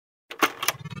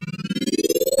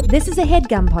This is a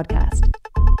HeadGum podcast.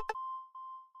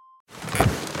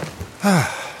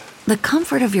 The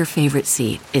comfort of your favorite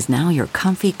seat is now your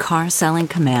comfy car-selling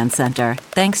command center,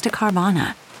 thanks to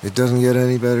Carvana. It doesn't get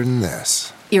any better than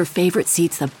this. Your favorite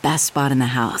seat's the best spot in the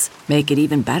house. Make it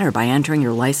even better by entering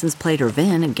your license plate or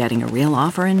VIN and getting a real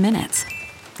offer in minutes.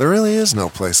 There really is no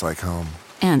place like home.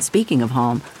 And speaking of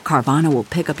home, Carvana will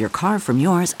pick up your car from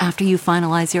yours after you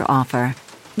finalize your offer.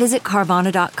 Visit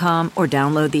Carvana.com or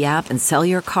download the app and sell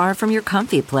your car from your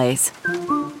comfy place.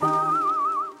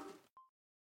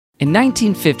 In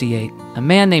 1958, a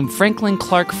man named Franklin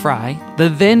Clark Fry, the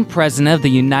then president of the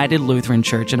United Lutheran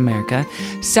Church in America,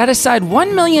 set aside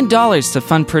 $1 million to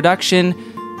fund production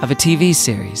of a TV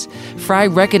series. Fry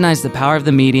recognized the power of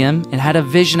the medium and had a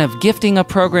vision of gifting a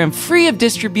program free of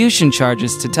distribution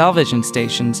charges to television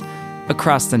stations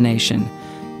across the nation,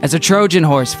 as a Trojan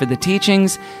horse for the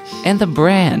teachings and the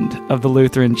brand of the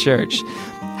Lutheran Church.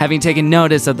 Having taken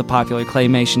notice of the popular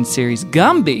claymation series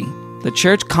Gumby, the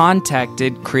church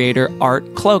contacted creator Art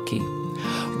Clokey.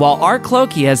 While Art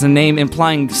Clokey has a name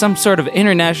implying some sort of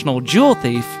international jewel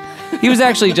thief, he was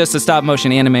actually just a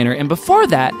stop-motion animator, and before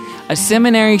that, a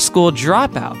seminary school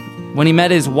dropout. When he met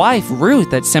his wife,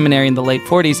 Ruth, at seminary in the late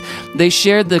 40s, they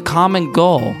shared the common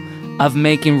goal of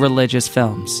making religious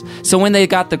films. So when they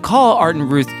got the call, Art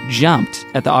and Ruth jumped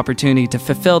at the opportunity to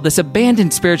fulfill this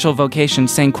abandoned spiritual vocation,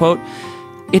 saying, quote,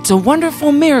 "It's a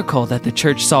wonderful miracle that the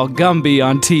church saw Gumby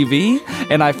on TV,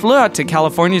 and I flew out to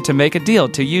California to make a deal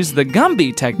to use the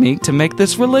Gumby technique to make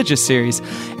this religious series.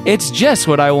 It's just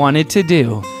what I wanted to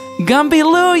do.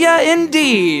 Gumby-luya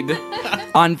indeed."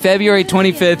 On February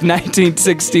 25th,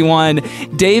 1961,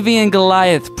 Davey and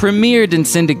Goliath premiered in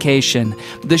syndication.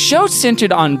 The show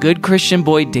centered on good Christian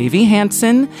boy Davey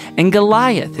Hansen and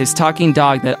Goliath, his talking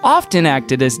dog that often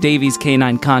acted as Davey's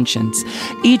canine conscience.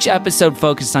 Each episode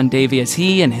focused on Davey as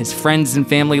he and his friends and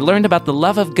family learned about the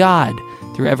love of God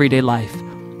through everyday life.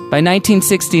 By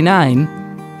 1969,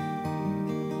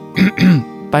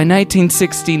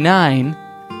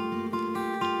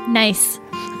 Nice.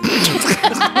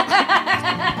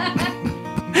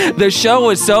 the show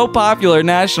was so popular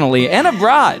nationally and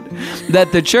abroad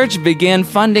that the church began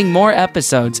funding more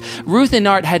episodes. Ruth and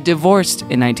Art had divorced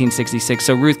in 1966,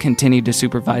 so Ruth continued to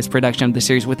supervise production of the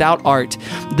series without Art.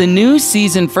 The new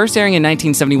season, first airing in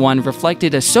 1971,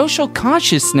 reflected a social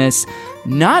consciousness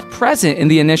not present in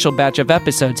the initial batch of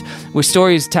episodes, with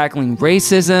stories tackling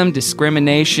racism,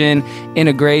 discrimination,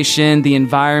 integration, the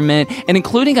environment, and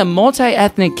including a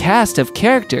multi-ethnic cast of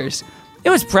characters.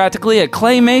 It was practically a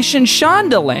claymation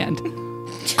Shondaland.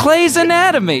 Clay's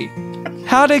Anatomy.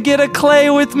 How to get a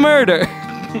clay with murder.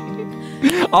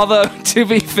 Although, to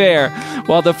be fair,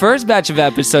 while the first batch of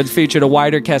episodes featured a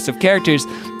wider cast of characters,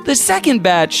 the second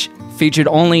batch featured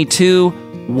only 2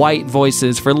 white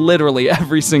voices for literally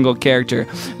every single character.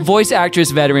 Voice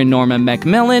actress veteran Norma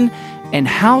Macmillan and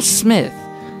Hal Smith,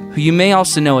 who you may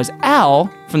also know as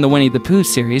Al from the Winnie the Pooh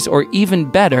series, or even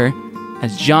better,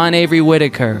 as John Avery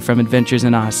Whitaker from Adventures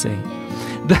in Odyssey.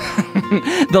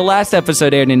 The last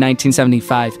episode aired in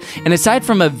 1975, and aside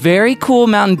from a very cool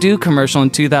Mountain Dew commercial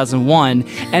in 2001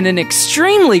 and an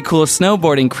extremely cool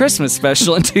snowboarding Christmas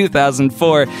special in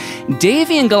 2004,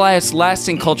 Davey and Goliath's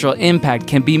lasting cultural impact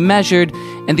can be measured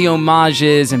in the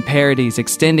homages and parodies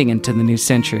extending into the new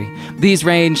century. These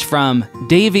range from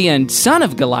Davey and Son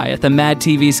of Goliath, a Mad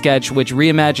TV sketch which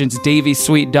reimagines Davey's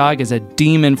sweet dog as a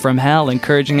demon from hell,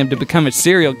 encouraging him to become a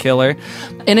serial killer,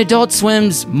 and Adult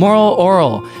Swim's Moral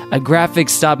Oral, a graphic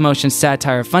stop-motion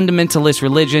satire of fundamentalist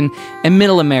religion and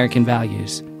middle American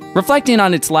values. Reflecting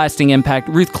on its lasting impact,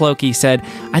 Ruth Clokey said,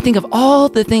 "I think of all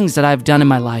the things that I've done in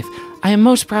my life, I am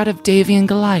most proud of Davey and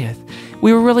Goliath.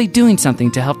 We were really doing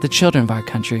something to help the children of our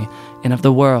country and of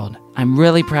the world. I'm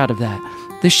really proud of that.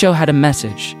 This show had a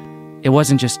message. It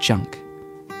wasn't just junk."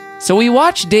 So we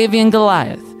watched Davey and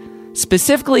Goliath,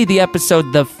 specifically the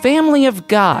episode The Family of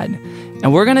God,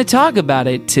 and we're going to talk about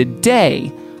it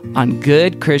today on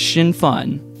Good Christian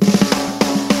Fun.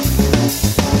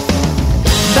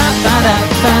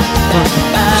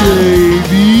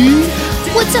 Davey?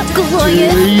 What's up,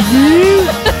 Goliath?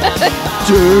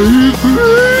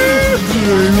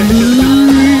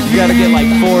 You gotta get like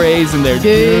 4 A's in there.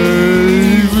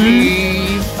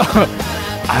 Davey.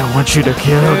 I want you to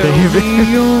kill Davey.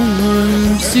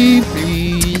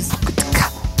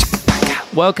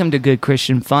 Welcome to Good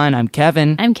Christian Fun. I'm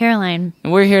Kevin. I'm Caroline.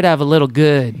 And we're here to have a little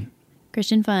good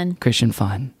Christian Fun. Christian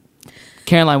fun.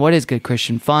 Caroline, what is Good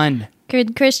Christian Fun?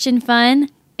 Good Christian Fun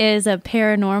is a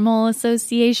paranormal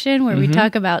association where we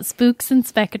talk about spooks and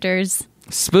specters.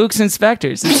 Spooks and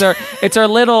specters. It's our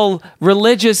little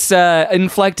religious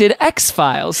inflected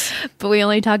X-Files. But we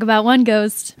only talk about one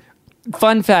ghost.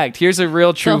 Fun fact. Here's a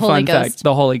real true fun fact.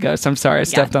 The Holy Ghost. I'm sorry, I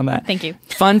stepped on that. Thank you.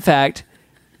 Fun fact.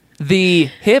 The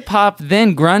hip-hop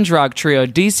then grunge rock trio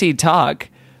DC Talk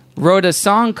wrote a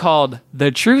song called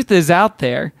The Truth Is Out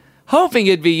There, hoping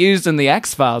it'd be used in the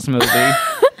X-Files movie.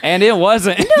 And it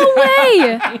wasn't. No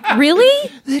way.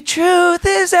 Really? The truth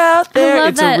is out there.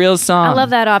 It's a real song. I love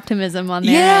that optimism on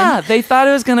there. Yeah, they thought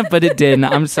it was going to, but it didn't.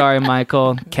 I'm sorry,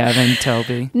 Michael, Kevin,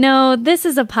 Toby. No, this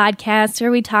is a podcast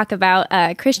where we talk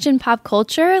about Christian pop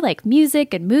culture, like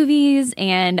music and movies,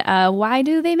 and why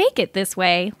do they make it this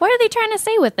way? What are they trying to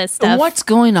say with this stuff? What's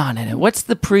going on in it? What's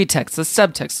the pretext, the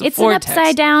subtext, the It's foretext? an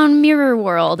upside-down mirror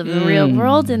world of the real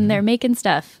world, and they're making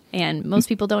stuff, and most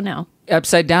people don't know.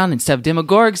 Upside down, instead of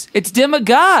demogorgs, it's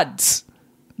demigods.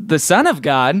 The Son of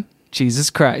God, Jesus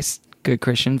Christ. Good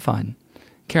Christian fun.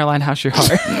 Caroline, how's your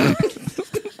heart?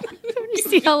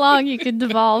 See how long you can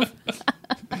devolve.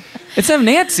 Instead of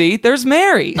Nancy, there's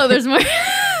Mary. Oh, there's more.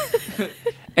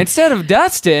 Instead of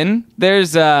Dustin,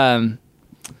 there's instead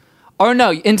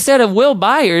of Will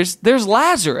Byers, there's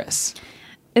Lazarus.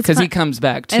 Because he comes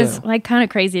back too. It's like kind of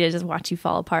crazy to just watch you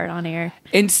fall apart on air.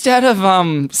 Instead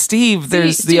of Steve,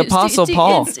 there's the Apostle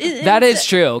Paul. That is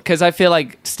true, because I feel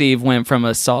like Steve went from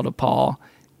a Saul to Paul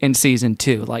in season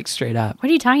 2, like straight up. What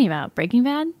are you talking about? Breaking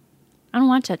Bad? I don't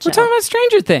watch that show. We're talking about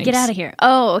Stranger Things. Get out of here.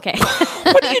 Oh, okay.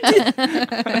 What do you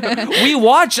do? We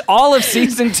watch all of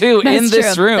season 2 in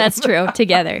this room. That's true.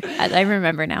 Together. I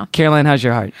remember now. Caroline, how's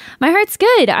your heart? My heart's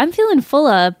good. I'm feeling full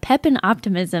of pep and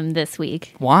optimism this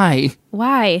week. Why?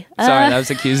 Why? Sorry, that was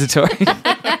accusatory.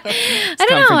 I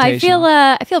don't know. I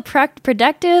feel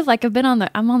productive. Like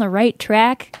I'm on the right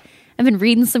track. I've been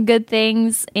reading some good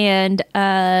things, and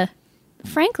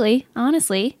frankly,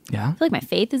 honestly, I feel like my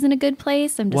faith is in a good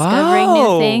place. I'm discovering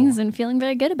new things and feeling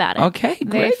very good about it. Okay,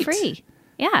 very great. Free.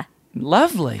 Yeah.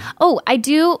 Lovely. Oh, I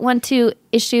do want to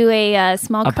issue a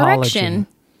small correction.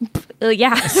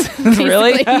 Yes.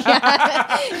 Really?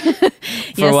 Yes,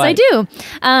 what? I do.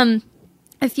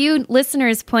 A few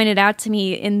listeners pointed out to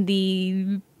me in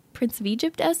the Prince of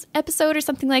Egypt episode or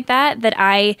something like that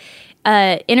I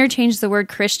interchanged the word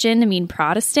Christian to mean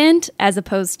Protestant as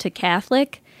opposed to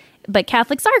Catholic. But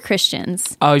Catholics are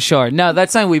Christians. Oh, sure. No,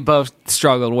 that's something we both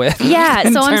struggled with. Yeah,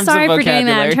 so I'm sorry for doing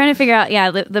that. I'm trying to figure out,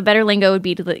 the better lingo would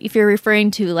be if you're referring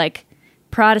to, like,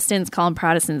 Protestants, call them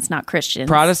Protestants, not Christians.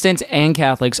 Protestants and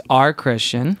Catholics are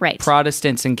Christian. Right.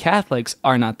 Protestants and Catholics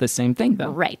are not the same thing, though.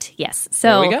 Right, yes.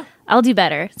 So there we go. I'll do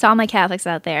better. So all my Catholics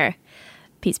out there,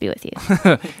 peace be with you.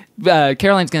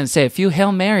 Caroline's going to say a few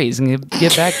Hail Marys and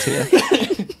get back to you.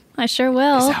 I sure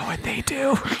will. Is that what they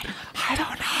do? I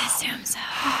don't know. I assume so.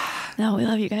 No, we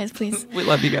love you guys, please. We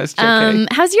love you guys. Okay.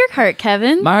 How's your heart,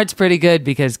 Kevin? My heart's pretty good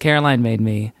because Caroline made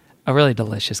me a really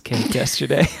delicious cake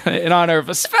yesterday in honor of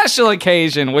a special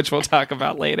occasion, which we'll talk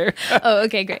about later. Oh,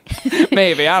 okay, great.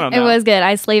 Maybe, I don't know. It was good.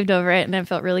 I slaved over it and I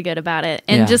felt really good about it.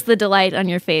 And just the delight on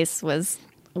your face was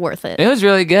worth it. It was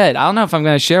really good. I don't know if I'm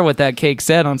going to share what that cake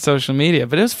said on social media,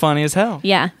 but it was funny as hell.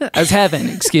 Yeah. As heaven,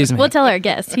 excuse me. We'll tell our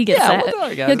guest. He gets that. We'll tell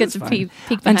our guest. He'll get to peek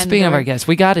behind And speaking the of door. our guest,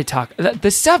 we got to talk.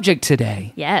 The subject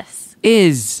today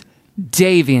is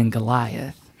Davey and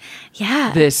Goliath.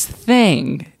 Yeah. This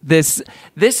thing. This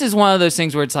is one of those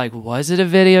things where it's like, was it a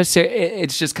video series?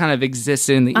 It's just kind of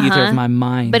existed in the ether of my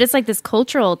mind. But it's like this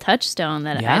cultural touchstone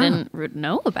that I didn't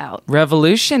know about.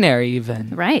 Revolutionary even.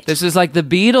 Right. This is like the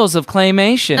Beatles of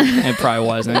claymation. It probably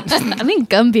wasn't. I think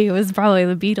Gumby was probably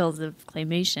the Beatles of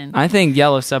claymation. I think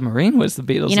Yellow Submarine was the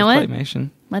Beatles of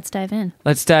claymation. Let's dive in.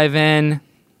 Let's dive in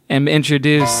and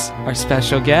introduce our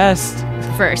special guest.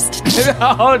 First.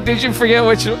 Oh, did you forget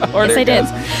which order? Yes, I did.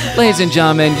 Ladies and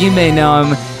gentlemen, you may know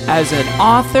him as an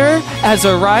author, as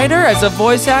a writer, as a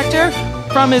voice actor.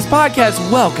 From his podcast,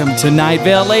 Welcome to Night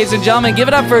Vale. Ladies and gentlemen, give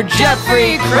it up for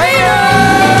Jeffrey Cranor!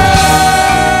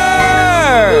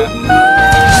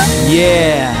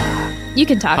 Yeah. You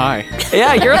can talk. Hi.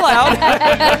 Yeah, you're allowed.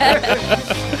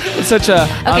 Such a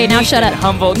now shut up.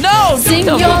 Humble. No, Sing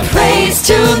your praise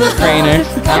to the Cranor.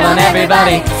 Come on,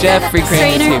 everybody. Jeffrey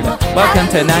Cranor's here. Welcome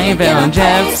to Night Vale. I'm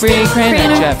Jeffrey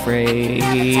Cranor. Jeffrey,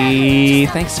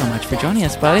 thanks so much for joining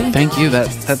us, buddy. Thank you.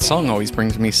 That song always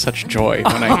brings me such joy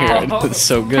when I hear it. It's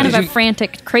so good. Kind of a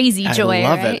frantic, crazy joy, I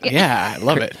love right? it. Yeah, I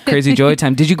love it. Crazy joy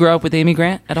time. Did you grow up with Amy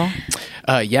Grant at all?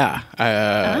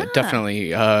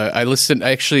 Definitely. I listened.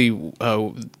 Actually,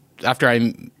 after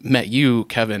I met you,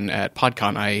 Kevin, at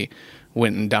PodCon, I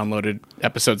went and downloaded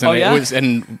episodes, and Oh, yeah?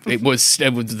 it was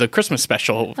the Christmas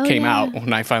special came out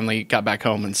when I finally got back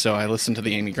home, and so I listened to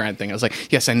the Amy Grant thing. I was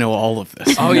like, yes, I know all of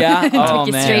this. Oh yeah, oh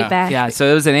you man, straight back. yeah.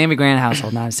 So it was an Amy Grant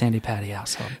household, not a Sandy Patty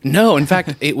household. No, in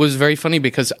fact, it was very funny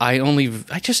because I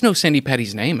just know Sandy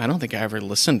Patty's name. I don't think I ever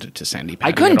listened to Sandy Patty.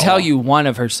 I couldn't at tell all. you one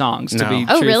of her songs to No. be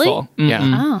Oh, really? truthful. Yeah.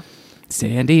 Oh,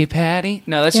 Sandy Patty.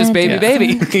 No, that's just Baby Yeah.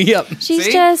 Baby. Yep. she's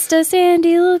See? just a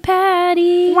Sandy little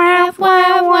Patty. Wow,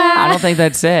 wow, wow. I don't think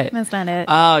that's it. That's not it.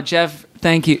 Oh, Jeff,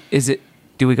 thank you. Is it?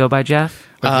 Do we go by Jeff?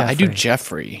 Or I do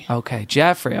Jeffrey? Jeffrey, Okay,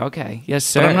 Jeffrey. Okay, yes,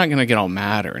 sir. but I'm not going to get all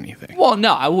mad or anything. Well,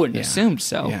 no, I wouldn't assume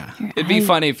so. Yeah. It'd be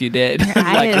funny if you did. Your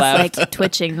eye like is left. like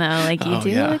twitching though, like you do.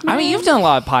 yeah. Like I mean, you've done a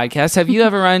lot of podcasts. Have you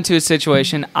ever run into a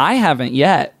situation? I haven't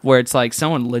yet, where it's like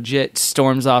someone legit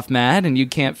storms off mad and you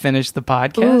can't finish the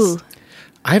podcast. Ooh.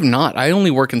 I have not. I only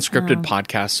work in scripted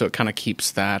podcasts, so it kind of keeps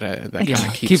that. That kind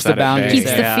of Keeps the that at boundaries bay.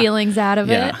 Keeps the Yeah. feelings out of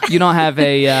Yeah. it. You don't have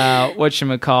a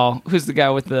whatchamacall? Who's the guy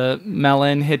with the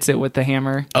melon? Hits it with the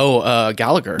hammer. Oh,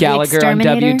 Gallagher. Gallagher on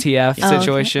Exterminator? WTF Oh, okay.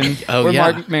 situation. Oh, where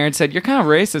yeah. Mark Maron said, "You're kind of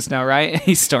racist now, right?" And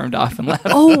he stormed off and left.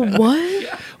 Oh,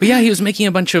 what? But yeah, he was making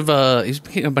a bunch of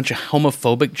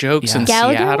homophobic jokes in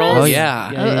Gallagher Seattle. was?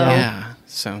 Yeah. Yeah.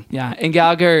 So Yeah, and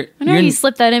Gallagher, I know you're- you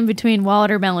slipped that in between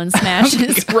watermelon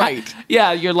smashes. right.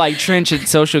 yeah, you're like trenchant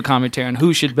social commentary on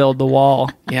who should build the wall.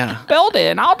 Yeah. Build it,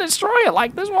 and I'll destroy it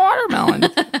like this watermelon.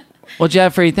 Well,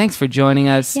 Jeffrey, thanks for joining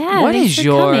us. Yeah, what thanks is for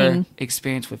your coming.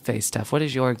 experience with faith stuff? What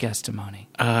is your testimony?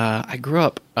 I grew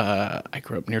up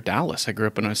near Dallas. I grew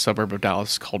up in a suburb of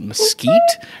Dallas called Mesquite.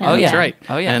 Oh, That's yeah. right.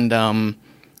 Oh, yeah.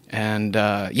 And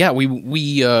we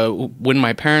when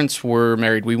my parents were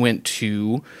married, we went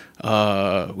to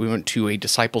a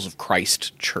Disciples of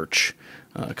Christ church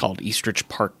called Eastridge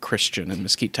Park Christian in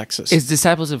Mesquite, Texas. Is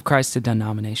Disciples of Christ a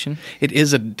denomination? It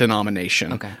is a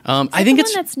denomination. Okay. I think the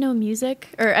it's one that's no music,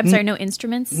 or I'm sorry, no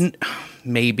instruments.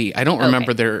 maybe. I don't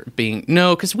remember there being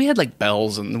because we had like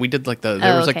bells and we did like there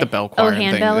was like okay. the bell choir and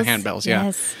thing, handbells? the handbells. Yeah.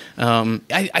 Yes.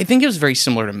 I think it was very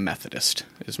similar to Methodist.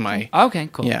 Is my Okay,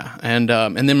 cool. Yeah, and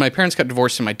then my parents got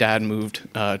divorced, and my dad moved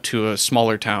to a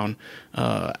smaller town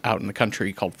out in the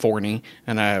country called Forney,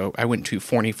 and I went to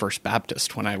Forney First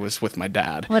Baptist when I was with my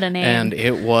dad. What a name. And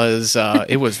it was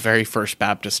very First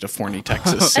Baptist of Forney,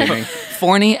 Texas, singing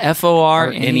Forney,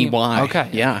 F-O-R-N-E-Y. N-E-Y. Okay.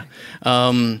 Yeah.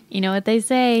 You know what they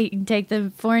say? You can take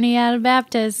the Forney out of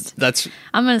Baptist. That's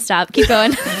I'm going to stop. Keep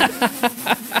going.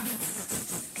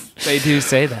 They do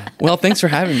say that. well. Thanks for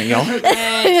having me, y'all.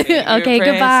 Okay,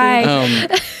 goodbye.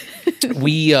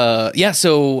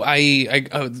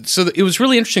 So it was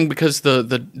really interesting because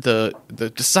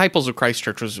the Disciples of Christ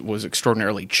Church was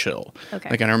extraordinarily chill. Okay.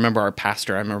 Like, and I remember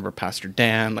Pastor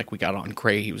Dan, like we got on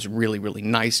great. He was really, really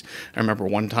nice. I remember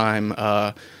one time,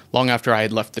 long after I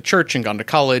had left the church and gone to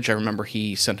college, I remember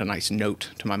he sent a nice note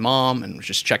to my mom and was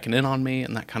just checking in on me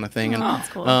and that kind of thing. And that's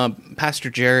cool. Pastor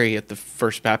Jerry at the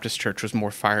First Baptist Church was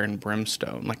more fire and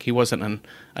brimstone. Like, he wasn't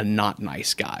a not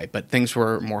nice guy, but things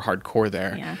were more hardcore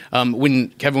there. Yeah.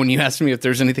 When you asked me if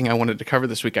there's anything I wanted to cover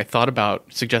this week, I thought about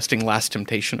suggesting Last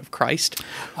Temptation of Christ,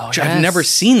 which yes. I've never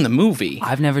seen the movie,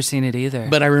 I've never seen it either.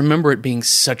 but I remember it being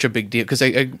such a big deal because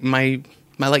my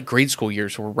like grade school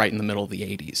years were right in the middle of the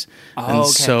 80s. And okay.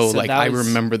 so So like that I was-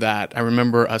 remember that. I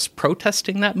remember us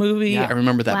protesting that movie. Yeah. I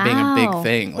remember that being a big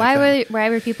thing. Why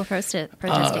were people protesting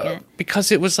it?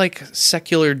 Because it was like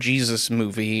secular Jesus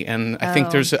movie, and I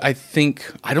think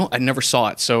I never saw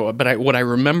it. So, but what I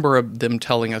remember of them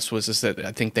telling us is that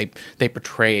I think they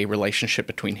portray a relationship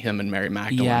between him and Mary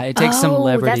Magdalene. yeah, it takes some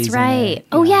liberties. That's in right. it.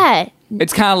 Oh yeah.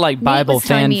 It's kind of like Nate Bible was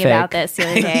telling me fanfic. about this the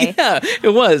other day. Yeah, it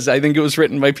was. I think it was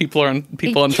written by people on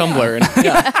Tumblr. And,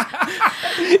 yeah.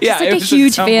 Yeah, Like it a was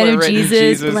huge fan Tumblr of written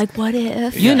Jesus, but like, what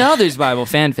if? You know, there's Bible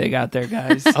fanfic out there,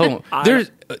 guys. Oh,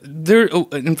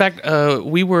 in fact,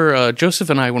 we were Joseph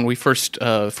and I when we first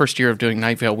year of doing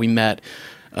Night Vale. We met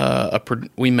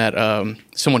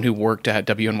someone who worked at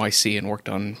WNYC and worked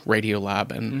on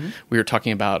Radiolab, and we were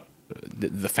talking about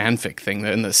the fanfic thing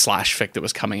and the /fic that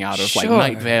was coming out of like Sure.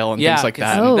 Night Vale and things like 'cause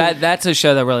that. Oh. That's a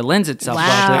show that really lends itself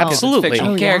well to it. 'cause it's Absolutely.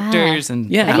 fictional Oh, yeah. characters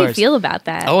and Yeah. of How do you course. feel about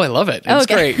that? Oh, I love it. It's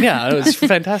okay. great. Yeah, it was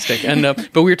fantastic. And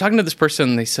but we were talking to this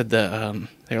person, and they said that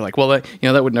they were like, "Well,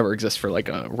 that would never exist for like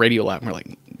a Radiolab." And we're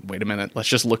like, "Wait a minute, let's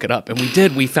just look it up." And we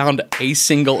did. We found a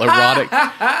single erotic,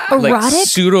 like Erotic?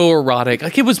 pseudo-erotic.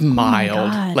 Like, it was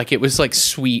mild. God. Like, it was like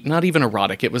sweet, not even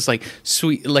erotic. It was like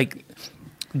sweet, like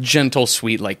gentle,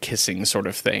 sweet, like kissing sort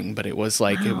of thing. But it was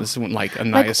like it was like a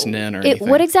niacin or anything.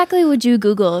 What exactly would you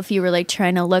Google if you were like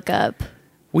trying to look up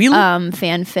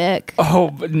fanfic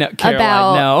Oh, no, Caroline,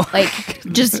 about no. like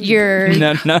just your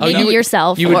No. maybe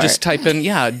yourself. You would or- just type in,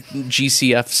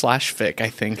 GCF/fic, I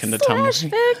think, into Slash Tumblr.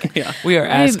 fic. Yeah. We are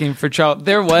asking for trouble.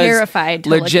 There was terrified to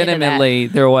look into that. legitimately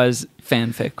there was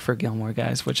fanfic for Gilmore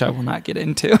Guys, which I will not get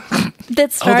into.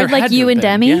 that starred there like had to you have and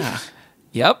been, Demi. Yeah.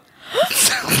 Yep.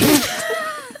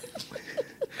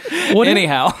 What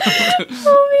Anyhow,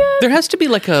 There has to be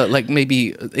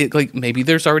maybe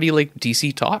there's already like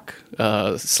DC Talk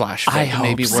slash I fic, hope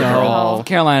maybe so. where they're all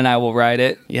Caroline and I will write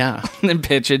it yeah. and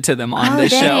pitch it to them on Oh, the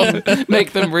dang. show.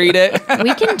 Make them read it.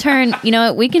 We can turn,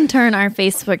 we can turn our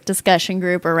Facebook discussion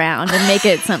group around and make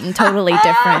it something totally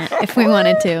different if we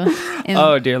wanted to. And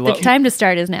Oh, dear the Lord. time to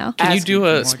start is now. Can you Asking do for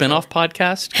a more spin-off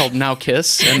podcast called Now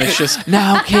Kiss? And it's just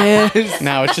Now kiss,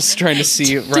 now it's just trying to see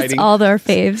Just writing all our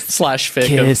faves. slash fic.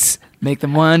 kiss. Make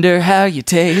them wonder how you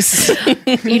taste.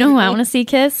 You know who I want to see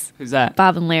kiss? Who's that?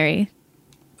 Bob and Larry.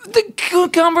 The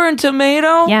cucumber and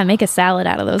tomato. Yeah, make a salad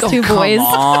out of those two Come boys.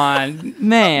 on,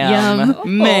 ma'am,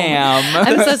 Yum. ma'am.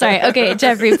 I'm so sorry. Okay,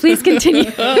 Jeffrey, please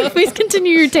continue. Please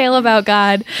continue your tale about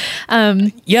God.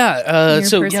 Yeah.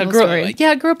 So personal I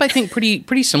story. grew up. I think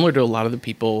pretty similar to a lot of the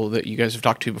people that you guys have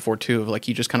talked to before too. Of like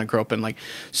you just kind of grew up in like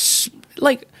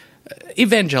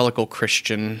evangelical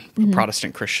Christian,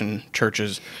 Protestant Christian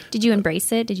churches. Did you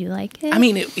embrace it? Did you like it? I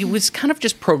mean, it was kind of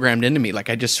just programmed into me. Like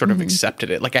I just sort of accepted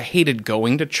it. Like I hated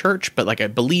going to church, but like I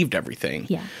believed everything.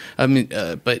 Yeah. I mean,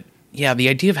 but yeah, the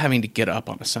idea of having to get up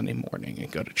on a Sunday morning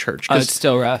and go to church. Oh, it's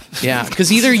still rough. Yeah,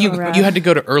 because either you rough. had to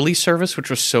go to early service, which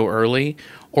was so early,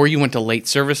 or you went to late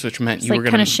service, which meant it's you like were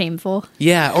going kind to of shameful.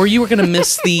 yeah, or you were going to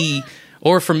miss the.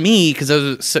 Or for me, because I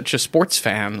was such a sports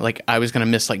fan, like I was going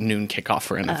to miss like noon kickoff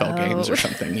for NFL games or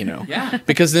something, Yeah.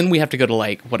 Because then we have to go to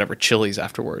like whatever Chili's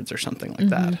afterwards or something like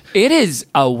that. It is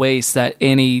a waste that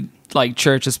any like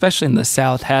church, especially in the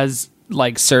South, has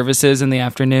like services in the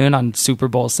afternoon on Super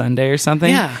Bowl Sunday or something.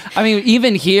 Yeah. I mean,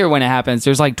 even here when it happens,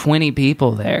 there's like 20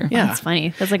 people there. Yeah. That's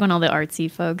funny. That's like when all the artsy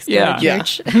folks go Yeah. to Yeah.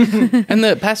 church. And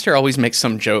the pastor always makes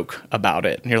some joke about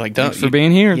it. And you're like, don't Thanks for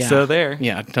being here Yeah. instead of there.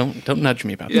 Yeah, don't nudge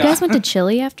me about You that. guys went to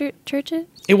Chili after churches?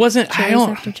 It wasn't. I Chili's don't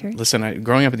after church? listen.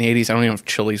 Growing up in the '80s, I don't even know if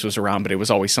Chili's was around, but it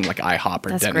was always some like IHOP or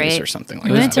That's Denny's great. or something like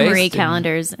We that. went to based Marie in-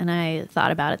 Callender's and I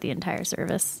thought about it the entire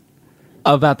service.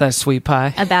 About that sweet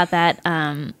pie. About that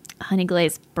honey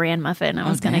glazed bran muffin I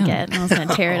was going to damn. get. And I was going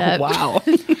to tear it up.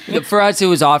 Wow. For us, it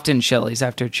was often Chili's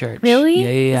after church. Really?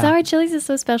 Yeah. Is that why Chili's is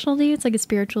so special to you? It's like a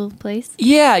spiritual place?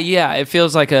 Yeah. It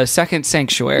feels like a second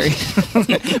sanctuary.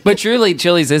 But truly,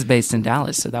 Chili's is based in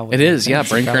Dallas, so that would It is, yeah. that was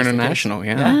Brinker the case. International,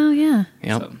 yeah. Oh, yeah.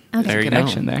 Yep. Okay. There you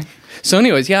Connection go. there. So,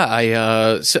 anyways, yeah,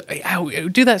 I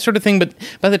would do that sort of thing. But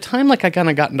by the time like I kind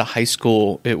of got into high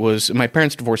school, it was my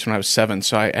parents divorced when I was 7,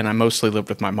 so I mostly lived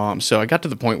with my mom. So I got to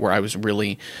the point where I was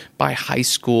really by high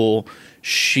school,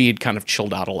 she'd kind of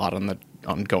chilled out a lot on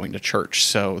going to church.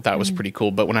 So that was pretty cool.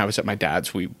 But when I was at my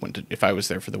dad's, we went to, if I was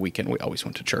there for the weekend, we always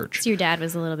went to church. So your dad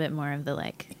was a little bit more of the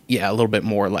like, Yeah, a little bit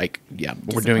more like, yeah,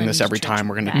 we're doing this every Disciplined time.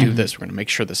 We're going to church do guy. this. We're going to make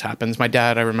sure this happens. My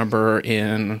dad, I remember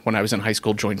when I was in high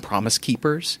school, joined Promise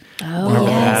Keepers. oh, Remember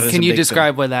that as Can a you big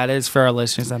describe what that is for our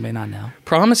listeners that may not know? thing.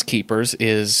 Promise Keepers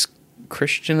is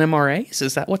Christian MRAs?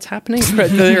 Is that what's happening?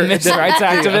 Mixed rights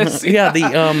activists? Yeah,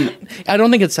 I don't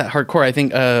think it's that hardcore. I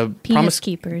think Promise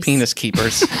Keepers. Penis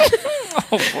Keepers.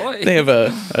 Oh, boy. They have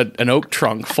an oak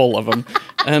trunk full of them.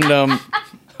 And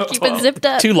keep it zipped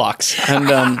up. 2 locks,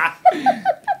 and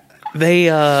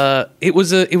it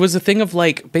was a thing of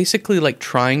like basically like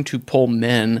trying to pull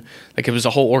men, like it was a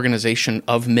whole organization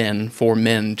of men for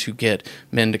men to get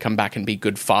men to come back and be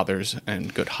good fathers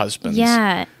and good husbands.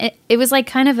 Yeah, it was like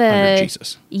kind of Under a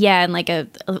Jesus. Yeah, and like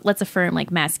let's affirm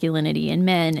like masculinity in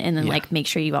men, and then Yeah. like make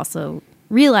sure you also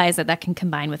realize that can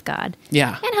combine with God.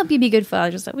 Yeah. and help you be good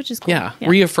fathers, which is cool. Yeah,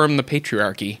 reaffirm the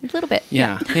patriarchy. a little bit.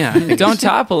 Yeah, yeah. I think Don't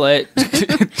topple it.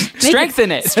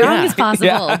 Strengthen it. strong Yeah. as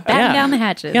possible. Batten Yeah. down the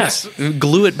hatches. Yes,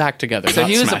 glue it back together. So not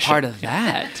he was a smash part it. of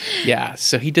that. Yeah,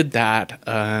 so he did that,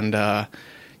 and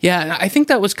yeah, I think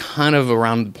that was kind of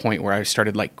around the point where I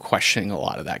started like questioning a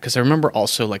lot of that, because I remember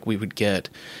also like we would get,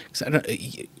 'cause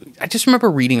I just remember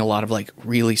reading a lot of like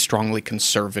really strongly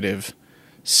conservative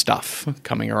stuff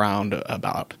coming around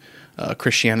about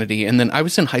Christianity. And then I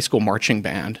was in high school marching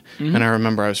band, and I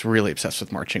remember I was really obsessed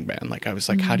with marching band. Like I was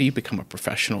like, how do you become a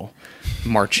professional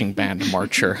marching band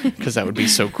marcher? Because that would be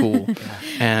so cool.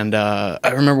 And I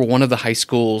remember one of the high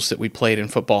schools that we played in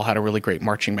football had a really great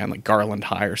marching band, like Garland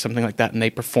High or something like that, and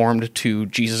they performed to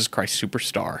Jesus Christ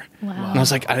Superstar. Wow. And I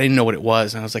was like, I didn't know what it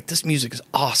was, and I was like, this music is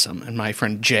awesome. And my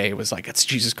friend Jay was like, it's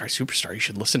Jesus Christ Superstar, you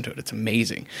should listen to it, it's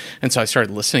amazing. And so I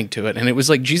started listening to it, and it was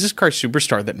like Jesus Christ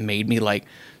Superstar that made me like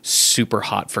super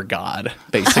hot for God,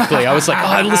 basically. I was like,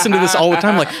 I listen to this all the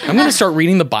time. Like, I'm going to start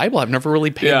reading the Bible. I've never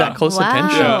really paid that close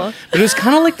attention. But it was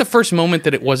kind of like the first moment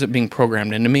that it wasn't being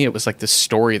programmed into me. It was like this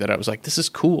story that I was like, this is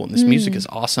cool and this music is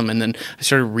awesome. And then I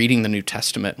started reading the New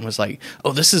Testament and was like,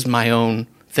 oh, this is my own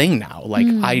thing now. Like,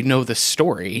 I know this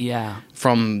story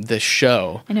from this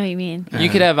show. I know what you mean. You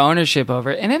could have ownership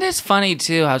over it. And it is funny,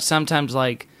 too, how sometimes,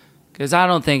 like, because I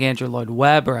don't think Andrew Lloyd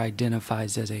Webber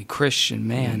identifies as a Christian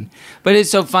man. But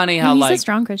it's so funny how, he's like... a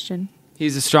strong Christian.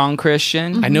 He's a strong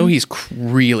Christian? I know he's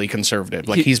really conservative.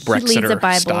 Like, he's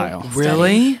Brexiter style.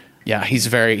 Really? Yeah, he's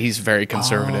very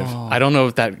conservative. I don't know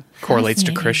if that correlates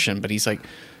to Christian, but he's like...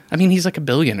 I mean, he's like a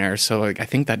billionaire, so like, I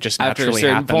think that just naturally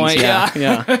happens. Point,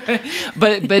 yeah.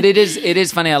 But it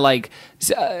is funny how like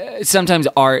sometimes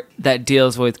art that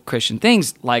deals with Christian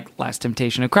things, like Last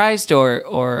Temptation of Christ,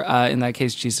 or in that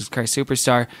case, Jesus Christ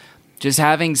Superstar, just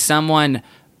having someone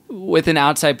with an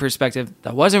outside perspective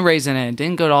that wasn't raised in it,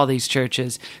 didn't go to all these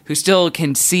churches, who still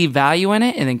can see value in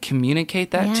it and then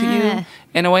communicate that to you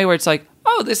in a way where it's like,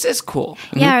 oh, this is cool.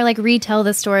 Yeah, or like retell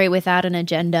the story without an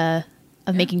agenda.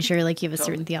 Of making sure, like, you have a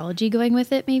certain theology going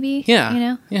with it, maybe. Yeah, you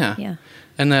know. Yeah.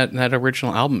 And that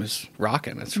original album is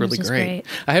rocking. It's really great.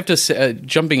 I have to say,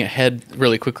 jumping ahead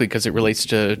really quickly because it relates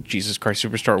to Jesus Christ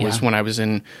Superstar. Was when I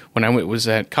was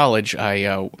at college.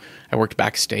 I worked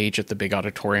backstage at the big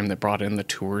auditorium that brought in the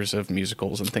tours of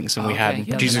musicals and things, and we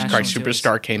had Jesus Christ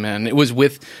Superstar came in. It was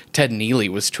with Ted Neely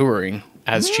was touring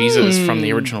as Jesus from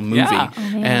the original movie. Yeah.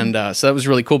 And so that was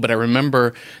really cool. But I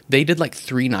remember they did like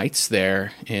 3 nights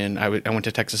there. I went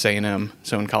to Texas A&M.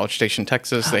 So in College Station,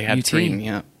 Texas, they had 3.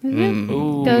 Yeah.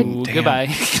 Ooh, goodbye.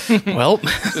 Well,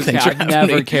 thanks for having me. I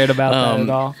never cared about that at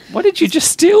all. What did you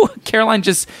just do? Caroline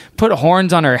just put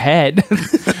horns on her head.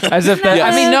 As if that,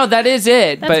 I mean, no, that is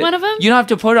it. That's but one of them? You don't have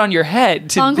to put it on your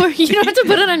head. Longhorn, you don't have to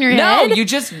put it on your head? No, you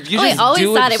just I always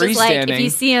do thought it was like, freestanding. if you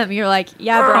see him, you're like,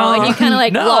 yeah, bro. And you kind of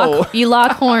like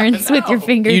lock horns with your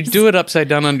fingers. You do it upside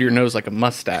down under your nose like a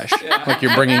mustache. Like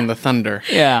you're bringing the thunder.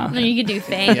 Yeah. And you could do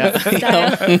fangs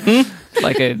style.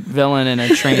 Like a villain in a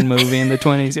train movie in the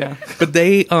 20s, yeah. But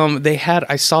they had,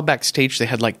 I saw backstage, they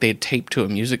had taped to a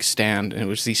music stand, and it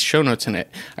was these show notes in it.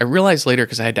 I realized later,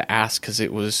 because I had to ask, because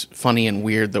it was funny and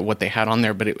weird that what they had on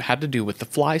there, but it had to do with the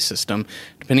fly system.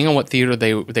 Depending on what theater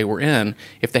they were in,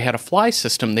 if they had a fly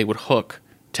system, they would hook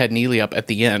Ted Neely up at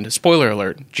the end. Spoiler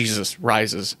alert, Jesus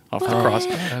rises off the cross.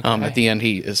 At the end,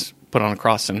 he is put on a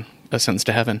cross and ascends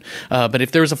to heaven. But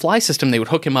if there was a fly system, they would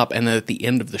hook him up, and then at the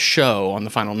end of the show, on the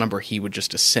final number, he would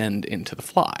just ascend into the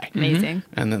fly. Amazing.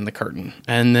 And then the curtain.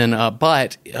 And then,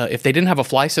 but if they didn't have a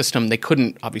fly system, they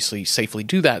couldn't obviously safely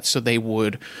do that. So they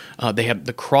would, they had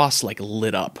the cross like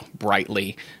lit up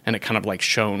brightly, and it kind of like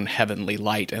shone heavenly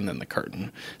light, and then the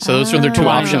curtain. So those were their 2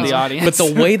 options. The audience. But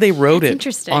the way they wrote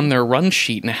it on their run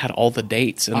sheet, and it had all the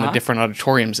dates and the different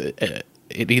auditoriums, it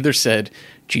either said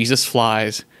Jesus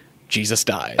flies, Jesus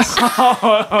dies.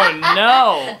 Oh,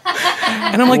 no.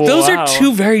 And I'm like, those are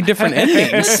 2 very different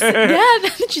endings. Yeah, how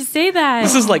did you say that?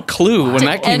 This is like Clue when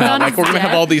that came out. Like, we're going to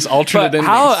have all these alternate endings.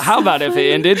 How about if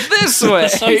it ended this way?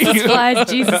 Jesus flies,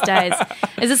 Jesus dies.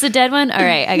 Is this a dead one? All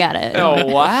right, I got it. Oh,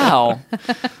 wow.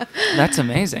 That's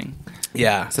amazing.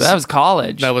 Yeah. So that was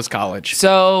college. That was college.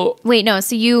 So wait, no.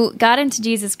 So you got into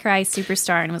Jesus Christ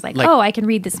Superstar and was like, oh, I can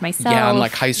read this myself. Yeah, in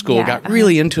like high school, got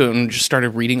really into it and just started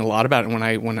reading a lot about it.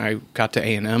 When I got to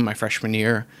A&M my freshman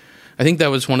year, I think that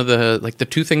was one of the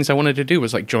 2 things I wanted to do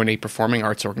was like join a performing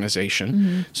arts organization.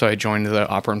 Mm-hmm. So I joined the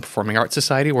Opera and Performing Arts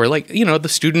Society, where the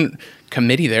student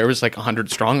committee there was like 100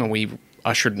 strong, and we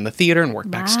ushered in the theater and worked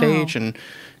backstage and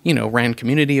ran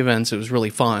community events. It was really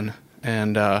fun.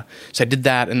 And so I did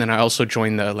that, and then I also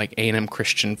joined the like A&M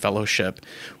Christian Fellowship,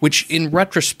 which in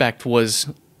retrospect was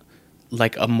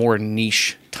like a more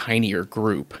niche, tinier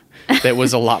group that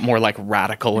was a lot more like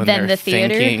radical in their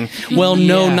thinking. Well,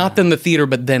 no, not than the theater,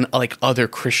 but then like other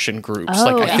Christian groups.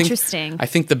 Oh, like, interesting. I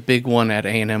think the big one at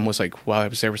A&M was like, while I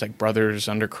was there, was like Brothers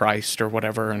Under Christ or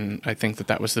whatever, and I think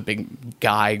that was the big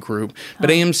guy group.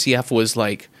 But AMCF was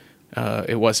like,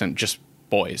 it wasn't just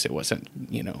boys. It wasn't,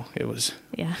 it was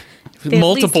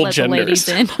multiple genders,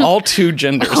 all 2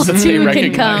 genders that they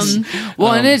recognize.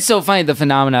 Well, and it's so funny, the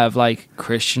phenomena of like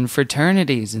Christian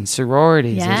fraternities and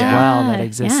sororities as well that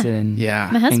existed.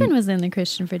 My husband was in the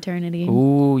Christian fraternity.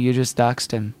 Ooh, you just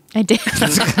doxed him. I did.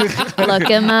 Look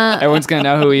him up. Everyone's going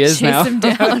to know who he is now. Chase him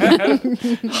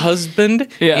down. Husband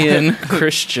in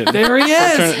Christian. There he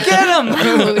is. Get him.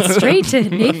 Wow, straight to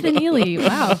Nathan Healy.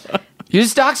 Wow. You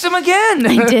just doxed him again.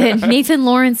 I did. Nathan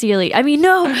Lawrence Ely. I mean,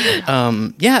 no.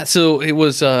 Yeah, so it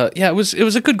was it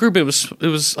was a good group. It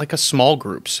was like a small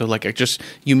group. So like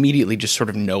you immediately just sort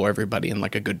of know everybody in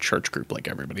like a good church group. Like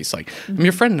everybody's like, I'm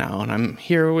your friend now and I'm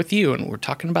here with you and we're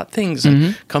talking about things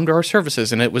and come to our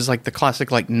services. And it was like the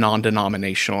classic like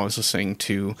non-denominational. I was listening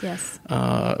to your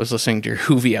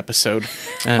Hoovie episode.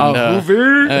 And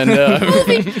Hoovie. And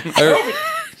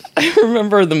I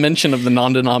remember the mention of the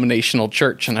non-denominational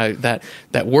church, and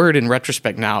that word in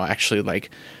retrospect now actually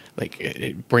like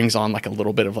it brings on like a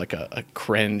little bit of like a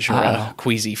cringe or a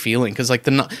queasy feeling, because like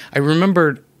I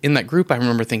remembered in that group, I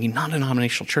remember thinking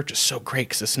non-denominational church is so great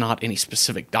because it's not any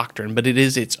specific doctrine, but it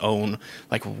is its own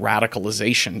like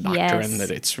radicalization doctrine that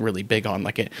it's really big on.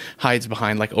 Like it hides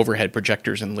behind like overhead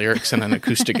projectors and lyrics and an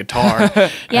acoustic guitar.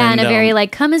 And a very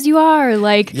like come as you are,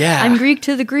 like I'm Greek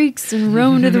to the Greeks and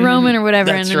Rome to the Roman or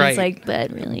whatever. That's and then right. it's like,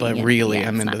 but really,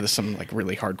 I'm into some like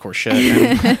really hardcore shit.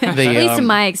 And at least in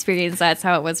my experience, that's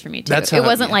how it was for me too. It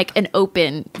wasn't like an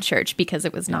open church because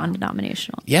it was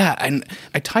non-denominational. Yeah, and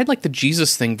I tied like the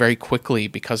Jesus thing very quickly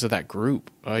because of that group.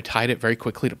 I tied it very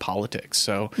quickly to politics.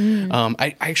 So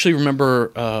I actually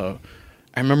remember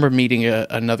meeting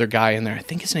another guy in there. I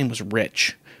think his name was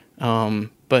Rich.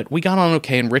 But we got on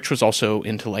okay, and Rich was also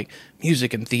into like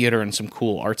music and theater and some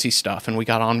cool artsy stuff, and we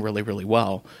got on really, really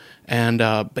well. And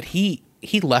but he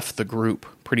left the group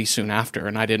pretty soon after,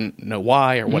 and I didn't know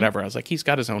why or whatever. I was like, he's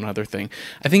got his own other thing.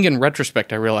 I think in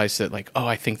retrospect, I realized that like,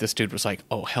 I think this dude was like,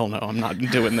 oh, hell no, I'm not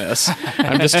doing this.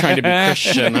 I'm just trying to be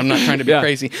Christian. I'm not trying to be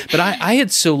crazy. But I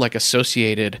had so like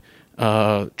associated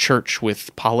church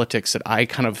with politics that I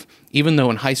kind of, even though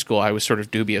in high school I was sort of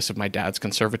dubious of my dad's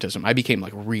conservatism, I became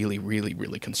like really, really,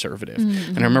 really conservative.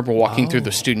 And I remember walking through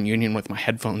the student union with my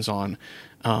headphones on,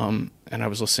 and I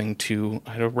was listening to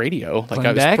a radio. Like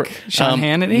I was Beck? Sean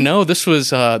Hannity? No, this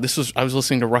was I was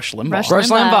listening to Rush Limbaugh. Rush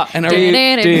Limbaugh.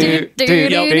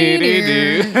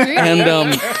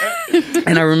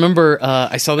 And I remember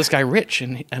I saw this guy Rich,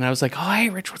 and I was like, "Oh, hey,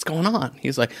 Rich, what's going on?" He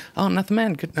was like, "Oh, nothing,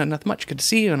 man. Nothing much. Good to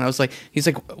see you." And I was like, "He's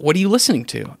like, what are you listening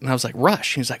to?" And I was like,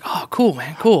 "Rush." He was like, "Oh, cool,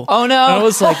 man, cool." Oh no! And I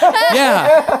was like,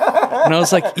 "Yeah." And I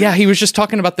was like, "Yeah." He was just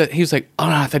talking about the. He was like, "Oh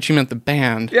no, I thought you meant the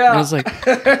band." Yeah. And I was like,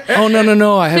 "Oh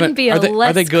no, I haven't." Couldn't be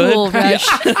are they good? Cool Rush.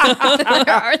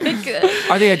 Are they good?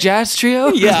 Are they a jazz trio?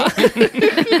 Yeah.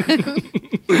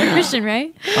 Christian,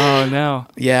 right? Oh no.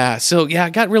 Yeah. So I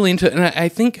got really into it, and I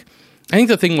think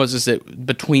the thing is that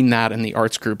between that and the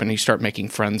arts group, and you start making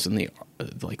friends in the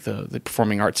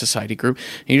Performing Arts Society group,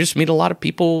 and you just meet a lot of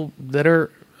people that are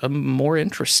more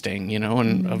interesting,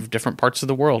 and of different parts of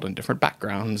the world and different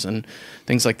backgrounds and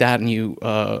things like that. And you,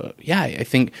 I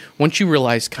think once you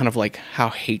realize kind of like how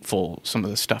hateful some of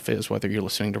this stuff is, whether you're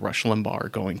listening to Rush Limbaugh or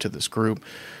going to this group,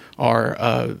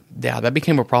 that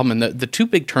became a problem. And the two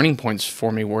big turning points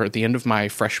for me were at the end of my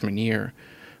freshman year.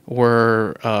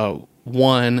 Were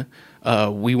one,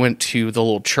 we went to the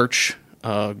little church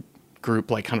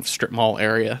group, like kind of strip mall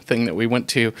area thing that we went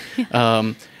to.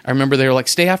 I remember they were like,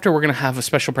 "Stay after. We're going to have a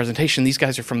special presentation. These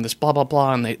guys are from this blah blah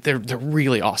blah, and they're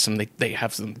really awesome. They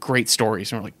have some great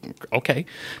stories." And we're like, "Okay."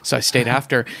 So I stayed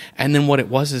after, and then what it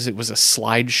was is it was a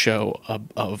slideshow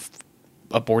of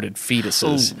aborted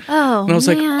fetuses. Oh, and I was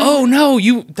like, "Oh no,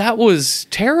 that was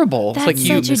terrible." That's like such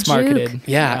you a mismarketed. juke.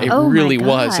 Yeah, it Oh my really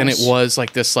was. And it gosh. was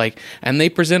like this, like, and they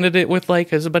presented it with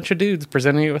like, as a bunch of dudes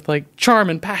presenting it with like charm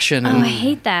and passion. And, I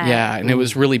hate that. Yeah, and it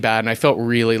was really bad. And I felt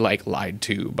really like lied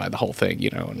to by the whole thing,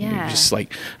 and Yeah. just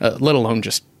like, let alone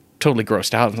just totally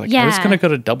grossed out. I was like, I was Yeah. going to go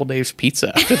to Double Dave's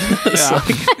Pizza after this.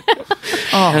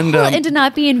 And, And to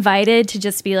not be invited to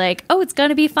just be like, oh, it's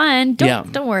gonna be fun.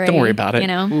 Don't worry. Don't worry about it.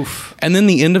 Oof. And then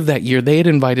the end of that year, they had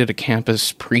invited a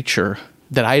campus preacher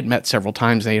that I had met several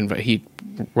times. He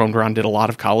roamed around, did a lot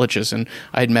of colleges, and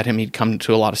I had met him. He'd come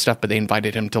to a lot of stuff, but they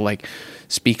invited him to like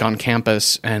speak on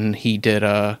campus, and he did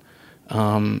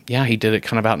he did it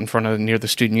kind of out in front of near the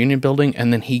Student Union building,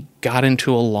 and then he got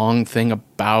into a long thing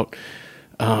about.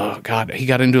 He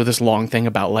got into this long thing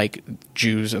about like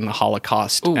Jews and the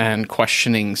Holocaust and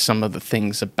questioning some of the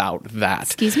things about that.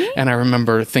 Excuse me? And I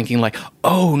remember thinking like,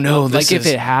 oh no, this Like if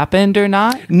it happened or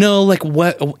not? No, like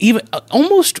what? Even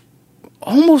almost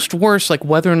worse, like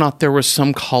whether or not there was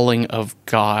some calling of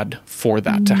God for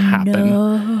that to happen.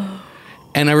 No.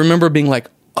 And I remember being like,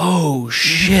 oh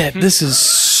shit, this is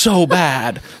so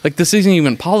bad. Like this isn't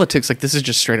even politics. Like this is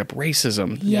just straight up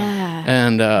racism. Yeah.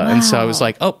 And so I was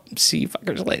like, oh, see you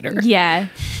fuckers later. Yeah,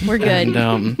 we're good.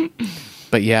 And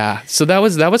But yeah, so that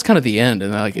was kind of the end,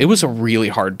 and like it was a really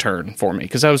hard turn for me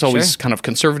because I was always kind of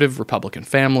conservative Republican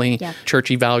family,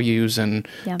 churchy values, and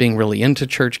being really into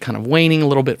church, kind of waning a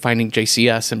little bit, finding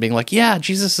JCS and being like, yeah,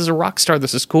 Jesus is a rock star,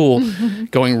 this is cool,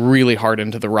 going really hard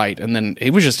into the right, and then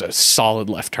it was just a solid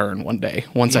left turn one day.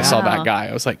 Once I saw that guy,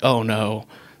 I was like, oh no.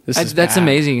 That's bad.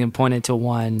 Amazing and pointed to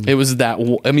one. It was that.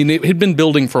 I mean, it had been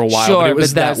building for a while, but it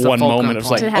was that one moment. It was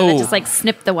like, to have it just like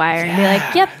snip the wire and be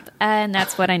like, yep, and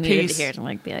that's what I needed to hear. To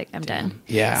like be like, I'm done.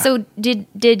 Yeah. So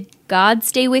did God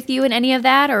stay with you in any of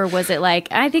that, or was it like,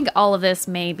 I think all of this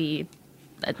may be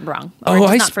wrong, or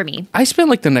just not for me? I spent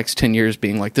like the next 10 years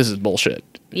being like, this is bullshit.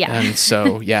 Yeah. And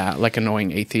so, like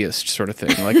annoying atheist sort of thing.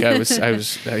 Like I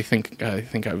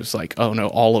think I was like, oh no,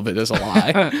 all of it is a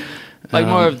lie. Like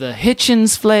more of the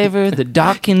Hitchens flavor, the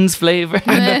Dawkins flavor.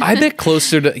 I bet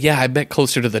closer to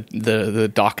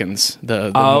the Dawkins,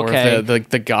 more of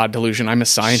the God delusion. I'm a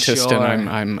scientist and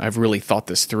I've really thought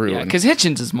this through. Yeah, because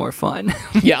Hitchens is more fun.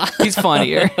 Yeah, he's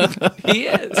funnier. He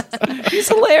is. He's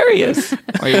hilarious.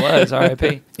 Or he was.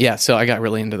 R.I.P. Yeah, so I got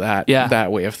really into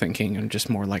that way of thinking, and just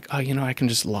more like, I can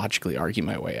just logically argue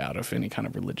my way out of any kind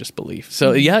of religious belief.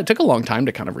 So it took a long time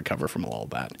to kind of recover from all of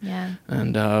that. Yeah,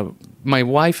 and my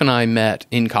wife and I met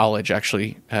in college,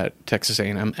 actually, at Texas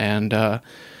A&M, and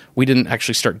we didn't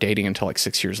actually start dating until like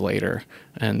 6 years later.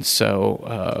 And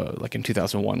so, like in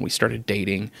 2001, we started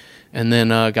dating, and then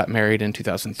got married in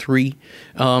 2003.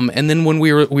 And then when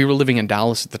we were living in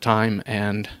Dallas at the time,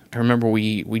 and I remember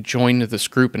we joined this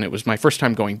group, and it was my first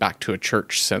time going back to a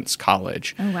church since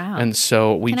college. Oh wow! And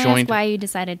so we joined. Can I ask why you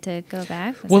decided to go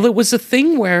back? It was a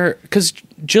thing where, because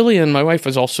Jillian, my wife,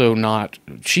 was also not.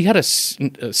 She had a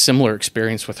similar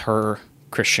experience with her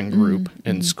Christian group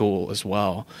in school as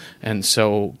well, and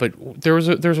so, but there's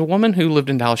a woman who lived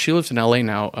in Dallas. She lives in LA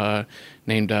now,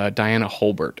 named Diana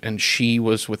Holbert, and she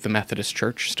was with the Methodist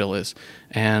Church, still is,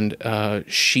 and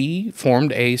she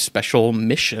formed a special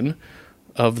mission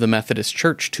of the Methodist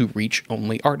Church to reach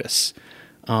only artists,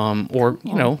 or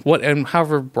what, and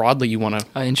however broadly you want to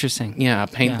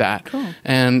paint that. Cool.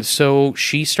 And so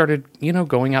she started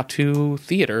going out to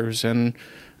theaters and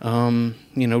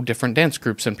different dance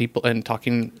groups and people, and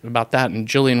talking about that. And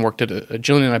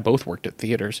Jillian and I both worked at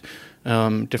theaters,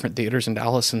 different theaters in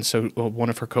Dallas. And so one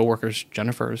of her coworkers,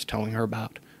 Jennifer, is telling her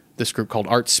about this group called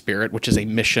Art Spirit, which is a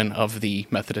mission of the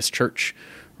Methodist Church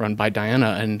run by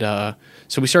Diana. And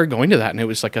so we started going to that, and it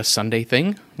was like a Sunday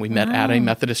thing. We met at a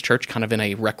Methodist church, kind of in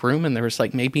a rec room, and there was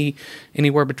like maybe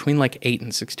anywhere between like 8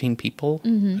 and 16 people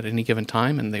at any given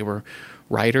time. And they were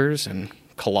writers and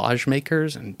collage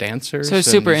makers and dancers. So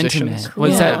super musicians.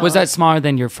 Intimate. Was that smaller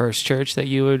than your first church that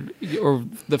you would, or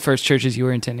the first churches you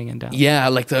were attending in Dallas? Yeah,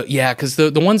 because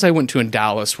the ones I went to in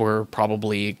Dallas were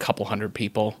probably a couple hundred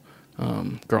people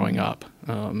growing up,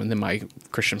 and then my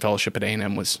Christian fellowship at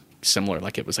A&M was similar.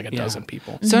 Like it was like a dozen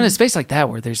people. So in a space like that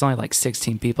where there's only like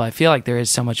 16 people, I feel like there is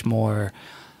so much more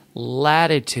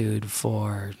latitude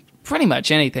for pretty much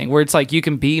anything. Where it's like you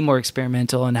can be more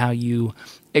experimental in how you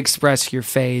express your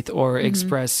faith, or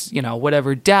express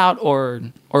whatever doubt or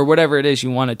whatever it is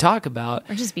you want to talk about,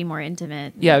 or just be more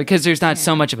intimate. Yeah, because there's not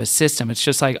so much of a system. It's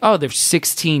just like, oh, there's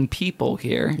 16 people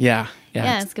here. Yeah,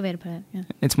 it's a good way to put it. Yeah.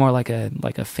 It's more like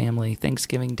a family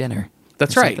Thanksgiving dinner.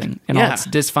 That's right. And all its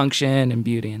dysfunction and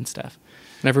beauty and stuff.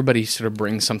 And everybody sort of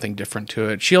brings something different to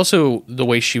it. She also, the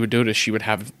way she would do it is she would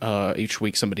have each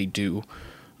week somebody do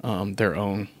their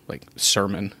own like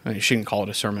sermon. I mean, she didn't call it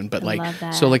a sermon, but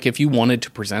so like if you wanted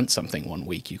to present something one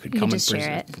week, you could come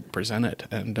and present it.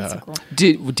 And so cool.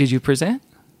 Did you present?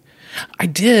 I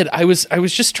did. I was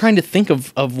just trying to think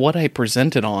of what I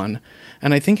presented on,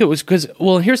 and I think it was because,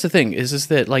 well, here's the thing: is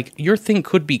that like your thing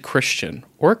could be Christian,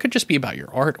 or it could just be about your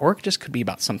art, or it just could be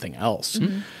about something else.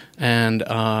 And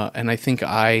I think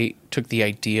I took the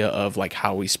idea of like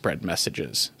how we spread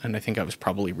messages, and I think I was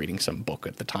probably reading some book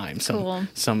at the time,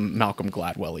 some Malcolm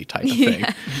Gladwell-y type of thing.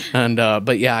 And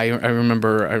but yeah, I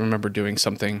remember doing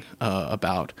something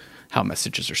about how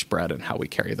messages are spread and how we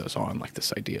carry those on, like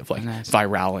this idea of like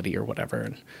virality or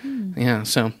whatever. And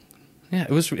so it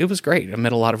was great. I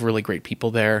met a lot of really great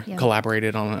people there.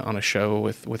 Collaborated on a show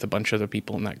with a bunch of other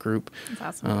people in that group.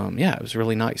 That's awesome. It was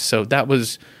really nice. So that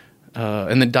was.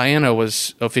 And then Diana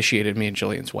officiated me and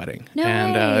Jillian's wedding,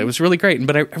 it was really great.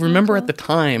 But I remember at the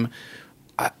time,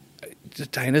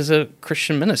 Diana's a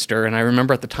Christian minister, and I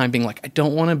remember at the time being like, I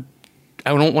don't want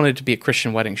it to be a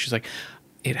Christian wedding. She's like,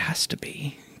 it has to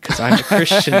be, because I'm a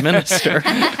Christian minister.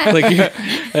 Like,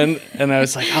 and I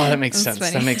was like, oh, that makes sense.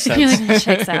 funny. That makes You're sense. like,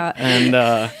 checks out. And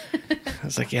I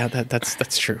was like, yeah,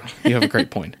 that's true. You have a great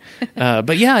point.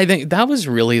 But yeah, I think that was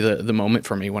really the moment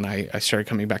for me when I started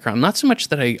coming back around. Not so much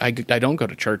that I don't go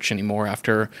to church anymore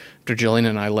after Jillian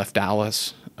and I left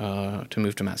Dallas to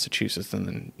move to Massachusetts and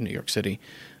then New York City.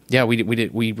 Yeah,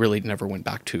 we really never went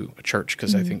back to a church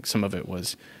because I think some of it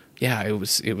was,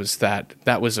 it was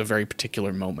that was a very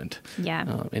particular moment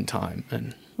in time.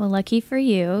 And Well, lucky for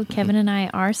you, Kevin and I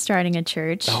are starting a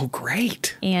church. oh,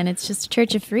 great. And it's just a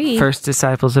church of free. First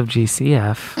disciples of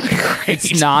GCF.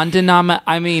 It's non-denominational.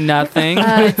 I mean, nothing.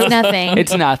 It's nothing.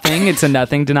 It's nothing. It's a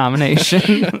nothing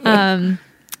denomination.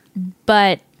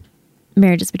 But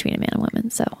marriage is between a man and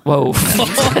woman, so. Whoa.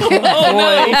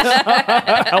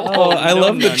 I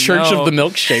love the Church of the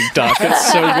Milkshake Duck.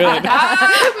 It's so good.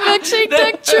 Milkshake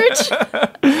Duck Church.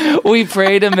 We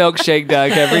pray to Milkshake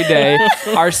Duck every day.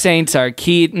 Our saints are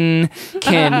Keaton,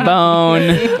 Ken Bone,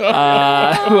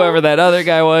 whoever that other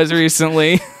guy was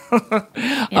recently.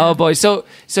 Oh boy. So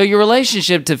your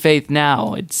relationship to faith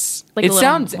now, it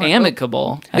sounds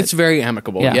amicable. It's very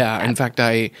amicable. Yeah. In fact,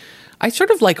 I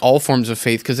sort of like all forms of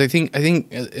faith because I think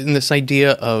in this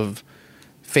idea of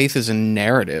faith as a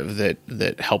narrative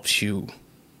that helps you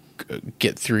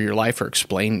get through your life or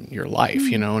explain your life,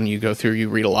 and you go through, you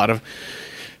read a lot of,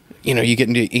 you get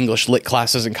into English lit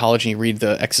classes in college and you read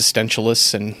the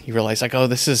existentialists and you realize like, oh,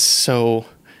 this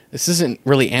isn't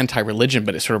really anti-religion,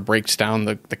 but it sort of breaks down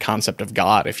the concept of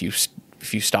God if you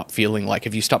stop feeling like,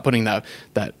 if you stop putting that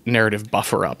narrative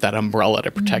buffer up, that umbrella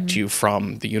to protect you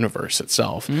from the universe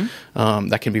itself,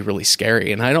 that can be really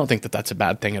scary. And I don't think that that's a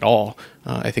bad thing at all.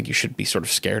 I think you should be sort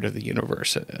of scared of the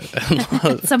universe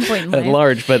At some point in life. at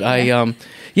large. But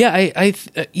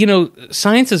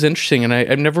science is interesting, and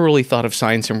I've never really thought of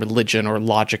science and religion or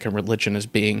logic and religion as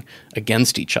being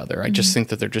against each other. I just think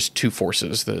that they're just two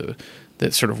forces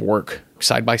that sort of work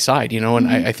side by side, and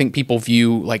I think people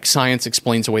view, like, science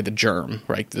explains away the germ,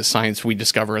 right? The science we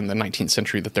discover in the 19th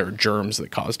century that there are germs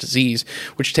that cause disease,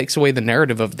 which takes away the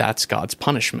narrative of that's God's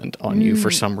punishment on you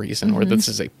for some reason, or this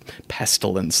is a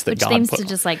pestilence that Which God seems put to on.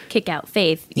 just like kick out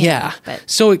faith.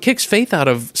 So it kicks faith out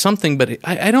of something, but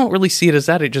I don't really see it as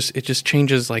that. It just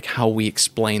changes like how we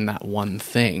explain that one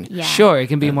thing. Yeah. Sure, it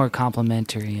can be more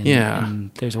complimentary. And, Yeah.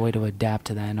 and there's a way to adapt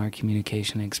to that in our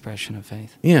communication and expression of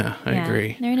faith. Yeah, I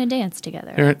agree. They're in a dance together.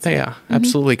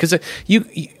 Absolutely. Because you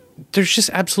there's just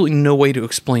absolutely no way to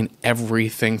explain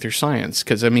everything through science.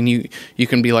 Because, I mean, you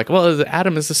can be like, well, the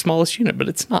atom is the smallest unit, but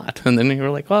it's not. And then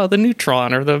you're like, well, the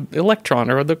neutron or the electron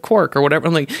or the quark or whatever.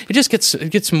 And like,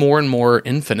 it gets more and more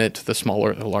infinite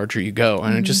the larger you go.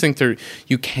 And I just think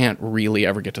you can't really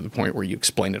ever get to the point where you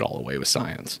explain it all away with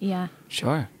science. Yeah.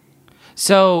 Sure.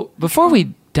 So before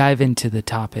we dive into the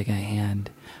topic at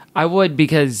hand, I would,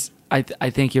 because I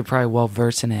think you're probably well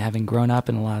versed in it, having grown up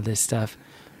in a lot of this stuff.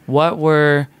 What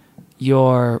were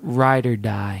your ride or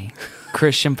die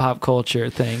Christian pop culture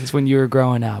things when you were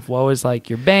growing up? What was like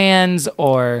your bands,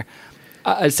 or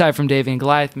aside from Davey and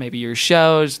Goliath, maybe your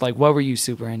shows? Like, what were you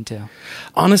super into?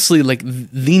 Honestly, like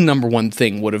the number one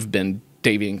thing would have been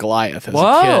Davey and Goliath as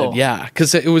a kid. Yeah,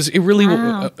 because it really.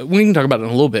 Wow. We can talk about it in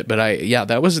a little bit, but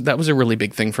that was a really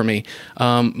big thing for me.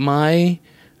 My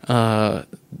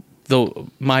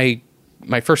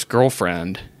first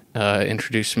girlfriend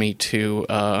introduced me to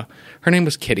her name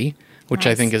was Kitty, which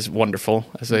I think is wonderful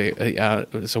as a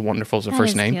wonderful as a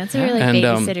first name. It's a really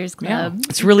Babysitter's Club.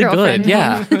 It's really girlfriend. good.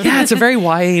 Yeah, it's a very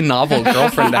YA novel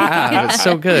girlfriend to have. It's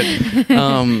so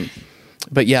good.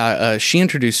 But yeah, she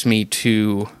introduced me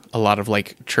to a lot of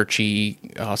like churchy,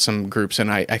 awesome groups, and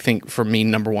I think for me,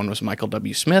 number one was Michael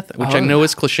W. Smith, which I know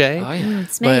is cliche. Oh, yeah.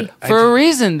 It's me. But For a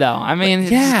reason, though. I mean,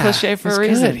 it's cliche for a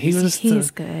reason. He's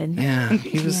good. Yeah,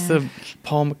 he was the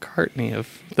Paul McCartney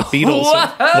of the Beatles.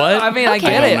 What? I mean, I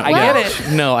get it. I get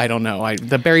it. No, I don't know.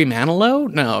 The Barry Manilow?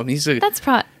 No, he's a... That's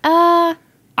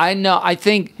I know. I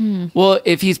think, well,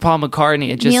 if he's Paul McCartney,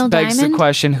 it just Neil begs Diamond? the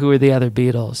question, who are the other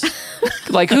Beatles?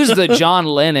 Like, who's the John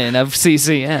Lennon of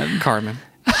CCM? Carmen.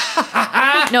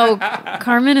 no,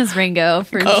 Carmen is Ringo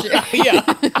for sure. Yeah.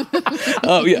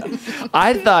 Oh, yeah.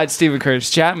 I thought Stephen Curtis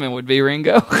Chapman would be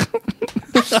Ringo.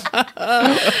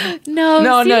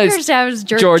 No, it's Steve Chapman is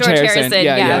George Harrison.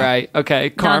 Yeah, you're right.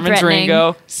 Okay, Carmen's Non-threatening.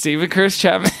 Ringo, Stephen Curtis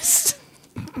Chapman.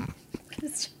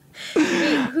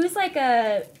 Who's like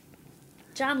a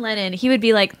John Lennon? He would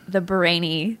be like the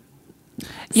brainy.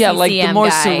 Yeah, like the CCM more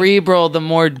guy. cerebral, the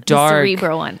more The dark.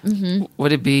 cerebral one. Mm-hmm.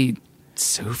 Would it be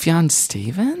Sufjan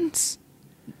Stevens?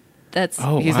 That's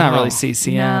Oh, He's wow. not really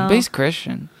CCM, No. but he's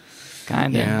Christian.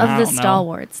 Kind of. Yeah. Of the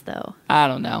stalwarts, though. I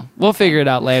don't know. We'll figure it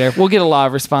out later. We'll get a lot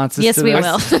of responses Yes, to we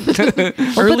this. will.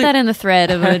 We'll put that in the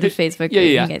thread of a Facebook. Yeah.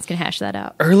 You guys can hash that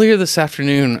out. Earlier this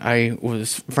afternoon, I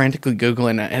was frantically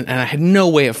Googling and I had no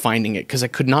way of finding it because I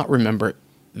could not remember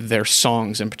their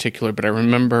songs in particular. But I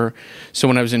remember, so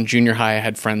when I was in junior high, I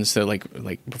had friends that like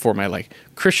before my like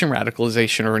Christian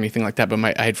radicalization or anything like that.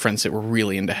 But I had friends that were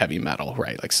really into heavy metal,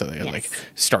 right? Like so they like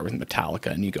start with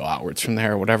Metallica and you go outwards from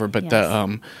there or whatever. But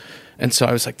and so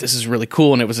I was like, this is really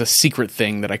cool, and it was a secret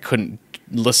thing that I couldn't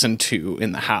listen to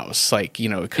in the house. Like, you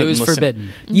know, it was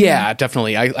forbidden. Yeah,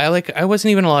 definitely. I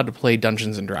wasn't even allowed to play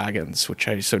Dungeons and Dragons, which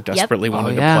I so desperately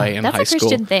wanted to play in That's high a school.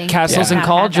 Christian thing. Castles and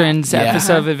Cauldrons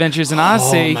episode of Adventures in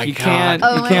Odyssey. my You God. can't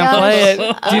Oh my play it.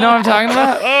 Do you know what I'm talking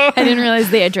about? I didn't realize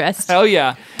they addressed. Oh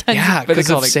yeah. Yeah, But they because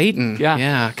call of it- Satan.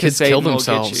 Yeah. Kids 'Cause kill Satan will get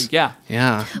themselves. you. Yeah.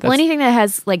 Yeah. Well, anything that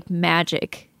has like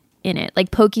magic in it, like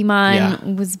Pokemon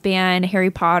Yeah. was banned, Harry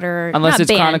Potter, Unless not it's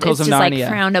banned, Chronicles it's of just Narnia. like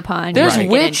frowned upon. There's You can't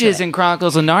get into witches it. in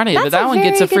Chronicles of Narnia, but That's that a one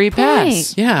gets a very free good pass.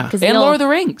 point. Yeah. 'Cause And they'll- Lord of the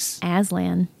Rings.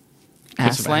 Aslan.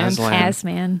 Aslan.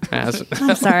 Asman. As-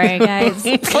 I'm sorry, guys.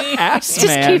 Just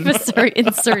keep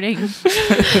inserting.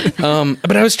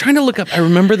 But I was trying to look up. I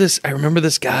remember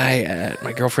this guy at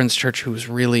my girlfriend's church who was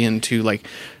really into like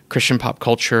Christian pop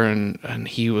culture, and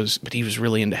he was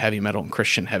really into heavy metal and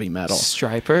Christian heavy metal.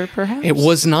 Striper, perhaps? It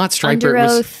was not Striper. Under It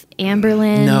was Oath,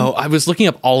 Amberlin. no. I was looking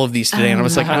up all of these today, and I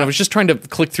was like, and I was just trying to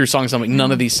click through songs. I'm like,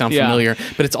 none of these sound Yeah. familiar.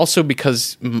 But it's also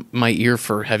because my ear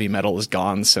for heavy metal is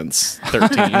gone since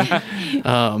 13.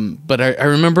 But I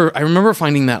remember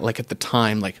finding that like at the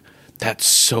time, like. That's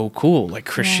so cool. Like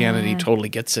Christianity totally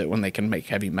gets it when they can make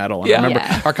heavy metal. And Yeah. I remember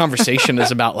Yeah. our conversation is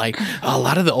about like a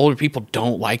lot of the older people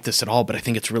don't like this at all, but I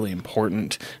think it's really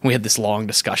important. And we had this long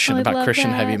discussion Oh, I about love Christian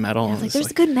that. heavy metal. I was and like, it's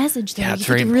there's a good message there. yeah, You it's have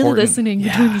very to really important. listening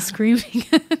Yeah. between the screaming.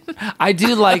 I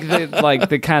do like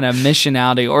the kind of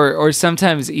missionality or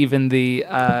sometimes even the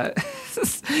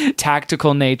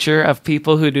tactical nature of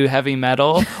people who do heavy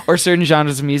metal or certain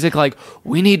genres of music. Like,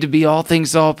 we need to be all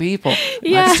things to all people.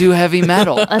 Yeah. Let's do heavy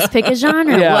metal. Let's pick a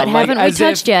genre. Yeah, What like, haven't we as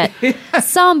touched yet?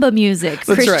 Samba music.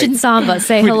 Christian right. Samba.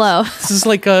 Say hello. This is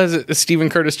like Stephen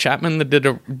Curtis Chapman that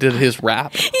did his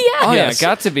rap. Yeah. Oh, Yes. yeah,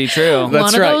 got to be true. That's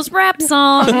One of right. those rap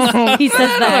songs. He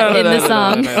says that in the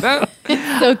song.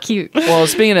 So cute. Well,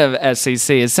 speaking of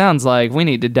SCC, it sounds like we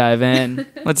need to dive in.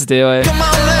 Let's do it.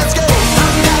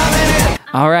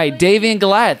 All right, Davey and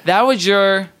Goliath. That was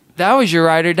your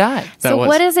ride or die. So was.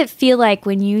 what does it feel like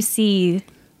when you see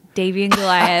Davey and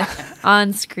Goliath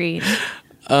on screen?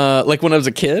 Like when I was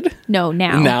a kid. No,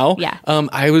 now. Now, Yeah.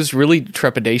 I was really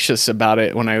trepidatious about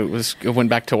it when I went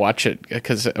back to watch it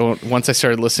because once I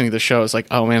started listening to the show, I was like,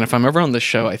 oh man, if I'm ever on this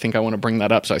show, I think I want to bring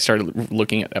that up. So I started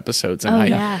looking at episodes, and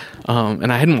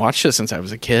and I hadn't watched it since I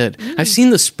was a kid. I've seen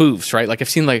the spoofs, right? Like I've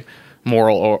seen like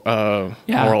moral or Moral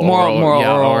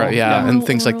yeah, Oral. yeah, and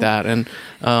things like Oral. that, and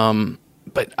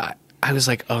but I was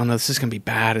like, oh no, this is gonna be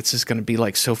bad. It's just gonna be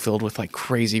like so filled with like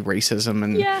crazy racism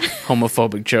and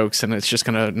homophobic jokes, and it's just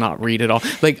gonna not read at all.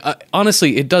 Like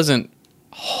honestly, it doesn't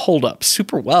hold up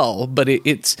super well, but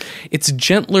it's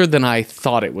gentler than I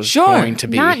thought it was going to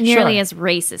be. Not nearly Sure. as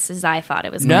racist as I thought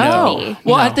it was going to No. be.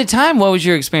 Well, No. at the time, what was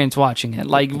your experience watching it?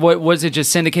 Like, what was it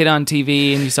just syndicated on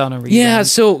TV and you saw no reason? Yeah,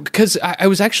 so because I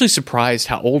was actually surprised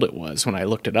how old it was when I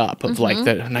looked it up of like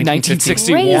the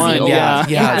 1961. Crazy old. Yeah,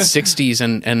 Yeah. 60s,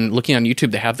 and looking on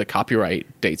YouTube, they have the copyright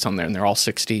dates on there, and they're all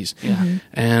 60s. Yeah,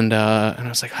 and I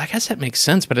was like, I guess that makes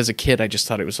sense. But as a kid, I just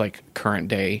thought it was like current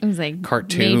day was like,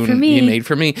 cartoon made for me. Yeah, made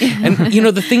for me. And you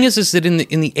know, the thing is that in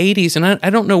the 80s, and I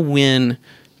don't know when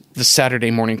the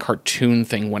Saturday morning cartoon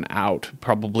thing went out,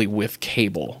 probably with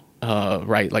cable.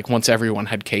 Right, like once everyone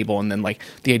had cable, and then like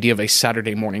the idea of a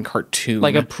Saturday morning cartoon,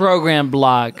 Like a program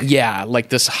block. yeah, like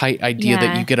this idea that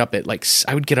Yeah. you get up at like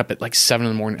I would get up at like 7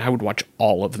 in the. I would watch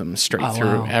all of them straight Oh, through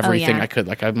wow. everything yeah. I could.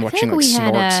 Like I'm I feel watching like we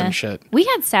had, Snorks and shit. We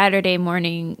had Saturday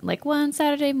morning, like one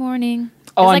Saturday morning.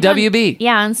 Oh, It was on like WB.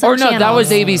 yeah, on some Or no, that channels.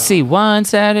 was ABC. One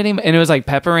Saturday, and it was like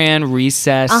Pepper Ann,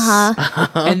 Recess.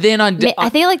 And then on, I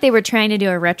think like they were trying to do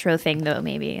a retro thing though,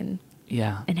 maybe, and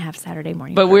yeah. have Saturday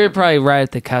morning. But we were probably right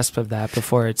at the cusp of that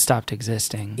before it stopped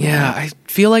existing. Yeah, I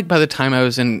feel like by the time I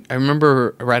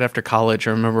remember right after college,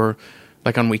 I remember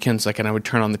like on weekends, like, and I would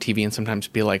turn on the TV and sometimes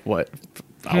be like, what?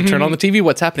 I'll turn on the TV.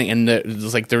 What's happening? And it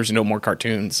was like there was no more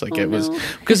cartoons. Like it was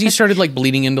because you started like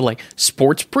bleeding into like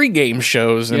sports pregame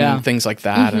shows and things like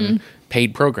that. And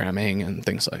paid programming and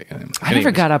things like that. I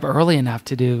never got up early enough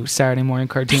to do Saturday morning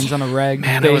cartoons on a reg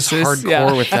Man, basis. I was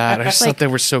hardcore with that. I just thought they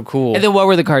were so cool. And then what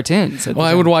were the cartoons? Well,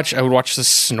 I would watch the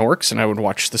Snorks and I would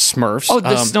watch the Smurfs. Oh,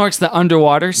 the Snorks, the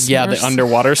underwater Smurfs? Yeah, the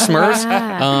underwater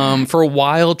Smurfs. For a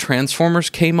while, Transformers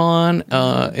came on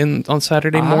on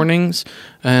Saturday mornings.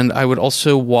 And I would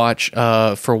also watch,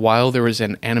 for a while, there was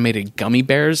an animated Gummy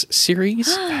Bears series.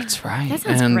 That's right. That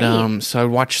sounds great. So I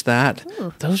would watch that.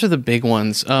 Ooh. Those are the big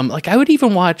ones. Like I would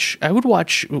watch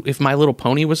if My Little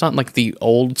Pony was on, like the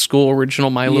old school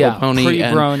original My Little Pony.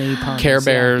 Pre-brony and ponies, Care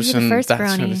Bears. You're the And first that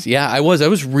brony. sort of, I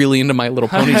was really into My Little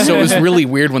Pony. So it was really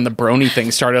weird when the brony thing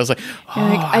started. I was like,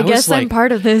 I guess I'm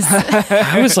part of this.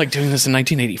 I was like doing this in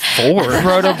 1984.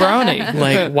 Proto-brony.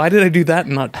 Like, why did I do that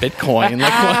and not Bitcoin?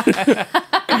 Like, what?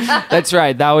 That's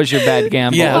right. That was your bad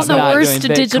gamble. Yeah. was The not worst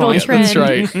doing digital Bitcoin. trend. That's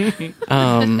right.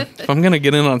 If I'm going to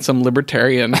get in on some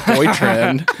libertarian boy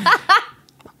trend,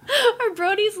 Are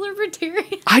bronies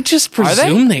libertarian? I just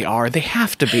presume they are. They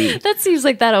have to be. That seems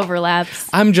like that overlaps.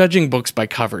 I'm judging books by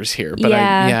covers here, but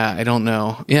I don't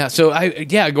know. Yeah, so I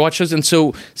go watch those. And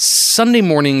so Sunday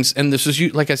mornings, and this was,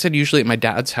 like I said, usually at my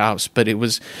dad's house, but it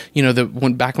was,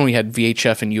 back when we had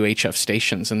VHF and UHF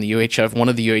stations, and the UHF, one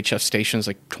of the UHF stations,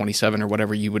 like 27 or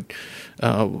whatever, you would,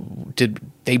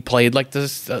 they played like the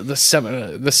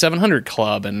 700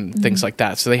 Club and things like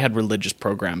that. So they had religious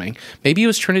programming. Maybe it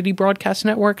was Trinity Broadcast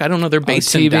Network. I don't know. They're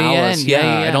based in TBN. Dallas.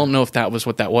 Yeah. I don't know if that was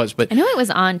what that was, but I know it was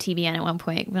on TBN at one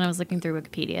point when I was looking through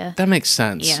Wikipedia. that makes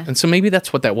sense. Yeah. And so maybe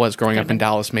that's what that was growing up in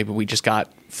Dallas. Maybe we just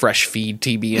got fresh feed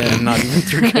TBN, not even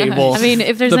through cable. I mean,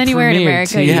 if there's The anywhere in premier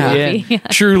America, Yeah. you would be.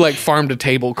 True, like farm to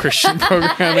table Christian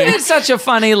programming. It's such a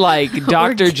funny, like,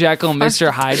 Dr. Jekyll, Mr.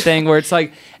 Hyde thing where it's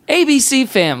like, ABC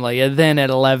Family, and then at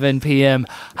 11 p.m.,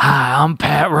 hi, I'm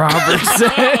Pat Robertson.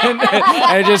 And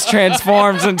it just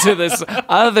transforms into this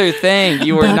other thing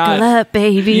you were Buckle up,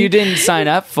 baby. you didn't sign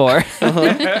up for. Oh,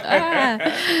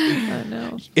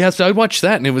 no. Yeah, so I watched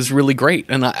that, and it was really great.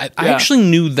 And I actually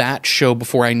knew that show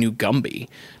before I knew Gumby,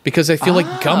 because I feel like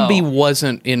Gumby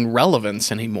wasn't in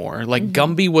relevance anymore. Like,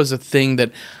 Gumby was a thing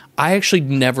that I actually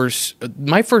never...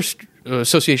 My first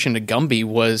association to Gumby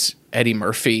was Eddie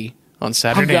Murphy on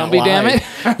Saturday Night Gumby, Live. damn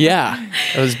it. Yeah,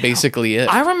 that was basically it.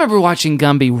 I remember watching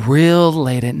Gumby real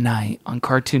late at night on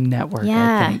Cartoon Network,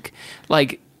 Yeah. I think.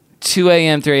 Like 2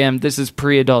 a.m., 3 a.m., this is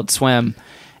pre-Adult Swim,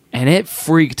 and it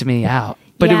freaked me out.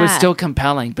 But it was Yeah. still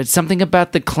compelling. But something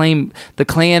about the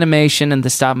clay animation and the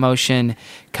stop motion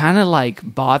kind of like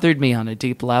bothered me on a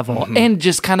deep level. Mm-hmm. And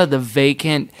just kind of the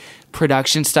vacant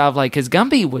production style, like, because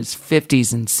Gumby was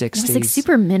 50s and 60s. It was like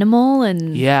super minimal and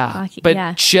but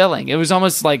yeah. chilling. It was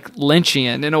almost like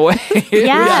Lynchian in a way. It was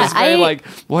Yeah, just very like,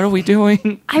 what are we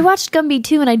doing? I watched Gumby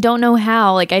too, and I don't know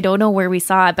how. Like, I don't know where we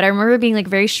saw it, but I remember being like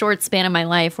very short span of my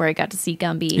life where I got to see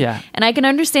Gumby. Yeah. And I can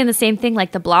understand the same thing.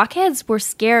 Like, the blockheads were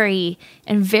scary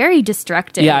and very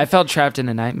destructive. Yeah, I felt trapped in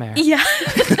a nightmare. Yeah.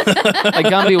 Like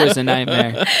Gumby was a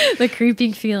nightmare. The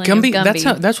creeping feeling Gumby, of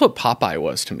Gumby. that's what Popeye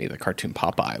was to me, the cartoon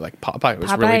Popeye. Like, Popeye was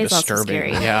Popeye really is also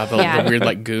disturbing. scary. Yeah, the weird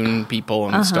like goon people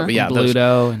and stuff. But yeah,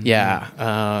 Bluto.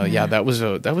 that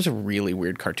was a really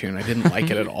weird cartoon. I didn't like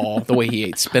it at all. The way he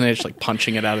ate spinach, like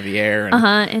punching it out of the air. And,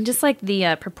 And just like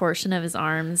the proportion of his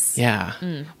arms. Yeah.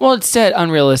 Well, it set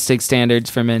unrealistic standards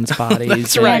for men's bodies.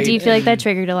 That's and- right. Yeah, do you feel like that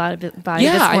triggered a lot of body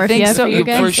Yeah, dysmorphia I think so. for you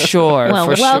guys? For sure. Well,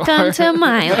 for welcome sure. to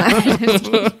my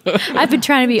life. I've been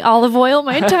trying to be olive oil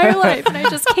my entire life, and I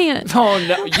just can't. Oh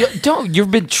no! You've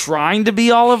been trying to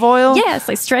be olive oil. Yes,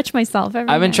 I stretch myself every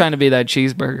I've been day. trying to be that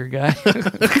cheeseburger guy.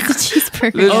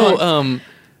 Cheeseburger. Oh,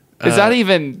 Is that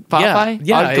even Popeye?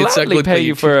 Yeah, I'll it's gladly pay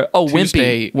you for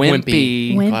Tuesday,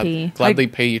 Wimpy. Wimpy. Gladly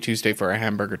pay you Tuesday for a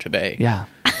hamburger today. Yeah.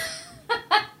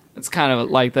 It's kind of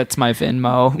like that's my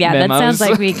Venmo. Yeah, memos. that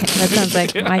sounds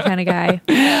like my kind of guy.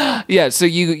 Yeah, so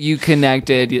you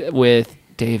connected with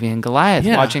Davey and Goliath,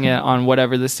 Yeah. watching it on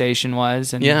whatever the station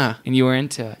was, and Yeah. and you were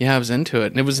into it. Yeah, I was into it.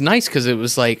 And it was nice because it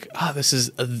was like, this is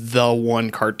the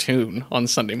one cartoon on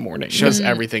Sunday morning. Just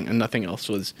everything and nothing else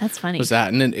was. That's funny. Was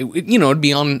that. And then, it'd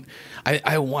be on,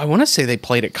 I want to say they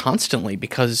played it constantly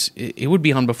because it would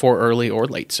be on before early or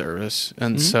late service.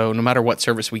 And so no matter what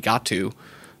service we got to,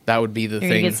 that would be the You're thing.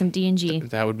 gonna get some D&G.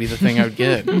 That would be the thing I would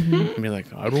get. And be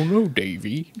like, I don't know,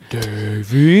 Davey.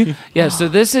 Yeah, so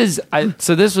this is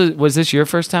was this your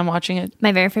first time watching it?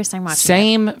 My very first time watching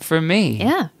Same for me. it.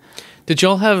 Yeah. Did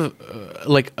y'all have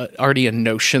already a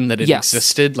notion that it Yes.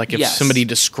 existed? Like if Yes. somebody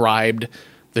described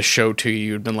the show to you,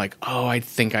 you'd been like, oh, I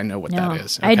think I know what No, that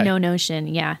is. I had Okay. no notion.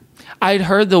 Yeah. I'd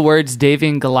heard the words Davey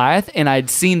and Goliath, and I'd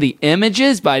seen the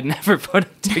images, but I'd never put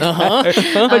them together.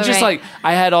 But just like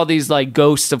I had all these like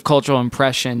ghosts of cultural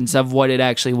impressions of what it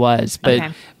actually was.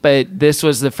 But this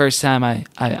was the first time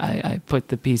I put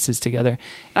the pieces together.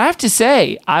 I have to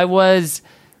say, I was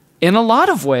in a lot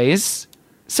of ways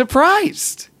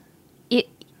surprised.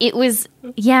 It was,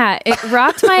 it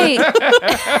rocked my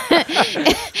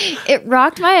it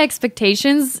rocked my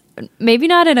expectations, maybe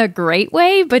not in a great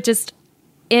way, but just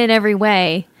in every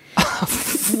way.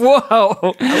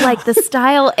 Whoa. Like the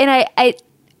style, and I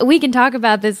we can talk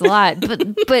about this a lot,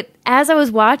 but as I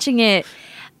was watching it,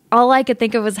 all I could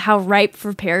think of was how ripe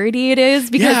for parody it is,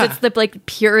 because it's the like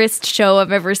purest show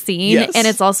I've ever seen. Yes. And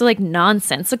it's also like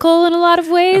nonsensical in a lot of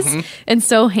ways, and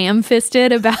so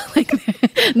ham-fisted about like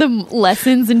the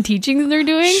lessons and teachings they're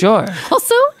doing. Sure.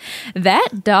 Also,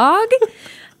 that dog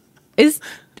is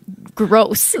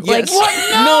gross. Yes. Like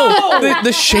No,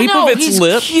 the shape of its he's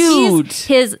lips.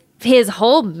 cute. his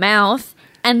whole mouth,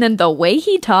 and then the way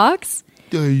he talks.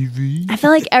 Davey. I feel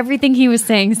like everything he was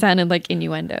saying sounded like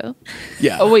innuendo.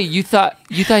 Yeah. Oh wait, you thought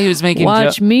he was making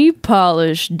Watch me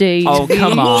polish, Dave. Oh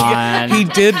come on. He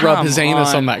did rub his Come anus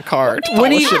on. on that car to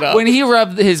when polish it up. he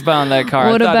rubbed his butt on that car.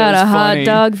 What I thought about it was a hot funny.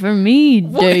 dog for me,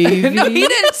 Dave? No, he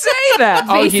didn't say that.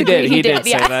 Oh, he did. He did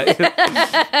say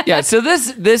that. Yeah. So this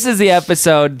is the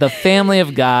episode, "The Family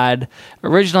of God."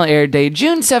 Original air date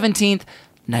June 17th,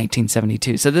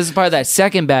 1972. So this is part of that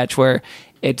second batch where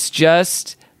it's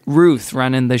just Ruth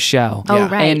running the show. Oh,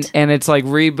 right. And it's like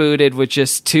rebooted with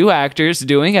just two actors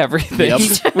doing everything,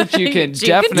 which you can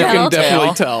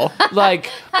Definitely tell. like,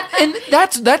 and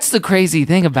that's the crazy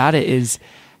thing about it is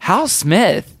Hal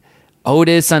Smith,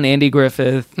 Otis on Andy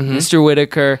Griffith, Mr.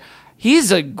 Whitaker.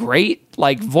 He's a great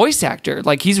like voice actor.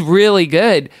 Like he's really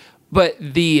good, but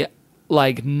the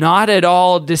like not at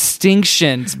all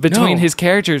distinctions between his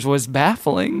characters was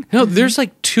baffling. No, there's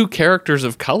like two characters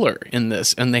of color in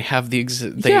this, and they have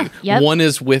the Yep. one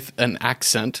is with an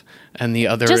accent, and the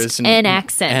other Just is an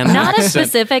accent. an Not a accent.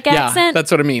 specific Yeah, accent.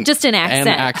 that's what I mean. Just an accent.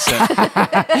 An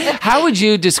accent. How would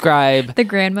you describe? The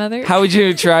grandmother. How would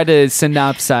you try to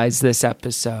synopsize this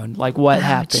episode? Like what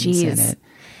happens in jeez. it?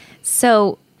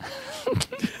 So,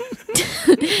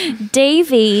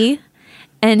 Davey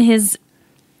and his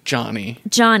Johnny.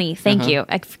 thank you.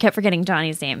 I kept forgetting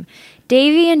Johnny's name.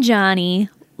 Davey and Johnny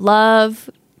love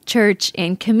church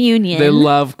and communion. They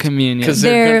love communion. Because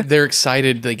they're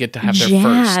excited they get to have their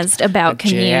jazzed first. about They're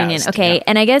communion. jazzed, Okay, yeah.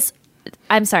 and I guess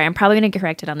I'm sorry, I'm probably going to get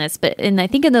corrected on this, but I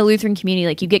think in the Lutheran community,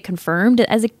 like you get confirmed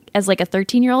as like a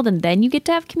 13-year-old, and then you get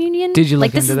to have communion. Did you look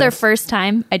like this into is their this? first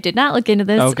time? I did not look into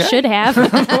this. Okay. Should have,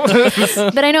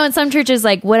 but I know in some churches,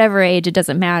 like whatever age, it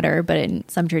doesn't matter. But in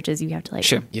some churches, you have to like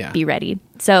Sure. Yeah. be ready.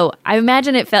 So I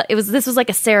imagine this was like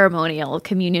a ceremonial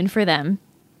communion for them.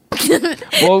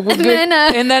 Well, we're good. then,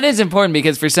 And that is important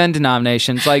because for some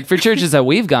denominations, like for churches that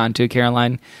we've gone to,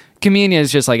 Caroline, communion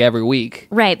is just like every week.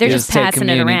 Right, they're You just take passing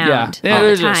it communion. around Yeah, all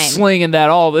they're the just time. slinging that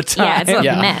all the time. Yeah, it's a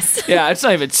Yeah. mess. Yeah, it's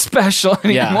not even special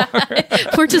anymore.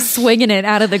 Yeah. We're just swinging it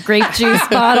out of the grape juice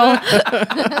bottle.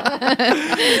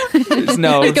 There's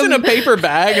no It's in a paper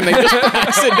bag, and they just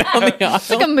pass it down the aisle.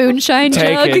 Like a moonshine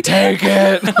jug. take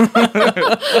it.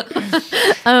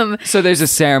 So there's a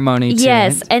ceremony to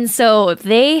Yes, it. and so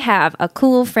they have a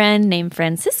cool friend named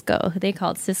Francisco, who they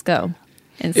called Cisco.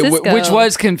 And Cisco, Which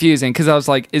was confusing because I was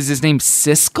like, is his name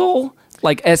Siskel?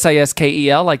 Like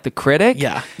Siskel, like the critic?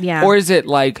 Yeah. Yeah. Or is it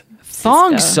like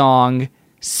Thong Cisco. Song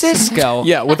Cisco?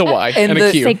 Yeah, with a Y And and, the-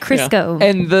 a Q. say Crisco.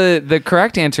 And the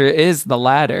correct answer is the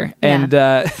latter. And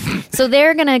So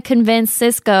they're going to convince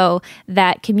Cisco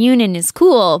that communion is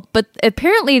cool, but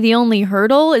apparently the only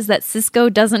hurdle is that Cisco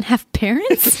doesn't have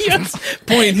parents. Yes.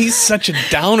 Boy, and he's such a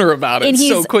downer about it And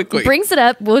so quickly. brings it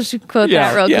up. We'll quote Yeah,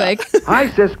 that real yeah. quick. Hi,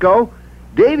 Cisco.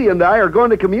 Davey and I are going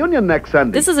to communion next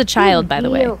Sunday. This is a child, by the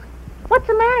way. Deal. What's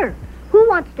the matter? Who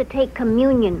wants to take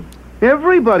communion?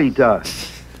 Everybody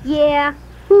does. Yeah,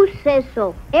 who says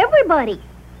so? Everybody.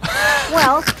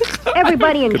 Well,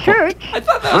 everybody in church.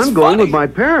 I'm going with my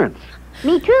parents.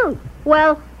 Me too.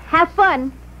 Well, have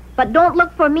fun, but don't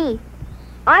look for me.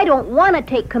 I don't want to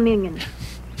take communion.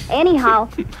 Anyhow,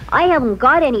 I haven't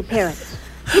got any parents.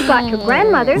 You got your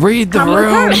grandmother. Read the Come with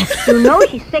room. her. You know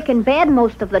she's sick in bed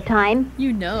most of the time.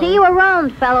 You know. See you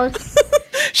around, fellows.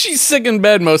 She's sick in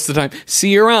bed most of the time. See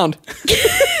you around.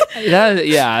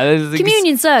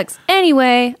 Communion sucks.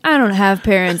 Anyway, I don't have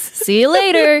parents. See you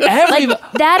later. Like,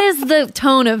 that is the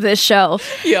tone of this show.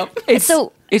 Yep.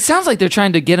 So It sounds like they're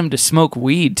trying to get him to smoke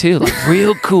weed too, like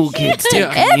real cool kids.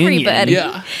 Yeah. Everybody.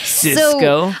 Yeah.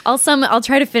 Cisco. So I'll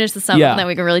try to finish the sum Yeah. and then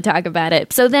we can really talk about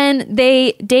it. So then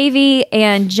Davey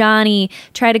and Johnny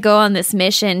try to go on this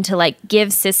mission to like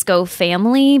give Cisco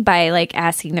family by like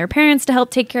asking their parents to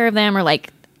help take care of them, or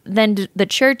like then the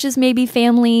church is maybe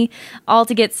family, all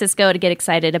to get Cisco to get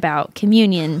excited about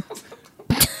communion.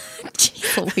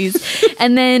 Jeez Louise.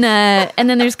 And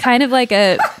then there's kind of like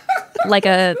a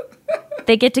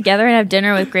they get together and have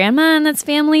dinner with grandma and that's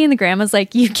family, and the grandma's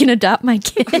like, you can adopt my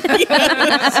kid. and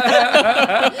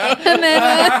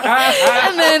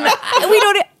then we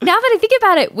don't, now that I think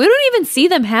about it, we don't even see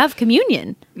them have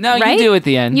communion. No, right? you do at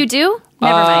the end. You do?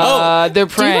 Never mind. They're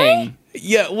praying.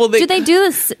 Yeah, well, Do they do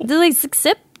this? Do they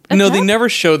sip? No, they never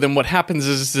show them. What happens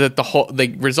is that they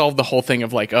resolve the whole thing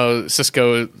of like, oh,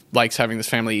 Cisco likes having this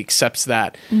family, he accepts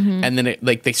that, and then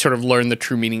they sort of learn the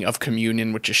true meaning of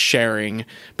communion, which is sharing.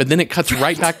 But then it cuts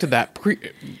right back to that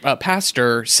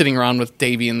pastor sitting around with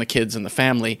Davey and the kids and the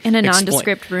family In a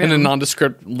nondescript room. in a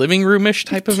nondescript living roomish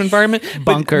type of environment.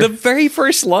 Bunker. But the very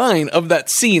first line of that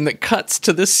scene that cuts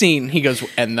to this scene, he goes,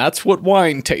 "And that's what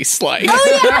wine tastes like."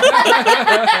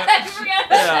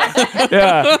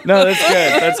 Yeah. No, that's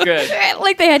good. That's good.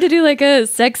 Like they had to do like a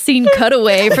sex scene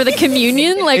cutaway for the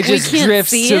communion. Like It just we can't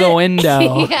drifts see to it. the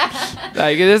window. Yeah.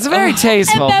 Like it's very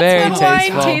tasteful. And Very that's what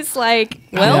tasteful. wine tastes like.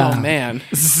 Well, Oh man.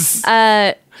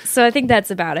 so I think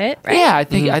that's about it, right? Yeah, I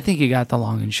think you got the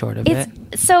long and short of it.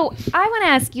 So I want to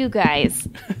ask you guys,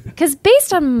 because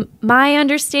based on my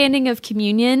understanding of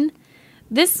communion,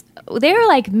 they're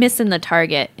like missing the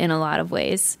target in a lot of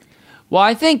ways. Well,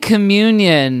 I think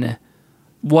communion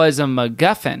was a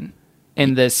MacGuffin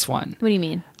in this one. What do you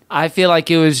mean? I feel like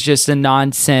it was just a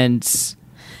nonsense.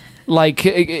 Like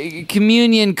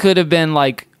communion could have been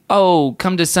like, oh,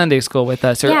 come to Sunday school with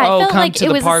us, or Yeah, I oh, felt come like to it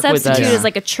the was a park with us. substitute as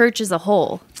like a church as a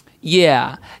whole.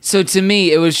 Yeah. So to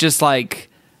me, it was just like,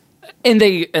 and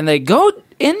they go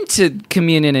into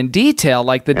communion in detail,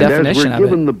 like the And definition as of we're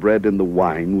given it. the bread and the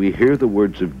wine, we hear the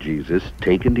words of Jesus,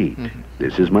 "Take and eat.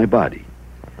 This is my body.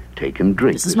 Take and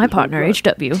drink. This is my partner,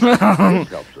 blood." HW.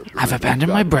 I've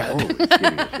abandoned my bread.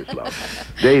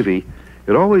 Davey,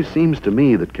 it always seems to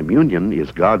me that communion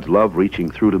is God's love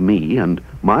reaching through to me and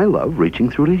my love reaching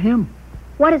through to him.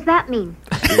 What does that mean?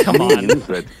 It means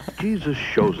that Jesus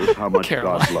shows us how much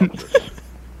God loves us,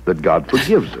 that God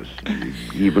forgives us,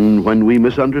 even when we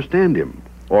misunderstand him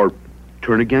or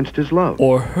turn against his love.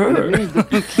 Or her.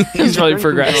 He's really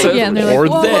progressive. Yeah, and they're Or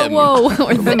like, them. whoa,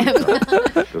 or them. Does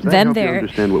that Them help there. you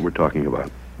understand what we're talking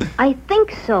about? I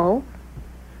think so.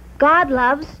 God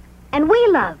loves, and we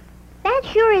love. That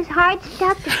sure is hard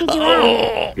stuff to figure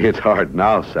out. It's hard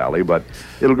now, Sally, but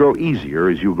it'll grow easier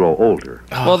as you grow older.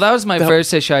 Well, that was my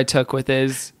first issue I took with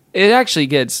is it actually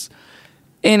gets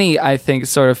any, I think,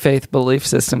 sort of faith belief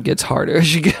system gets harder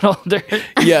as you get older.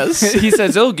 Yes. He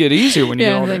says it'll get easier when you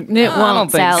get Yeah, older. like, it I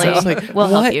won't, don't think Sally. so. It's like, We'll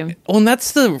help what? you. Well, and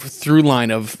that's the through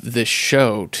line of this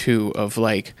show too. Of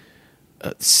like,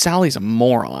 Sally's a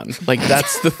moron. Like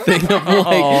that's the thing of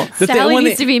like the Sally when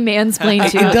needs to be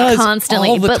mansplained to It does constantly,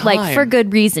 all the but like time. for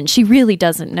good reason. She really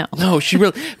doesn't know. No, she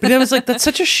really. But I was like, that's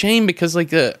such a shame because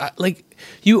like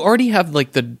you already have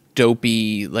like the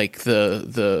dopey like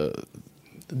the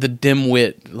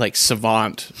dimwit like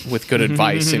savant with good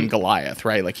advice in Goliath,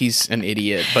 right? Like he's an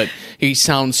idiot, but he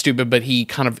sounds stupid, but he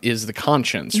kind of is the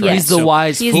conscience, right? He's the So-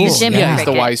 wise He's fool. the Jimmy Yeah, he's the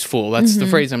Cricket. wise fool. That's the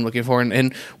phrase I'm looking for.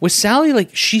 And with Sally,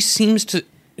 like she seems to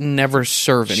never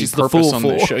serve any She's the purpose fool on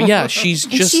this fool. show. Yeah, she's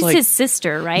And just she's like his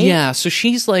sister, right? yeah, so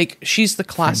she's the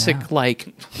classic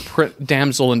like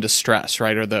damsel in distress,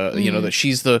 right? Or the you know that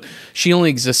she only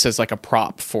exists as like a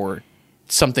prop for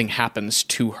something happens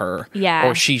to her, Yeah.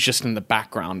 or she's just in the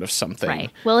background of something.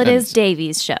 Right. Well, it And is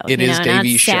Davy's show. It you is know,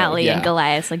 Davy's not show, Sally yeah. and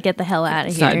Goliath. Like, get the hell out of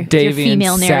It's here. not It's Davey your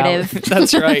female and narrative. Sally.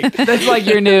 That's right. That's like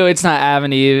your new. It's not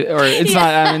Avenue, or it's not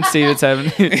Adam Steve. It's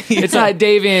Avenue. It's not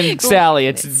Davey and Sally.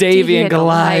 It's Davey and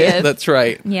Goliath. That's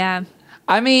right. Yeah.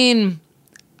 I mean,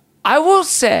 I will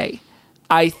say,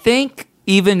 I think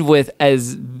even with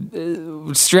as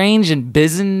strange and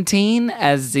Byzantine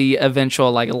as the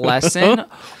eventual like lesson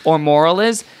or moral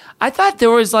is, I thought there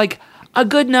was like a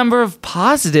good number of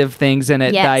positive things in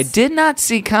it that I Yes. did not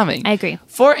see coming. I agree.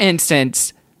 For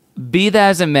instance, be that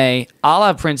as it may, a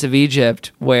la Prince of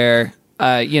Egypt, where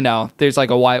there's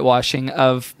like a whitewashing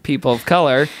of people of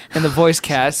color in the voice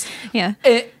cast. Yeah.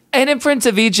 And in Prince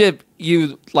of Egypt,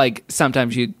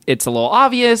 it's a little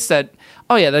obvious that,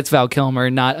 oh yeah, that's Val Kilmer,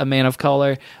 not a man of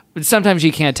color. But sometimes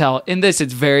you can't tell. In this,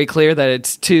 it's very clear that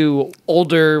it's two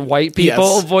older white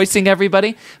people Yes. voicing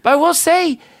everybody. But I will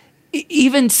say,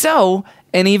 even so,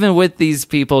 and even with these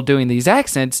people doing these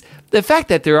accents, the fact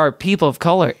that there are people of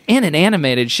color in an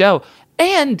animated show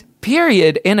and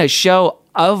period in a show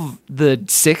of the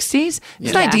 60s.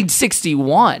 It's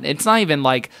 1961. It's not even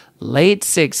like late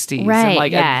 60s. Right, and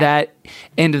like at that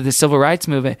end of the civil rights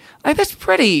movement. Like that's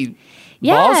pretty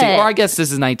ballsy. Or I guess this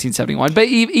is 1971, but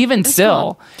even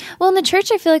still. Cool. Well, in the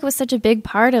church, I feel like it was such a big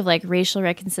part of like racial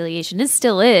reconciliation. It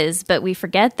still is, but we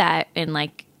forget that in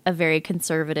like a very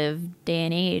conservative day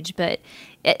and age. But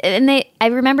I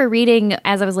remember reading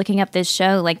as I was looking up this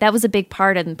show, like that was a big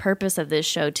part and purpose of this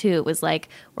show too. It was like,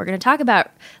 we're going to talk about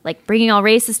like bringing all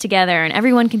races together and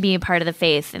everyone can be a part of the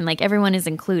faith and like everyone is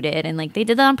included. And like they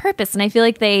did that on purpose. And I feel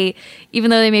like they,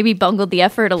 even though they maybe bungled the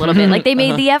effort a little bit, like they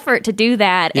made the effort to do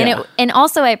that. Yeah. And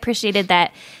also I appreciated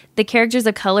that the characters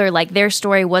of color, like their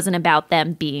story wasn't about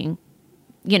them being,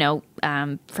 you know,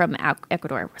 from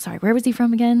Ecuador. Sorry, where was he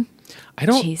from again? I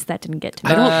don't. Jeez, that didn't get to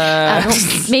me. I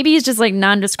don't. Maybe he's just like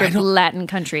nondescript Latin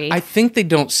country. I think they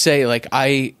don't say like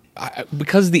I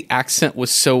because the accent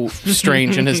was so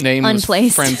strange and his name was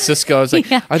Francisco. I was like,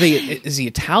 is he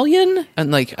Italian?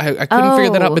 And like I couldn't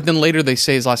figure that out. But then later they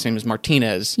say his last name is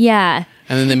Martinez. Yeah.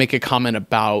 And then they make a comment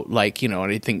about like, you know,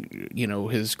 and I think, you know,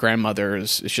 his grandmother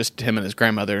is just him and his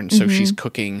grandmother, and so she's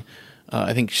cooking.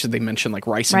 I think they mentioned like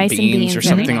rice and beans or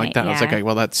something like that. Yeah. I was like, okay,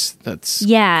 well, that's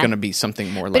going to be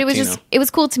something more Latino. But it was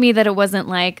cool to me that it wasn't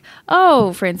like,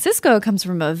 oh, Francisco comes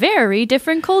from a very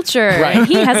different culture. Right. And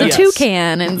he has a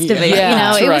toucan and stuff. You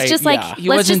know, it was just like,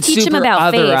 let's just teach him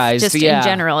about faith, just in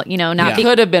general. You know, not he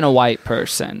could have been a white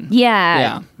person.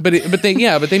 Yeah. But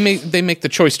they make the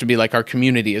choice to be like, our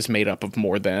community is made up of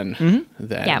more than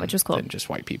which was cool, than just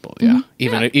white people. Yeah.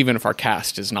 Even if our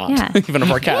cast is not, even if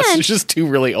our cast is just two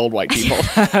really old white people.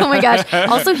 Oh my gosh.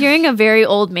 Also hearing a very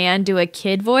old man do a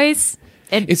kid voice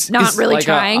and it's not really like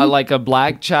trying. Like a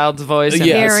black child's voice and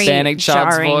a Hispanic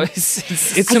child's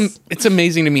voice. It's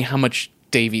amazing to me how much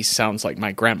Davey sounds like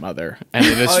my grandmother. And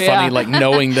it is funny like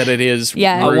knowing that it is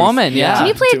a woman. Yeah. Can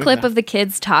you play a clip of the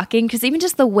kids talking? Because even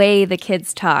just the way the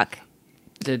kids talk.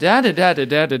 Da da da da da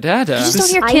da da da. You just don't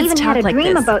hear kids talk like this. I even had a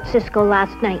dream about Cisco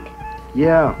last night.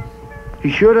 Yeah.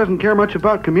 He sure doesn't care much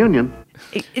about communion.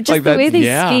 Just like the way they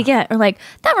speak it, or like,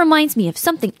 that reminds me of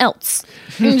something else.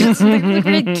 Just like a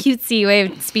really cutesy way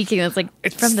of speaking that's like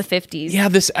it's from the 50s. Yeah,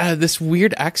 this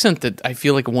weird accent that I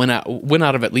feel like went out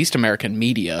of at least American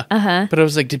media. But I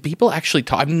was like, did people actually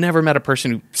talk? I've never met a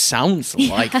person who sounds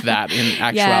like that in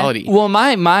actuality. Well,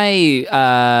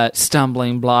 my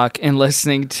stumbling block in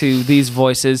listening to these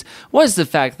voices was the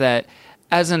fact that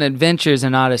as an Adventures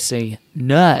in Odyssey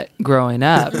nut growing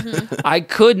up, I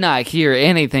could not hear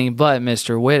anything but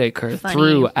Mr. Whitaker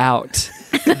throughout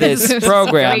this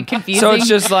program. So it's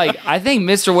just like, I think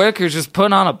Mr. Whitaker's just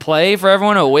putting on a play for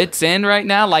everyone at Wits End right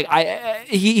now. Like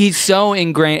he's so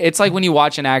ingrained. It's like when you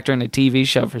watch an actor in a TV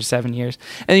show for 7 years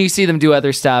and then you see them do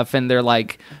other stuff and they're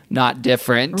like not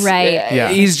different. Right. Yeah.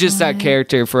 He's just that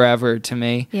character forever to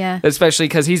me. Yeah. Especially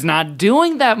because he's not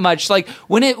doing that much. Like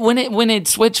when it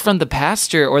switched from the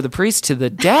pastor or the priest to the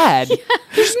dad,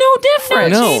 there's no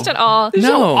difference. No change at all. There's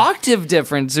no octave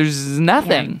difference. There's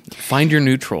nothing. Yeah. Find your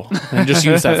neutral and just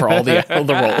use that for all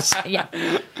the roles. Yeah.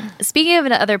 Speaking of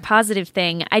another positive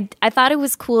thing, I thought it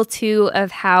was cool too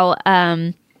of how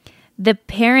the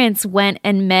parents went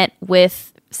and met with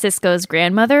Cisco's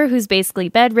grandmother, who's basically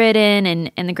bedridden,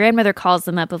 and the grandmother calls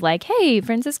them up of like, hey,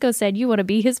 Francisco said you want to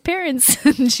be his parents.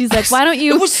 And she's like, why don't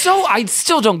you? It was so, I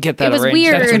still don't get that. It was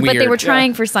weird, but they were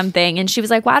trying for something. And she was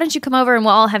like, why don't you come over and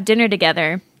we'll all have dinner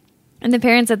together? And the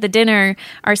parents at the dinner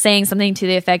are saying something to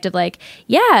the effect of like,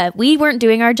 yeah, we weren't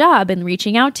doing our job in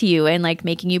reaching out to you and like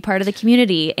making you part of the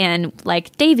community. And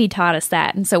like Davey taught us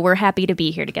that. And so we're happy to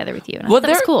be here together with you. And I thought that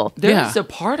was cool. There's a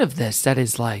part of this that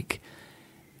is like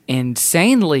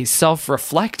insanely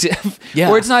self-reflective,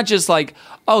 where it's not just like,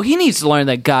 oh, he needs to learn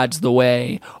that God's the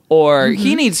way, or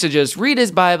he needs to just read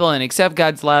his Bible and accept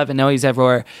God's love and know he's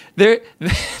everywhere. There's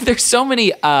so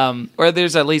many, or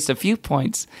there's at least a few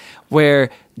points where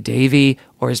Davey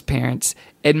or his parents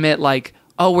admit like,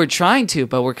 oh, we're trying to,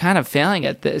 but we're kind of failing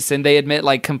at this. And they admit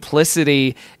like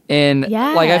complicity in,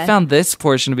 like I found this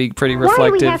portion to be pretty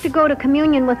reflective. Why do we have to go to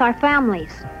communion with our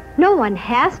families? No one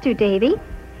has to, Davey.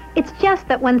 It's just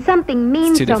that when something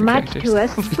means so much to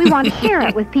us, we want to share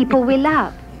it with people we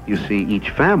love. You see, each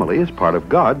family is part of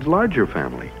God's larger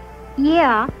family.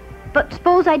 Yeah, but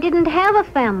suppose I didn't have a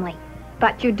family.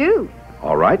 But you do.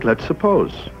 All right, let's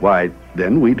suppose. Why,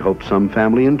 then we'd hope some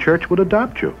family in church would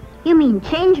adopt you. You mean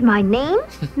change my name?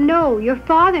 No, your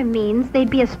father means they'd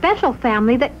be a special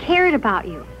family that cared about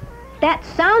you. That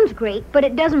sounds great, but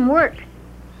it doesn't work.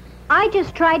 I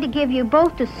just tried to give you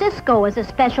both to Cisco as a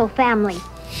special family.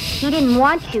 He didn't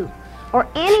want you. or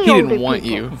any He older didn't want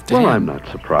people. you. Well, I'm not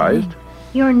surprised.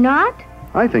 You're not?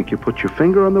 I think you put your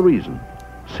finger on the reason.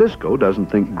 Cisco doesn't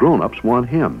think grown-ups want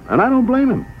him, and I don't blame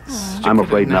him. I'm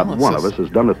afraid not one of us has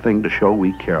done a thing to show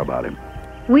we care about him.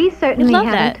 We certainly love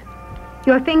haven't.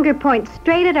 Your finger points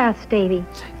straight at us, Davey.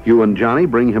 You and Johnny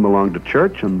bring him along to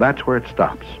church, and that's where it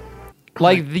stops.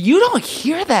 Like, you don't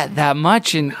hear that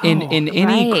much in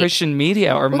any Right. Christian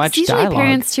media or much It's usually dialogue.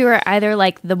 parents who are either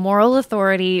like the moral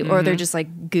authority or they're just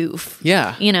like goof.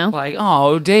 Yeah. You know? Like,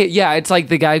 oh, yeah, it's like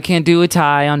the guy who can't do a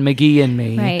tie on McGee and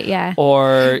Me. Right, yeah.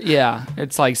 Or, yeah,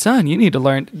 it's like, son, you need to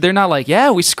learn. They're not like,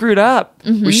 yeah, we screwed up.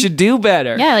 We should do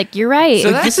better. Yeah, like you're right.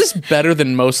 So this is better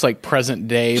than most like present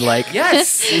day like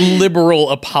Yes. liberal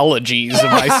apologies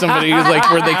by somebody who's like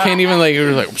where they can't even like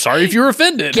I'm sorry if you were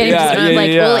offended. Getting Yeah, just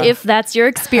like, yeah. well, if that's your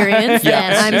experience,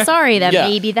 then I'm sorry that Yeah.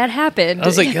 maybe that happened. I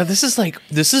was like, yeah, this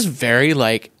is very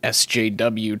like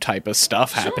SJW type of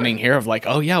stuff happening here of like,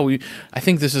 oh yeah, I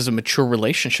think this is a mature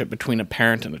relationship between a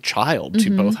parent and a child to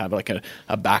both have like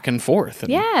a back and forth.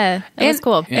 And yeah, that was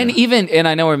cool. And even, and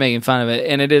I know we're making fun of it,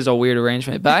 and it is a weird arrangement,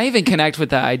 but I even connect with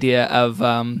the idea of,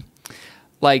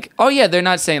 like, oh yeah, they're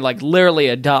not saying like literally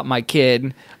adopt my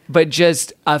kid, but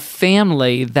just a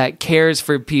family that cares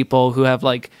for people who have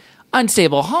like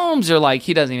unstable homes, or like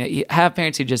he doesn't even have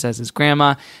parents, he just has his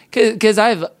grandma. Because I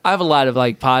have a lot of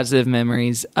like positive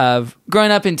memories of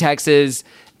growing up in Texas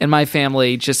and my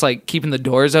family just like keeping the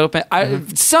doors open.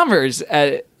 Summers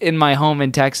in my home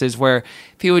in Texas where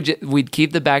we'd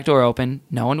keep the back door open,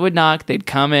 no one would knock, they'd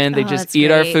come in, they'd just that's eat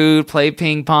our great. food, play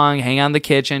ping pong, hang out in the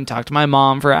kitchen, talk to my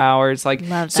mom for hours. Like,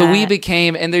 Love so we that.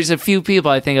 became, and there's a few people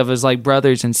I think of as like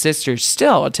brothers and sisters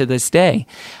still to this day.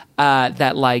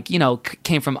 That like, you know,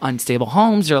 came from unstable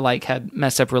homes or like had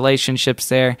messed up relationships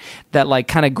there, that like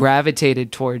kind of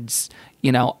gravitated towards,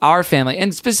 you know, our family,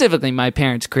 and specifically my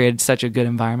parents created such a good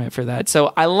environment for that.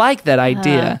 So I like that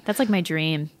idea. That's like my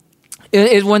dream.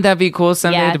 Wouldn't that be cool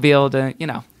someday Yeah. to be able to, you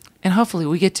know, and hopefully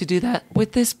we get to do that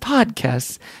with this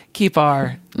podcast. Keep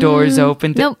our doors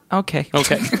open. Nope. Okay.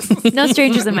 No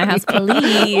strangers in my house,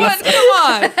 please. What?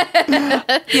 Come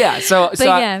on. Yeah. So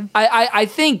yeah. I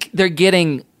think they're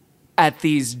getting at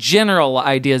these general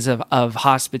ideas of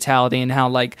hospitality and how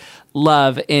like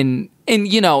love in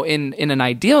you know in an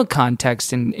ideal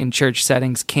context in church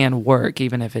settings can work,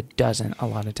 even if it doesn't a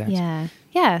lot of times.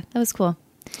 Yeah, that was cool.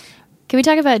 Can we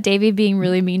talk about Davey being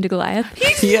really mean to Goliath?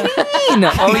 yeah.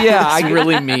 Oh yeah, It's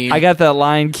really mean. I got that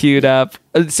line queued up.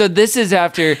 So this is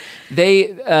after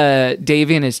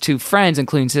Davey and his two friends,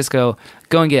 including Cisco,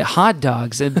 go and get hot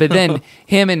dogs. But then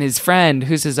him and his friend,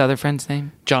 who's his other friend's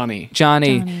name? Johnny.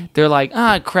 They're like,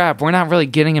 crap, we're not really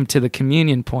getting him to the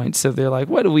communion point. So they're like,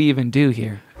 what do we even do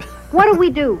here? What did we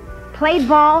do? Played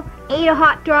ball, ate a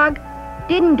hot dog,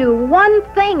 didn't do one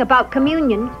thing about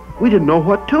communion. We didn't know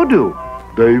what to do.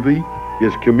 Davey,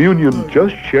 is communion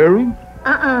just sharing?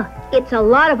 It's a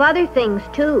lot of other things,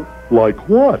 too. Like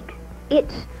what?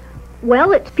 It's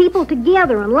people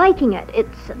together and liking it.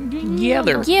 It's,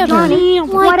 Together. Yeah, Johnny,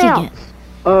 what liking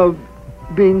else?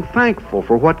 Being thankful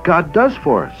for what God does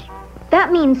for us.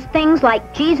 That means things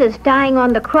like Jesus dying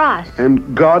on the cross.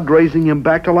 And God raising him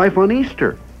back to life on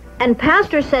Easter. And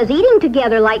Pastor says eating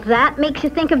together like that makes you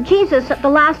think of Jesus at the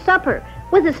Last Supper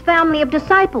with his family of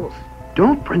disciples.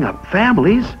 Don't bring up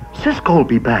families. Cisco will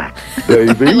be back.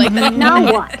 Davey, Now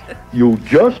what? you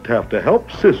just have to help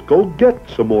Cisco get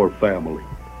some more family.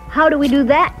 How do we do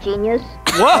that, genius?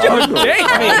 Whoa,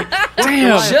 Davey!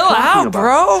 Damn. Chill out,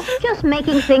 bro. Just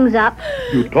making things up.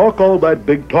 You talk all that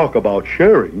big talk about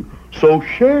sharing, so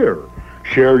share.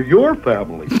 Share your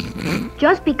family.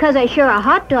 Just because I share a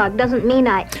hot dog doesn't mean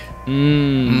I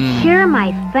share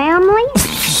my family?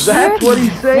 That's what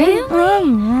he's saying?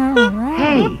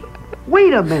 Hey,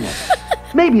 wait a minute.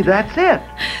 Maybe that's it.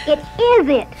 It is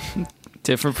it.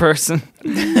 Different person.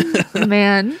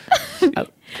 Man.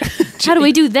 How do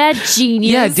we do that,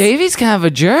 genius? Yeah, Davey's kind of a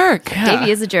jerk.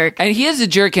 Davey is a jerk. And he is a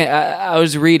jerk. I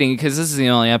was reading, because this is the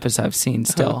only episode I've seen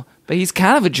still. But he's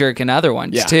kind of a jerk in other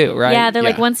ones, too, right? Yeah, they're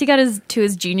like, Yeah. once he got to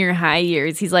his junior high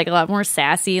years, he's like a lot more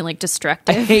sassy and like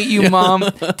destructive. I hate you, Mom.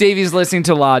 Davey's listening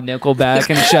to a lot of Nickelback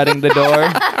and shutting the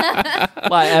door.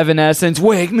 Like Evanescence,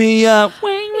 wake me up.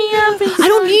 Wake me up. I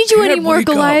don't need you Can't anymore, wake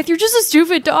up. Goliath. You're just a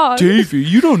stupid dog. Davey,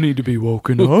 you don't need to be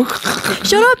woken up.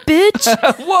 Shut up,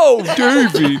 bitch. Whoa,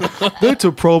 Davey. That's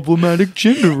a problematic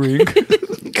gendering.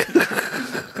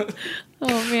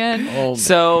 Oh, man.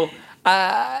 So,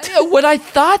 what I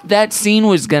thought that scene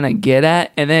was going to get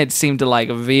at, and then it seemed to like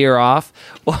veer off,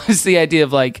 was the idea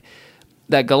of like,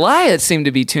 that Goliath seemed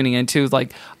to be tuning into,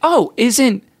 like, oh,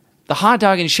 isn't the hot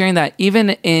dog and sharing that,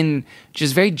 even in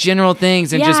just very general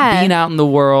things and just being out in the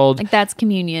world. Like that's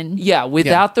communion. Yeah,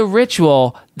 without the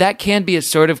ritual, that can be a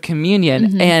sort of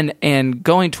communion and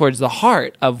going towards the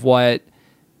heart of what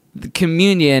the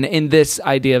communion in this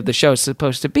idea of the show is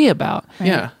supposed to be about.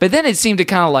 Yeah. But then it seemed to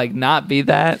kind of like not be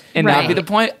that and not be the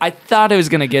point. I thought it was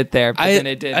going to get there, but then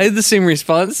it didn't. I had the same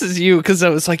response as you because I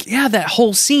was like, yeah, that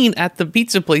whole scene at the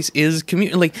pizza place is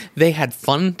communion. Like they had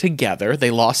fun together.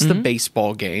 They lost the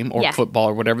baseball game or football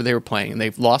or whatever they were playing. And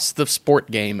they've lost the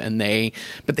sport game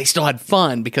but they still had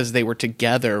fun because they were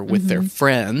together with their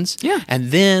friends. Yeah.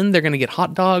 And then they're going to get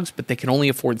hot dogs, but they can only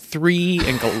afford 3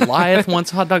 and Goliath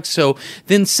wants hot dogs. So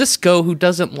then Cisco, who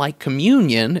doesn't like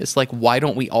communion, is like, why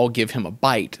don't we all give him a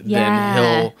bite?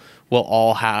 Then we'll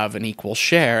all have an equal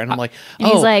share. And I'm like, and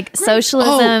he's like,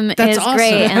 socialism is awesome.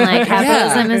 Great, and like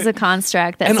capitalism is a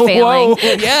construct that's failing.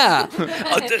 Yeah.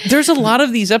 There's a lot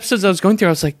of these episodes I was going through.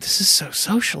 I was like, this is so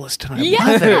socialist, and I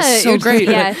love it. It's so great.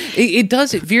 Yeah.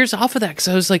 It veers off of that because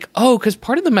I was like, because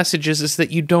part of the message is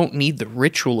that you don't need the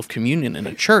ritual of communion in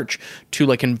a church to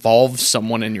like involve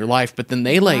someone in your life. But then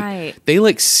they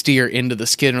steer into the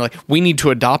skid and are like, we need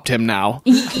to adopt him now.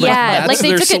 Like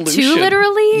they took it too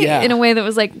literally in a way that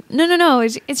was like, no.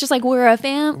 It's just like we're a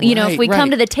family. You know, if we come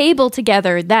to the table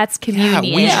together, that's communion.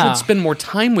 Yeah, we should spend more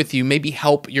time with you. Maybe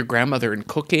help your grandmother in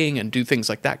cooking and do things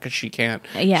like that because she can't.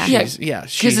 Because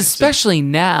especially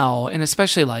now, and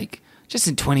especially like just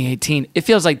in 2018, it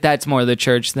feels like that's more the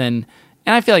church than.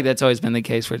 And I feel like that's always been the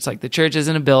case where it's like the church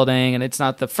isn't a building and it's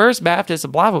not the First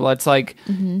Baptist, blah, blah, blah. It's like,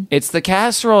 it's the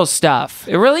casserole stuff.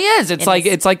 It really is. It's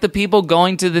like the people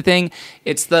going to the thing.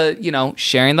 It's the,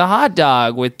 sharing the hot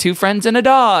dog with 2 friends and a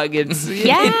dog. It's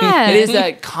it is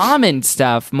that common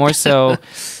stuff, more so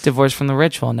divorced from the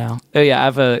ritual now. Oh yeah, I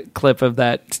have a clip of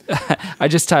that. I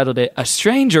just titled it, A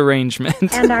Strange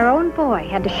Arrangement. And our own boy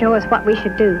had to show us what we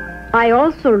should do. I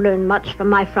also learned much from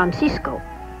my Francisco.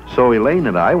 So Elaine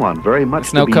and I want very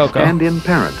much to be stand-in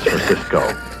parents for Cisco,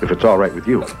 if it's all right with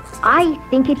you. I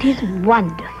think it is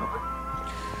wonderful.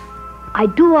 I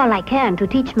do all I can to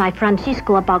teach my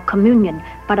Francisco about communion,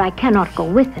 but I cannot go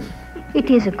with him.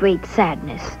 It is a great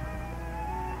sadness.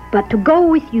 But to go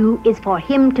with you is for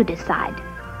him to decide.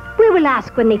 We will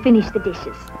ask when they finish the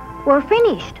dishes. We're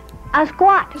finished. Ask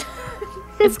what?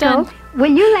 Cisco,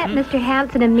 will you let Mr.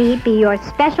 Hanson and me be your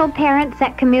special parents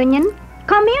at communion?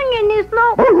 Communion is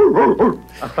no...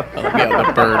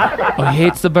 the bird. Oh, he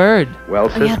hates the bird. Well,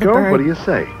 Cisco, what do you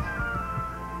say?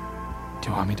 Do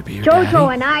you want me to be your Jojo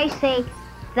daddy? and I say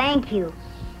thank you.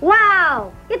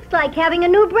 Wow, it's like having a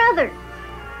new brother.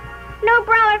 No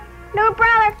brother, no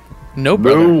brother. No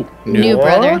brother. New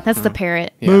brother. That's the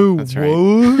parrot. Yeah, that's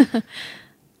right.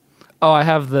 Oh, I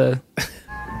have the...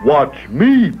 Watch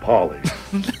me, Polly.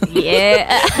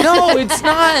 Yeah. No, it's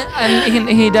not. I mean,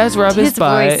 he does rub his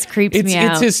butt. Voice creeps me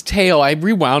out. It's his tail. I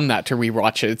rewound that to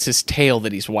rewatch it. It's his tail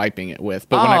that he's wiping it with.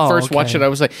 But when I first watched it, I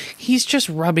was like, he's just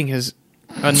rubbing his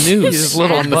noose his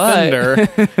little on the fender.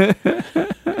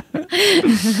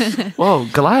 Whoa,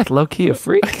 Goliath, low-key a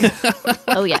freak.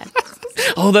 Oh, yeah.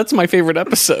 Oh, that's my favorite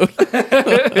episode.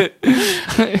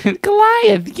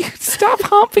 Goliath, you stop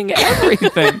humping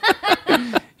everything.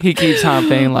 He keeps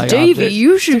humping like Davey,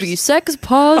 you should be sex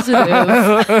positive.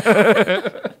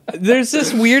 There's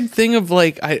this weird thing of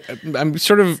like I'm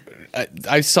sort of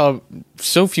I saw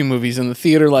so few movies in the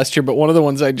theater last year, but one of the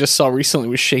ones I just saw recently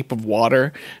was Shape of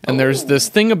Water, and there's this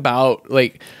thing about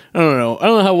like I don't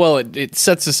know how well it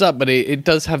sets this up, but it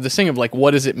does have this thing of like,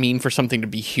 what does it mean for something to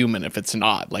be human if it's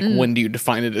not? Like, when do you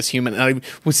define it as human? And I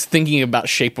was thinking about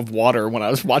Shape of Water when I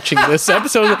was watching this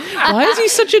episode. Like, why is he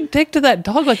such a dick to that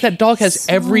dog? Like, that dog has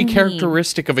every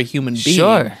characteristic of a human being.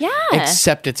 Sure. Yeah.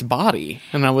 Except its body.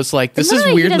 And I was like, this is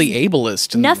weirdly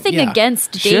ableist. And, nothing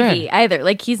against Davey either.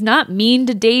 Like, he's not mean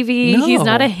to Davey. No. He's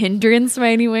not a hindrance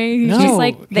by any way. He's just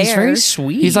like there. He's very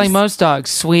sweet. He's like most dogs,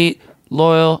 sweet,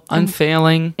 loyal,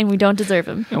 unfailing. And we don't deserve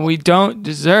him.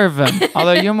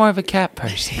 Although you're more of a cat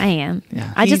person. I am.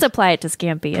 Yeah. I just apply it to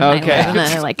Scampy. And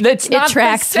it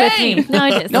tracks with me. No,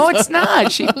 it isn't. No, it's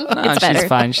not. She's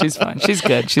fine. She's fine. She's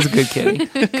good. She's a good kitty.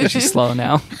 Because she's slow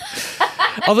now.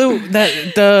 Although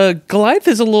the Goliath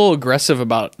is a little aggressive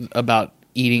about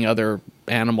eating other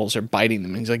animals or biting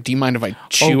them. He's like, do you mind if I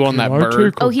chew on that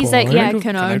bird? Oh, he's like, yeah,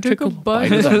 can I take a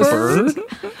bite of that bird?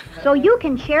 So you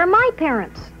can share my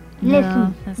parents.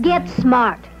 Listen, get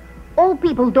smart. Old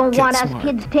people don't want us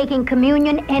kids taking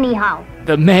communion anyhow.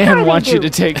 The man Sure wants they you do.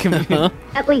 to take communion.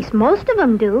 At least most of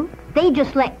them do. They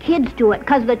just let kids do it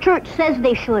because the church says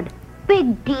they should.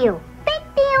 Big deal. Big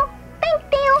deal.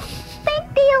 Big deal.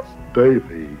 Big deal.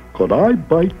 Davey, could I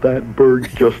bite that bird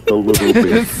just a little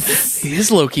bit? He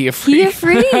is low-key a freak. He a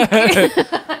freak.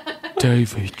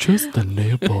 Davey, just the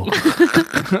nipple.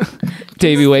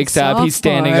 Davey wakes up. He's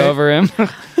standing over him.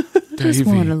 Just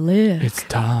want to live. It's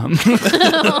Tom.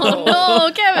 Oh,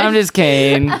 no, Kevin. I'm just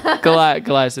kidding.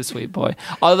 Goliath's a sweet boy.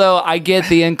 Although I get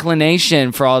the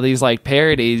inclination for all these like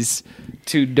parodies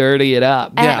to dirty it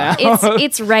up. Yeah.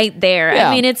 It's right there. Yeah.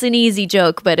 I mean, it's an easy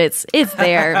joke, but it's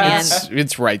there, man.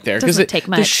 It's right there Doesn't take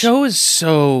much. The show is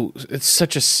it's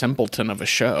such a simpleton of a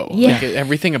show. Yeah. Like,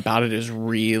 everything about it is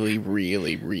really,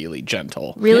 really, really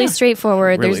gentle. Really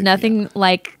straightforward. Really, There's nothing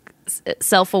like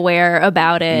self-aware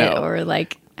about it No. or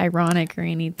like ironic or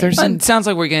anything. It sounds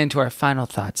like we're getting to our final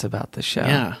thoughts about the show.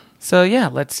 Yeah. So yeah,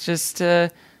 let's just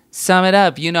sum it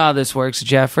up. You know how this works,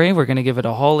 Jeffrey. We're going to give it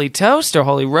a holy toast or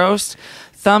holy roast.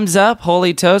 Thumbs up,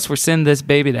 holy toast. We're sending this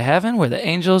baby to heaven where the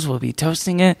angels will be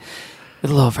toasting it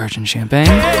with a little virgin champagne.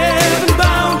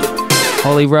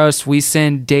 Holy roast, we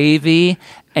send Davey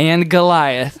and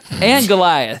Goliath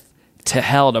to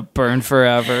hell to burn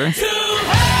forever.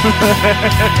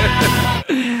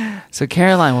 So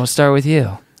Caroline, we'll start with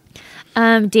you.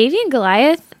 Davey and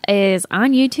Goliath is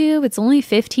on YouTube. It's only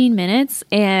 15 minutes,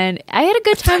 and I had a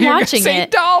good time watching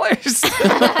it.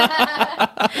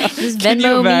 $8. Just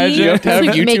Venmo imagine? You me have to have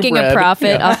YouTube making Red. a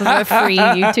profit off of a free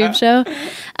YouTube show.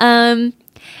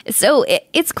 So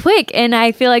it's quick, and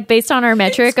I feel like based on our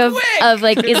metric of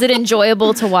like, is it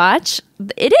enjoyable to watch?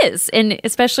 It is, and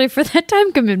especially for that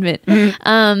time commitment.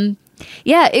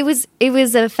 Yeah, it was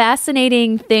a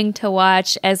fascinating thing to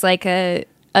watch as like a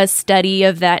study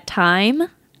of that time,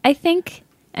 I think,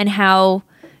 and how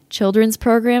children's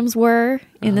programs were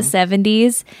in the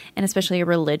 70s, and especially a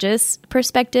religious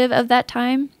perspective of that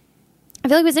time. I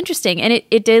feel like it was interesting, and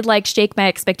it did like shake my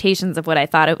expectations of what I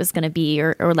thought it was going to be,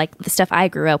 or like the stuff I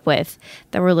grew up with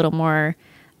that were a little more,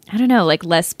 I don't know, like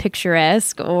less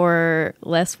picturesque or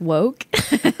less woke.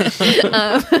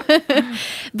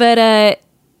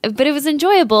 But it was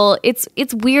enjoyable. It's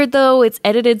weird though. It's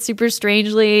edited super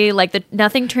strangely. Like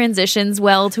nothing transitions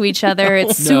well to each other.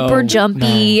 It's super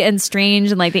jumpy and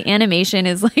strange, and like the animation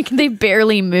is like they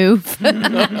barely move.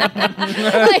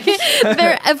 Like,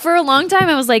 for a long time,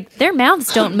 I was like, their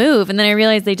mouths don't move, and then I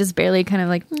realized they just barely kind of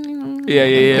like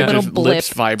Yeah. little Just blip.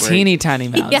 lips vibrate. Teeny tiny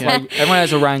mouth. Yeah. Like, everyone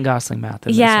has a Ryan Gosling mouth.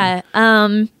 In Yeah.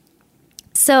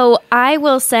 So I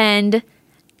will send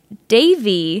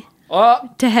Davey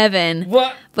to heaven.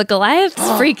 What? But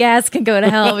Goliath's freak ass can go to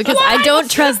hell because I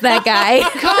don't trust that guy.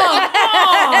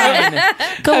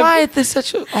 Goliath is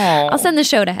such a. I'll send the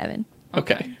show to heaven.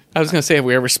 Okay. I was going to say, have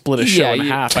we ever split a show in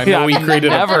half? I know yeah, we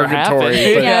created a never purgatory.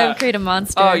 happened. But Yeah, create a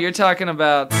monster. Oh, you're talking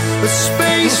about. The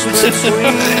space between.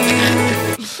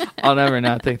 I'll never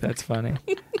not think that's funny.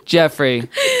 Jeffrey,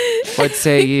 what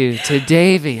say you to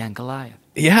Davey and Goliath?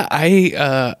 Yeah,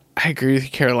 I agree with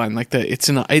you, Caroline. Like it's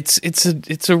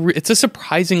a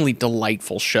surprisingly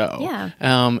delightful show. Yeah.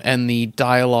 And the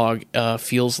dialogue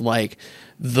feels like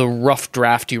the rough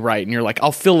draft you write, and you're like,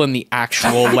 I'll fill in the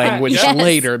actual language Yes.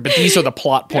 later, but these are the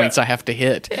plot points I have to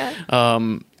hit. Yeah.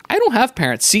 I don't have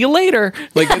parents. See you later.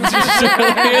 Like it's just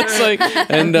it's like,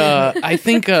 and I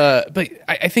think, but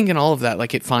I think in all of that,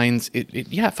 like it finds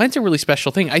it finds a really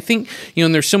special thing. I think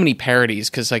and there's so many parodies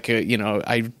because like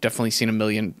I've definitely seen a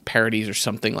million parodies or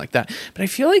something like that. But I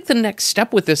feel like the next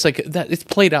step with this, like that, it's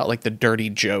played out like the dirty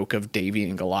joke of Davey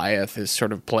and Goliath is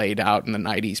sort of played out in the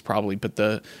 90s probably. But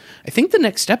I think the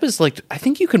next step is like I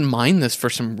think you can mine this for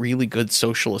some really good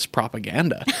socialist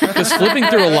propaganda. Because flipping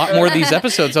through a lot more of these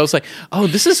episodes, I was like, oh,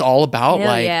 this is all about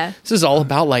this is all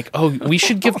about like, oh, we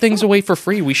should give things away for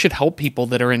free. We should help people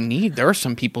that are in need. There are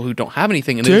some people who don't have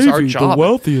anything, and it's our job. The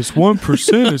wealthiest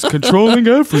 1% is controlling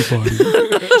everybody.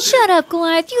 Shut up,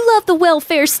 Goliath. You love the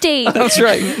welfare state. That's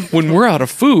right. When we're out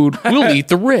of food, we'll eat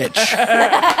the rich.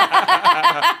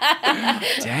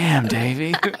 Damn,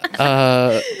 Davey.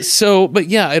 But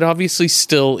yeah, it obviously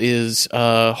still is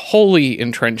wholly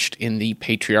entrenched in the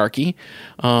patriarchy.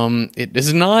 It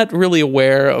is not really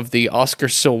aware of the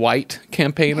Oscars So White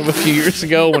campain of a few years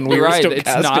ago when we were still It's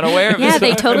casting. not aware of Yeah, it.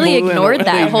 they totally ignored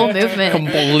that whole movement.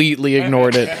 Completely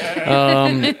ignored it.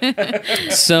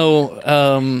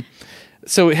 So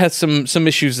it has some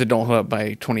issues that don't hold up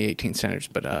by 2018 standards,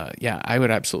 but yeah, I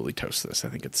would absolutely toast this. I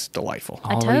think it's delightful.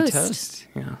 Holy toast.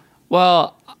 Yeah.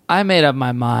 Well, I made up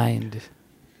my mind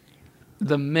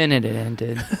the minute it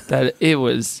ended that it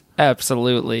was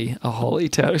absolutely a holy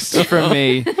toast for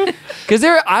me. Because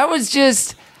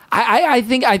I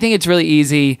think it's really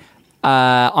easy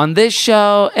on this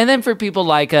show, and then for people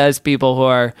like us, people who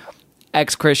are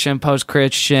ex-Christian,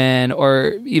 post-Christian,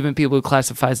 or even people who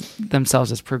classify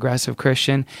themselves as progressive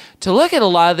Christian, to look at a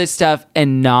lot of this stuff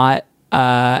and not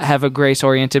have a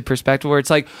grace-oriented perspective where it's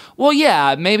like, well,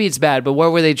 yeah, maybe it's bad, but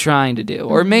what were they trying to do?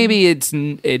 Or maybe it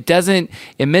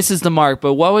misses the mark,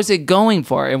 but what was it going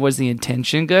for? And was the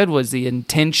intention good? Was the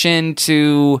intention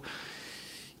to,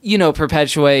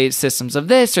 perpetuate systems of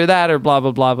this or that or blah,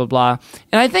 blah, blah, blah, blah.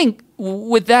 And I think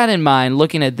with that in mind,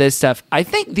 looking at this stuff, I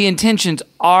think the intentions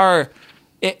are,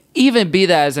 even be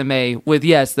that as it may, with,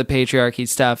 yes, the patriarchy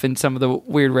stuff and some of the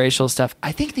weird racial stuff,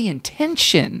 I think the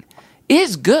intention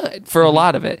is good for a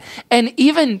lot of it. And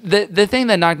even the thing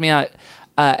that knocked me out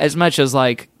as much as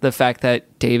like the fact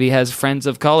that Davey has friends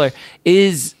of color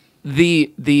is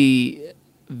the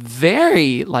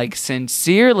very like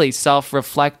sincerely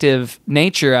self-reflective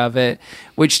nature of it,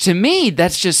 which to me,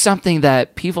 that's just something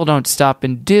that people don't stop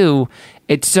and do.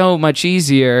 It's so much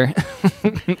easier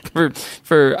for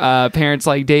parents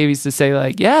like Davey's to say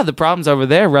like, yeah, the problem's over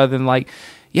there, rather than like,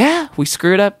 yeah, we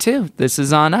screwed up too. This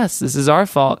is on us. This is our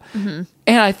fault. Mm-hmm.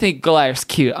 And I think Goliath's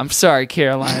cute. I'm sorry,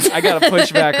 Caroline. I got to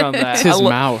push back on that. It's his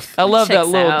mouth. I love that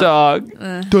little dog.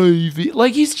 Davey.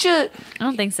 Like, he's just... I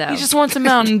don't think so. He just wants a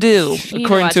Mountain Dew,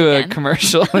 according to a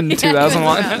commercial in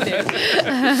 2001.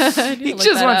 He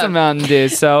just wants a Mountain Dew.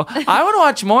 So I want to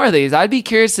watch more of these. I'd be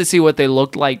curious to see what they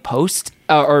looked like post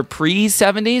or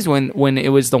pre-70s when it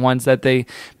was the ones that they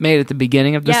made at the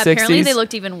beginning of the 60s. Apparently they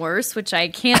looked even worse, which I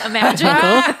can't imagine.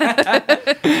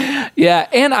 Yeah,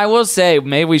 and I will say,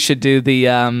 maybe we should do the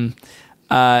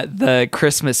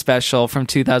Christmas special from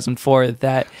 2004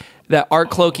 that Art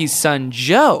Clokey's son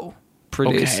Joe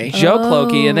produced. Okay. Joe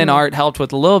Clokey, and then Art helped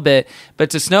with a little bit, but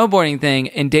it's a snowboarding thing,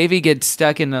 and Davey gets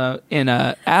stuck in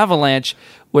a avalanche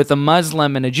with a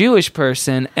Muslim and a Jewish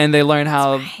person, and they learn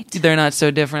how they're not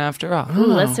so different after all. Ooh,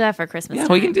 let's do that for Christmas. Yeah,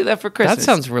 we can do that for Christmas. That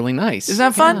sounds really nice. Isn't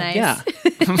that fun? Nice. Yeah.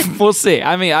 We'll see.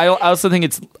 I mean, I also think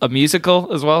it's a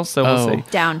musical as well, so we'll see.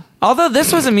 Down. Although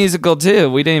this was a musical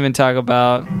too. We didn't even talk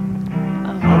about...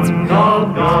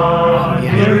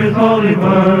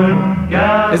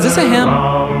 Is this a hymn?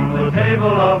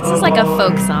 This is like a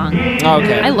folk song.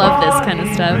 Okay. I love this kind of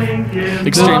stuff.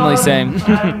 Extremely same.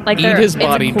 Like Eat his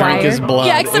body, drink his blood.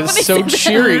 Yeah, except when It's they so say that.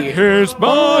 cheery. His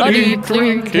body,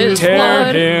 drink his Tear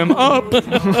blood. him up.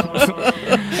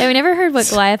 Yeah, we never heard what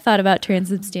Goliath thought about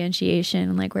transubstantiation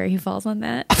and like where he falls on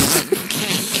that.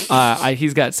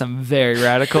 He's got some very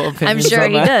radical I'm opinions. sure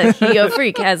on he that. does. Ego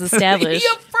freak has established.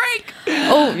 You freak!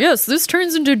 Oh yes, this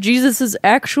turns into Jesus's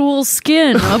actual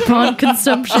skin upon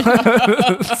consumption.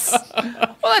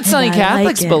 Well, that's something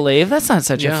Catholics believe. That's not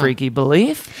such a freaky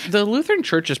belief. The Lutheran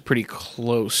Church is pretty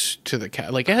close to the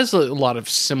Like, it has a lot of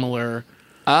similar...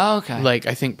 Oh, okay. Like,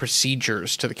 I think,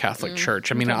 procedures to the Catholic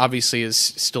Church. I mean, it obviously is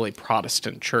still a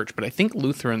Protestant church, but I think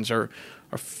Lutherans are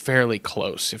fairly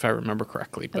close, if I remember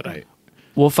correctly. But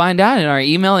We'll find out in our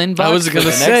email inbox. I was going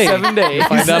to for the say, next 7 days.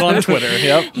 find that on Twitter.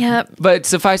 Yep. Yep. But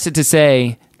suffice it to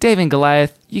say, Dave and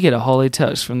Goliath, you get a holy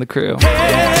toast from the crew.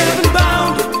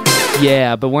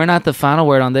 Yeah, but we're not the final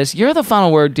word on this. You're the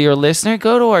final word, dear listener.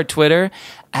 Go to our Twitter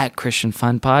at Christian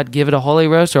Fun Pod. Give it a holy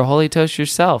roast or a holy toast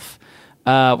yourself.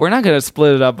 We're not going to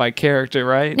split it up by character,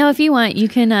 right? No, if you want, you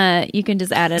can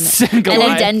just add an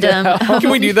addendum. Can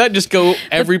we do that? Just go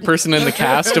every person in the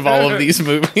cast of all of these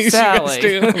movies. Sally.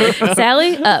 You guys do.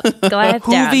 Sally up, Goliath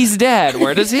down. Hoovie's dead.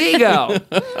 Where does he go?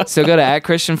 So go to at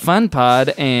Christian Fun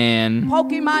Pod and...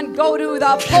 Pokemon go to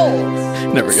the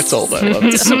polls. Never gets old. I love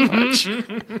it so much.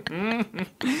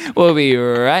 We'll be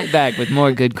right back with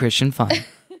more good Christian fun.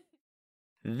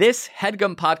 This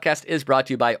HeadGum podcast is brought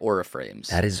to you by Auraframes.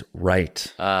 That is right.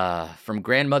 From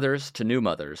grandmothers to new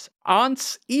mothers,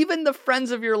 aunts, even the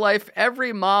friends of your life,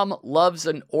 every mom loves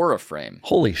an Auraframe.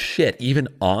 Holy shit, even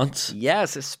aunts?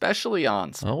 Yes, especially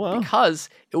aunts. Oh, wow. Because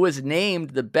it was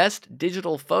named the best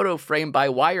digital photo frame by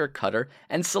Wirecutter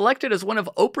and selected as one of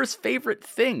Oprah's favorite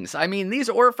things. I mean, these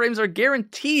Auraframes are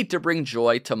guaranteed to bring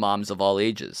joy to moms of all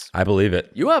ages. I believe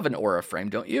it. You have an Auraframe,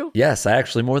 don't you? Yes, I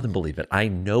actually more than believe it. I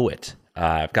know it.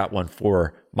 I've got one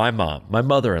for my mom, my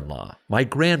mother-in-law, my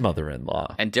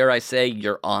grandmother-in-law. And dare I say,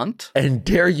 your aunt? And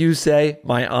dare you say,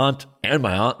 my aunt and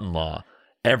my aunt-in-law.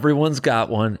 Everyone's got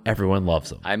one. Everyone loves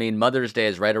them. I mean, Mother's Day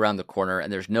is right around the corner,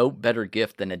 and there's no better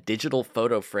gift than a digital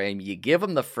photo frame. You give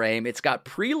them the frame. It's got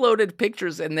preloaded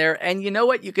pictures in there, and you know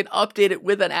what? You can update it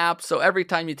with an app, so every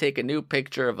time you take a new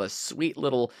picture of a sweet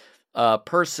little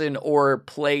person or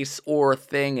place or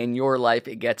thing in your life,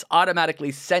 it gets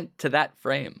automatically sent to that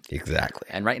frame. Exactly.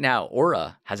 And right now,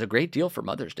 Aura has a great deal for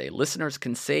Mother's Day. Listeners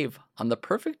can save on the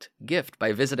perfect gift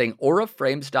by visiting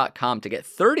auraframes.com to get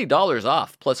 $30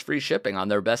 off plus free shipping on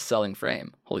their best-selling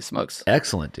frame. Holy smokes.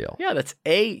 Excellent deal. Yeah, that's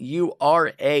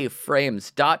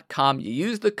auraframes.com. You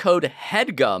use the code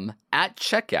HEADGUM at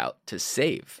checkout to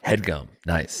save. Headgum.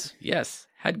 Nice. Yes,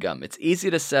 HEADGUM. It's easy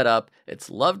to set up. It's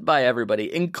loved by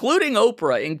everybody, including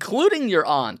Oprah, including your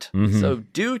aunt. So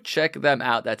do check them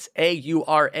out. That's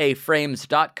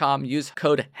auraframes.com. Use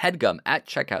code HEADGUM at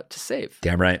checkout to save.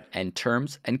 Damn right. And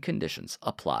terms and conditions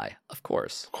apply, of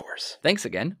course. Of course. Thanks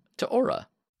again to Aura.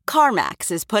 CarMax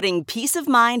is putting peace of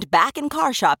mind back in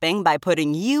car shopping by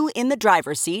putting you in the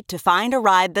driver's seat to find a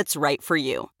ride that's right for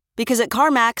you. Because at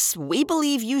CarMax, we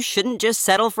believe you shouldn't just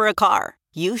settle for a car.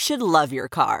 You should love your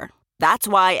car. That's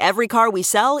why every car we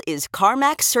sell is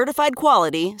CarMax certified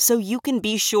quality, so you can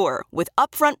be sure with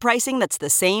upfront pricing that's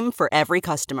the same for every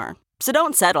customer. So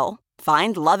don't settle.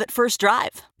 Find love at first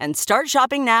drive and start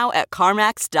shopping now at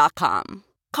CarMax.com.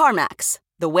 CarMax,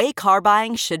 the way car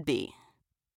buying should be.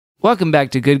 Welcome back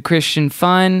to Good Christian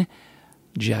Fun.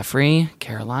 Jeffrey,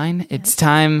 Caroline, it's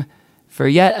time for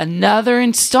yet another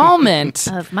installment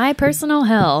of my personal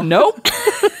hell. Nope.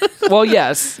 Well,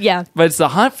 yes. Yeah. But it's the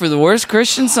hunt for the worst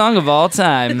Christian song of all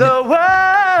time. The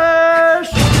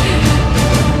worst.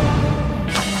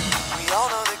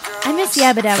 I miss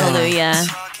Yabba Dabba Loo, yeah.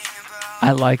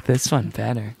 I like this one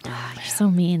better. Oh, you're so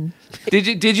mean.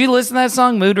 Did you listen to that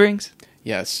song, Mood Rings?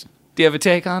 Yes. Do you have a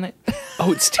take on it?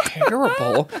 Oh, it's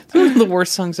terrible. It's one of the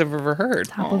worst songs I've ever heard.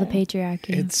 Topple the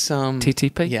patriarchy. It's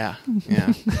TTP? Yeah.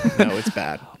 No, it's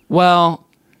bad. Well,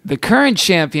 the current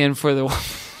champion for the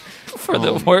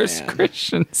worst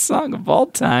Christian song of all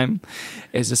time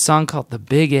is a song called The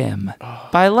Big M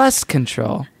by Lust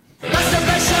Control.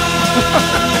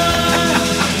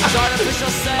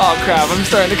 Oh crap, I'm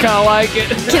starting to kind of like it.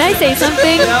 Can I say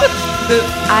something?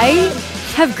 I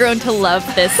have grown to love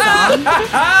this song.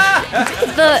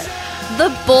 The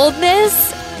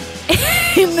boldness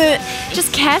in the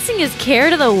just casting his care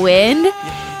to the wind,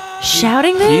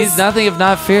 shouting this. He's nothing if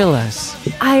not fearless.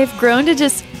 I've grown to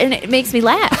just, and it makes me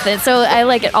laugh, and so I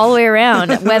like it all the way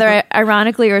around. Whether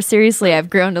ironically or seriously, I've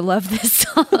grown to love this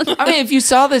song. I mean, if you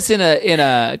saw this in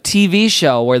a TV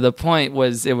show where the point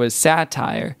was it was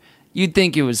satire, you'd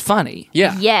think it was funny.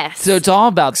 Yeah. Yes. So it's all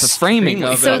about the framing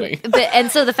of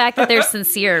it. So the fact that they're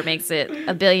sincere makes it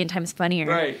a billion times funnier.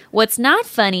 Right. What's not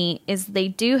funny is they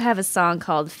do have a song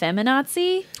called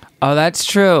Feminazi. Oh, that's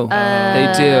true.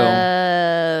 They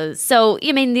do. So,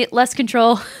 I mean, the Lust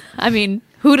Control, I mean,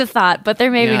 who'd have thought? But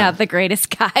they're maybe not the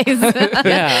greatest guys.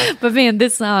 Yeah. But man,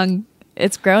 this song,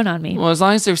 it's grown on me. Well, as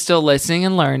long as they're still listening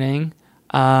and learning.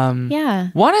 Yeah.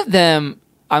 One of them,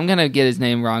 I'm going to get his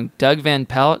name wrong, Doug Van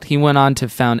Pelt, he went on to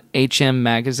found HM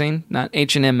Magazine, not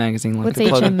H&M Magazine. Like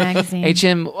what's HM Magazine?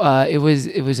 HM, it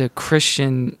was a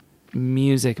Christian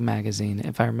music magazine,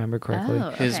 if I remember correctly. Oh,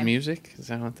 okay. His music? Is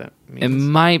that what that means? It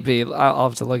might be. I'll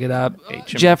have to look it up.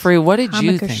 Jeffrey, what did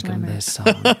you think of this song?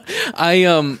 I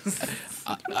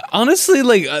honestly,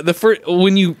 like the first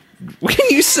when you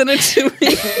sent it to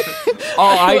me.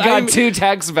 I got two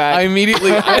texts back. I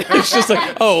immediately, it's just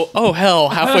like, oh hell,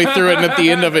 halfway through it, and at the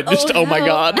end of it, just oh my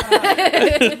god.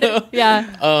 Yeah.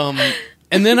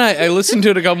 And then I listened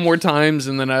to it a couple more times,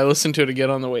 and then I listened to it again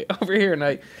on the way over here.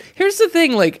 And here's the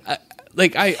thing,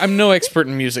 I'm no expert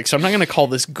in music, so I'm not going to call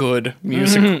this good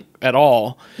music at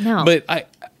all. No, but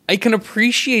I can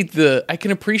appreciate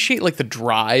like the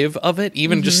drive of it,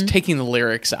 even just taking the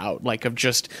lyrics out, like of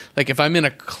just like if I'm in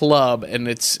a club and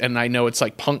I know it's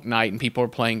like punk night and people are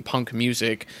playing punk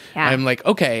music, I'm like,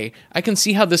 okay, I can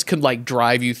see how this could like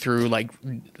drive you through like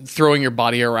throwing your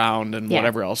body around and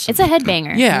whatever else. It's a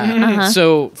headbanger. Yeah,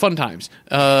 so fun times.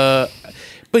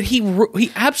 But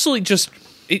he absolutely just.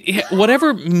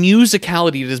 Whatever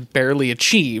musicality it has barely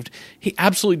achieved, he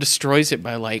absolutely destroys it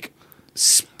by like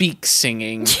speak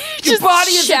singing. Your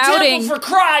body is shouting. a temple for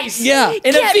Christ. Yeah. In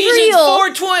Ephesians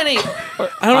 4:20.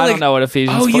 I don't know what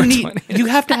Ephesians 4:20. You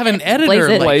have to have an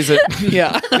editor. Blaze it.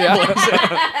 Yeah.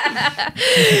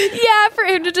 Yeah, for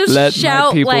him to just Let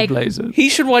shout my people like blaze it. He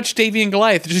should watch Davey and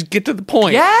Goliath. Just get to the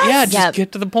point. Yes. Yeah, just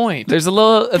get to the point. There's a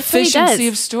little what he efficiency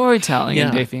does. of storytelling in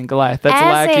Yeah. Davey and Goliath. That's As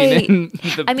lacking in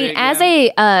the I mean, big as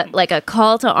M. a like a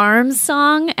call to arms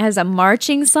song, as a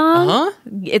marching song,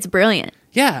 it's brilliant.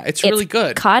 Yeah, it's really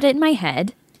good. Caught in my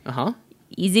head.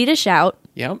 Easy to shout.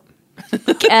 Yep.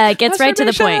 Gets right to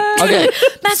the point. Okay.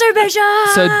 Masturbation.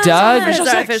 So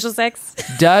Official sex.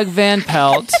 Doug Van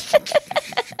Pelt,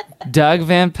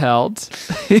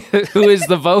 who is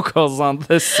the vocals on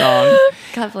this song.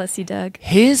 God bless you, Doug.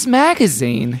 His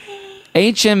magazine,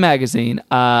 HM Magazine,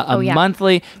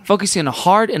 monthly focusing on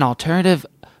hard and alternative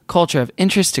culture of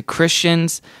interest to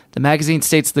Christians. The magazine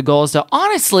states the goal is to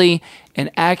honestly and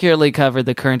accurately cover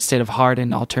the current state of hard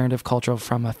and alternative culture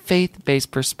from a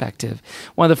faith-based perspective.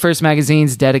 One of the first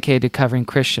magazines dedicated to covering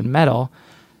Christian metal.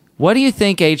 What do you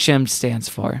think HM stands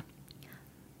for?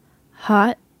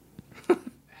 Hot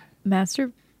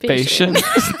masturbation.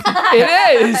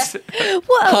 It is.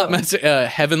 Whoa.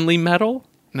 Heavenly metal?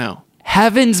 No.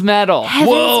 Heaven's Metal.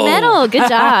 Heaven's Metal. Good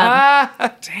job.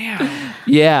 Damn.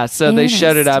 Yeah, so they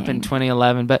shut it up in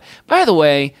 2011. But by the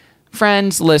way,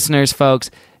 friends, listeners, folks,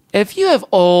 if you have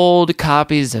old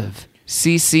copies of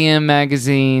CCM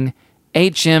Magazine,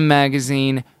 HM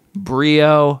Magazine,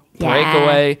 Brio,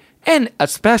 Breakaway, and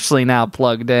especially now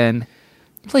Plugged In,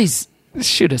 please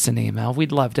shoot us an email.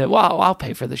 We'd love to. Well, I'll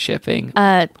pay for the shipping.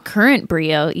 Current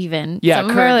Brio, even. Yeah,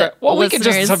 current. Well, we can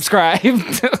just subscribe.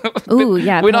 Ooh,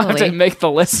 yeah, we don't have to make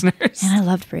the listeners. And I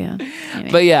loved Brio.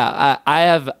 Anyway. But yeah, I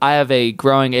have a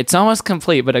growing. It's almost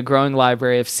complete, but a growing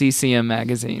library of CCM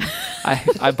Magazine.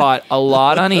 I bought a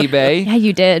lot on eBay. Yeah,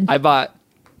 you did. I bought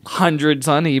hundreds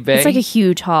on eBay. It's like a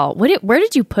huge haul. Where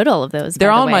did you put all of those? They're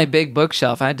on my big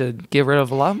bookshelf. I had to get rid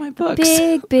of a lot of my books.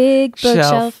 Big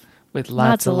bookshelf. With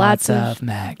lots of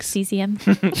mags. CCM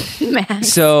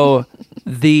mags. So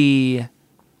the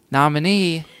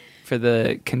nominee for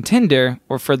the contender,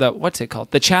 or for the, what's it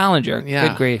called? The challenger. Yeah.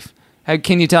 Good grief.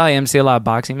 Can you tell I MC a lot of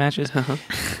boxing matches?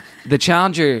 The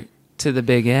challenger to the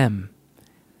Big M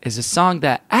is a song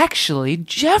that actually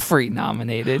Jeffrey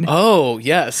nominated. Oh,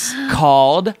 yes.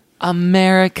 Called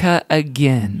America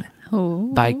Again. Oh.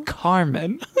 By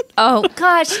Carmen. Oh,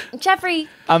 gosh. Jeffrey.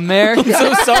 America.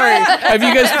 I'm so sorry. Have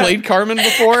you guys played Carmen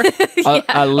before?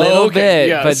 A little bit,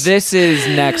 yes. but this is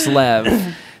next level.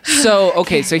 So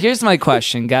here's my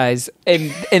question, guys.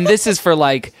 And this is for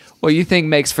like what you think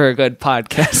makes for a good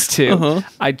podcast too. Uh-huh.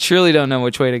 I truly don't know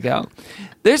which way to go.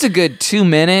 There's a good 2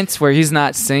 minutes where he's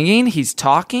not singing, he's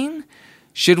talking.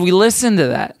 Should we listen to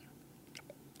that?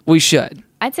 We should.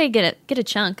 I'd say get a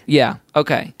chunk. Yeah.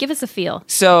 Okay. Give us a feel.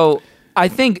 So I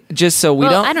think just so we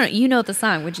don't. I don't know. You know the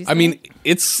song. Would you say? I mean,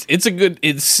 it's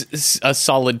a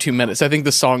solid 2 minutes. I think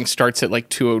the song starts at like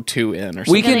 2:02 in or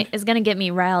something. It's gonna get me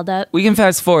riled up. We can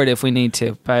fast forward if we need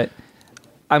to, but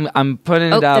I'm putting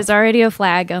it up. There's already a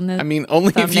flag on the. I mean,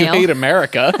 only thumbnail. if you hate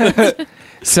America.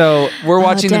 So we're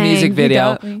watching the music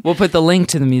video. Me. We'll put the link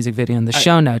to the music video in the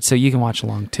show notes so you can watch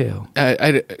along too.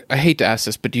 I hate to ask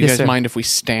this, but do you guys mind if we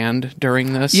stand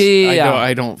during this? Yeah.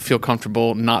 I don't feel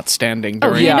comfortable not standing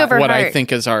during over what heart. I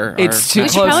think is our. It's too we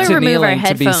should close probably to remove our kneeling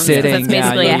to be headphones sitting. because it's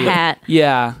basically a hat.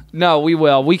 Yeah. No, we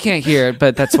will. We can't hear it,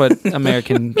 but that's what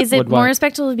American. Is it would more want.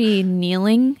 respectful to be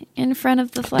kneeling in front of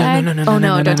the flag? No,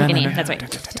 don't take a knee. That's right.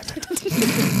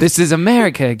 This is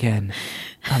America Again.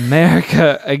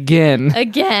 America Again.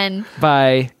 Again.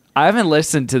 I haven't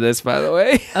listened to this, by the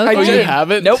way. Okay. You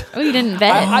haven't? Nope. Oh, you didn't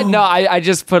vet it? I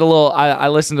just put a little. I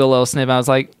listened to a little snippet. I was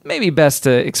like, maybe best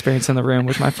to experience in the room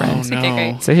with my friends. Oh, no.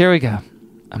 Okay, great. So here we go.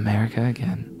 America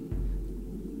Again.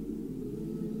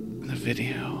 The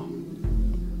video.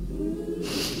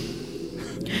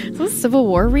 Is this Civil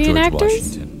War reenactors? George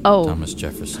Washington, Oh. Thomas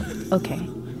Jefferson, Okay.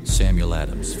 Samuel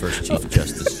Adams, First Chief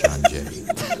Justice John Jay.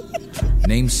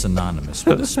 Names synonymous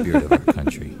with the spirit of our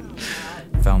country.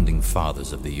 Founding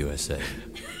fathers of the USA.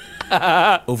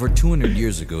 Over 200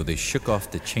 years ago, they shook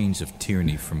off the chains of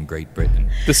tyranny from Great Britain.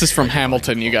 This is from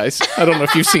Hamilton, you guys. I don't know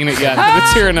if you've seen it yet, but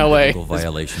it's here in LA. Legal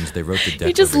violations, they wrote the Declaration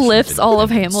He just lifts all of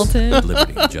Hamilton.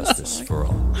 Liberty and justice for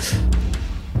all.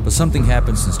 But something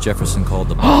happened since Jefferson called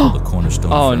the Bible the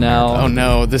cornerstone Oh, for no. America. Oh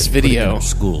no, this Put it in video. our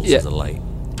schools Yeah. as a light.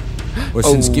 Or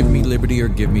since give me liberty or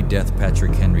give me death,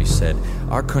 Patrick Henry said,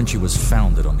 our country was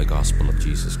founded on the gospel of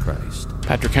Jesus Christ.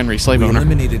 Patrick Henry, slave We owner.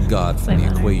 eliminated God from Slave the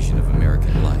owner. equation of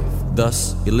American life,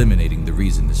 thus eliminating the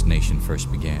reason this nation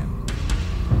first began.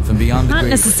 From beyond the Not great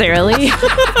necessarily.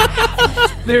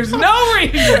 There's no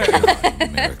reason.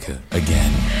 America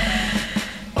again.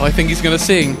 Oh, I think he's gonna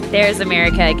sing. There's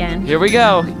America again. Here we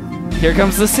go. Here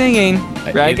comes the singing.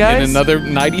 Right, guys? In another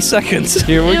 90 seconds.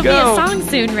 Here we It'll go. be a song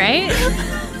soon, right?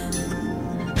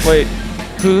 Wait.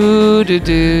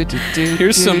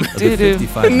 Here's some. Of the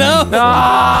 55 No.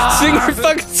 men Sing your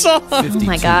fucking song. Oh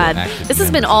my God. This has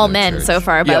been all men so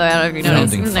far, by the way. I don't know if you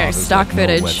noticed. Founding Even their fathers stock like Noah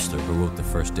footage. Webster, who wrote the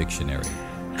first dictionary,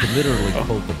 could literally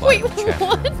quote the Bible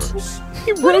chapter and verse.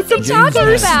 He wrote the James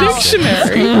first Madison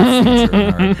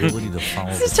dictionary.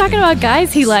 This is talking about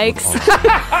guys he likes.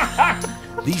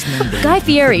 These men believed Guy in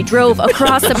Fieri freedom drove and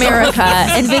across America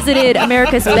and visited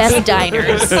America's best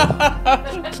diners.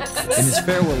 In his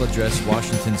farewell address,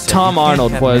 Washington said, Tom "You can't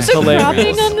Arnold have was national hilarious. laws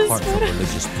Dropping on this apart from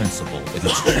religious principle. It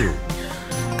is true.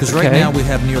 Because right now we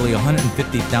have nearly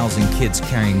 150,000 kids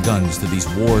carrying guns to these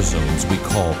war zones we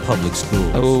call public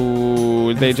schools.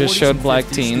 Oh, they just showed black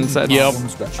teens.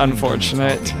 That's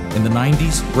unfortunate. In the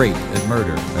 90s, rape and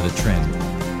murder are the trend.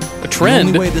 A trend?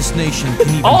 The only way this nation can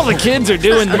even all the kids are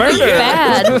doing murder.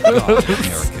 Bad.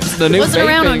 The new wasn't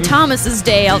around on Thomas's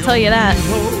day, I'll tell you that.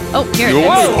 Oh, here it is.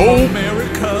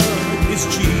 America is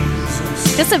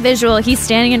Jesus. Just a visual. He's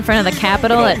standing in front of the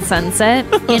Capitol at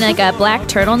sunset in like a black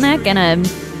turtleneck and a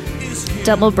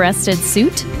double-breasted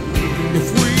suit.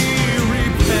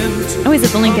 Oh, he's at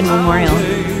the Lincoln Memorial.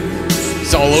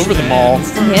 He's all over the mall.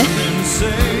 Yeah.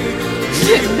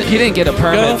 He didn't get a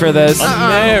permit for this.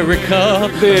 America,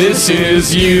 this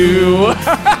is you.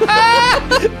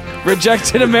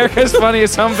 Rejected America's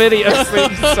Funniest Home Videos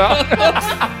theme song.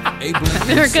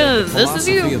 America, this is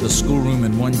you. The philosophy of the schoolroom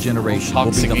in one generation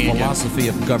will be the philosophy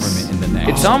of government in the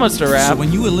next. It's almost a rap. So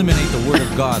when you eliminate the word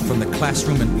of God from the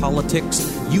classroom and politics,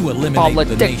 you eliminate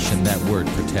the nation that word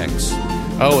protects.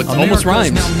 Oh, it almost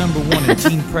rhymes. America is now number 1 in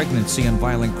teen pregnancy and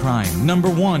violent crime. Number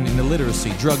 1 in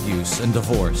illiteracy, drug use, and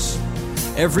divorce.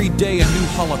 Every day a new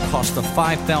holocaust of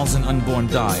 5,000 unborn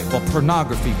die, while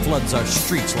pornography floods our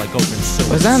streets like open sewers.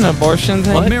 Was that an abortion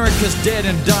thing? America's dead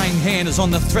and dying hand is on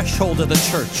the threshold of the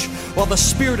church, while the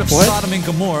spirit of Sodom and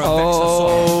Gomorrah affects us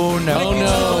all. No. You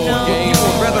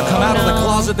would rather come out of the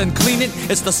closet than clean it.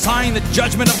 It's the sign that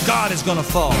judgment of God is going to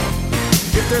fall.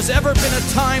 If there's ever been a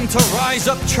time to rise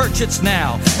up, church, it's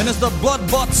now. And as the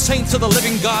blood-bought saints of the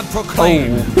living God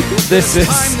proclaim, this is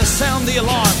time to sound the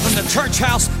alarm from the church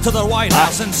house to the White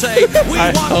House and say, we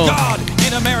want God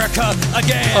in America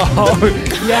again.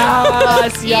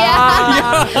 Yes.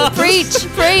 Yeah. Preach.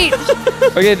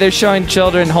 Okay, they're showing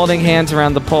children holding hands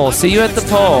around the pole. See you at the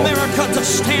pole. America to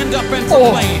stand up and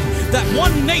proclaim that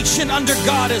one nation under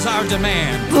God is our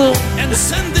demand. And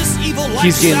send this evil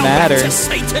lifestyle back to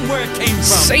Satan where it came from.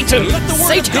 Satan. Let the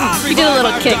word of God He did a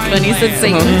little kick when he said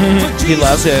Satan. He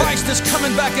loves it. Christ is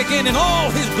coming back again in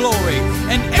all his glory,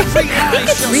 and every eye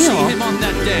shall see him on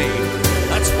that day.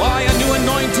 That's why a new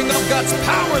anointing of God's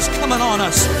power is coming on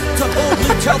us to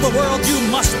boldly tell the world you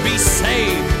must be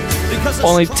saved. Because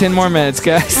only 10 more minutes,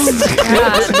 guys.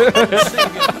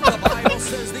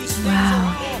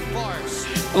 Wow.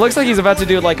 It looks like he's about to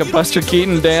do like a Buster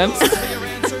Keaton dance.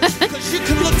 Because you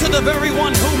can look to the very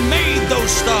one who made those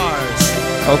stars.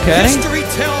 Okay. History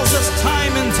tells us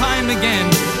time and time again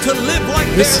to live like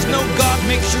there's no God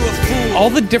makes you a fool. All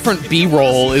the different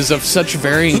B-roll is of such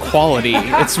varying quality.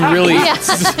 It's really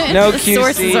no the QC.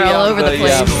 Sources are all over the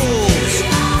place.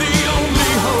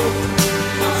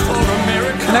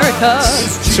 America.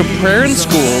 So prayer in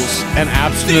schools and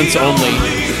abstinence only.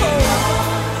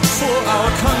 For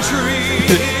our country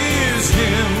is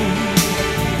him.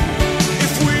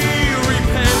 If we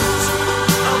repent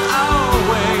of our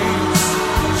ways,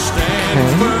 stand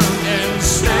firm and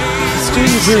stay.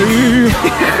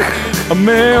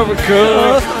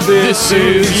 America, this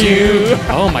is you.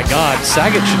 Oh my God,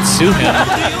 Saget should sue him.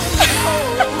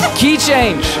 Key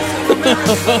change.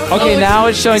 Okay, now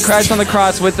it's showing Christ on the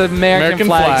cross with the American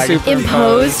flag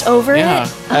imposed over it.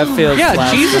 That feels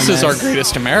Jesus is our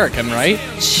greatest American, right?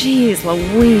 Jeez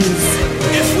Louise.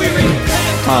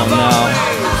 Oh no.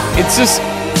 It's just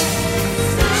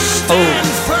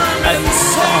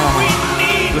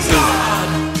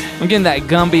I'm getting that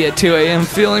Gumby at 2 a.m.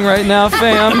 feeling right now,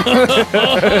 fam.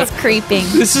 It's creeping.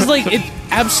 This is like, it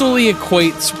absolutely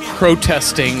equates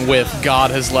protesting with God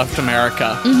has left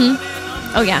America. Mm-hmm.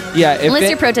 Oh, yeah. Yeah. Unless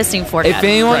you're protesting for If God.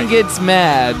 anyone gets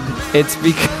mad, it's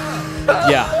because...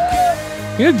 Yeah.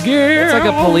 It's like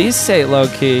a police state,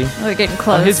 low-key. We're getting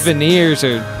close. His veneers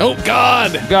are... Oh,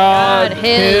 God. God,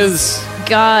 his...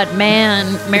 God,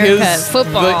 man, America,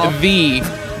 football.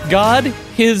 God,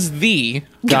 his thee.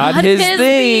 God, his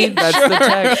thee. That's the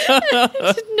text.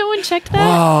 No one checked that?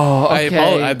 Whoa,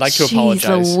 okay. I'd like to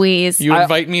apologize. Jeez Louise. You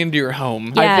invite me into your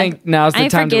home. Yeah, I think now's the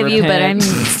time to repent. I forgive you, but I'm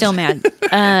still mad.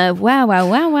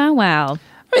 Wow.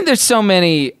 I mean, there's so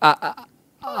many...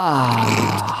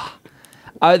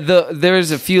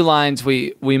 there's a few lines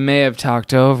we may have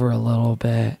talked over a little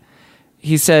bit.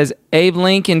 He says, Abe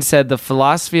Lincoln said the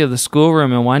philosophy of the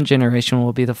schoolroom in one generation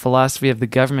will be the philosophy of the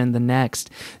government in the next.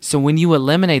 So when you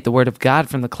eliminate the word of God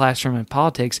from the classroom and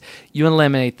politics, you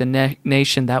eliminate the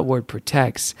nation that word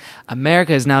protects.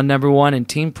 America is now number 1 in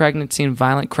teen pregnancy and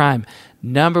violent crime,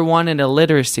 number 1 in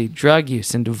illiteracy, drug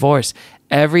use, and divorce.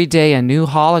 Every day a new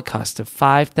holocaust of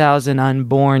 5,000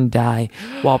 unborn die,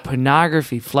 while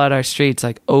pornography flood our streets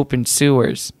like open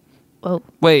sewers. Whoa.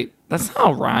 Wait, that's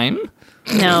not a rhyme.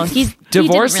 No,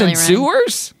 divorce really and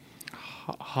sewers?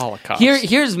 Holocaust.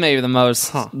 Here's maybe the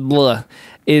most blah,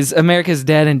 is America's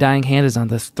dead and dying hand is on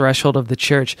the threshold of the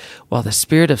church, while the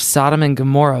spirit of Sodom and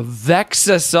Gomorrah vex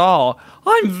us all.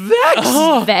 I'm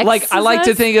vexed. Vexes I like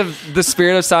to us? think of the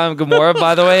spirit of Sodom and Gomorrah,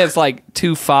 by the way, as like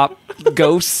two fop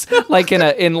ghosts, like in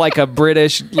a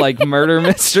British like murder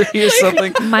mystery or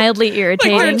something. Mildly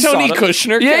irritating. Like Tony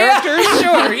Kushner characters. Yeah,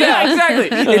 sure. Yeah, exactly.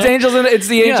 It's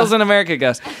the Angels in America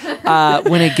ghost.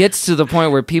 When it gets to the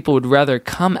point where people would rather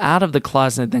come out of the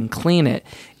closet than clean it,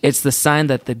 it's the sign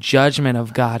that the judgment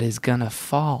of God is gonna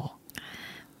fall.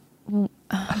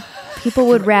 People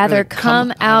would rather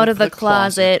come out of the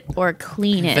closet or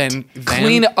clean it. Then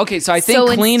Clean it. Okay, so I think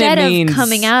clean instead it means of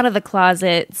coming out of the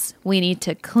closets, we need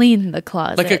to clean the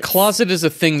closet. like a closet is a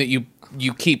thing that you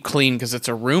keep clean because it's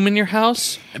a room in your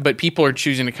house, but people are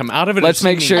choosing to come out of it. Let's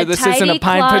make sure this isn't a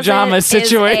pine pajama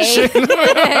situation.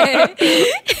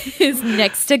 Is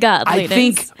next to godliness. I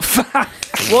think.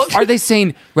 Well, are they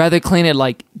saying rather clean it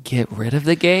like get rid of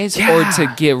the gays, or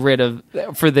to get rid of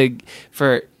for the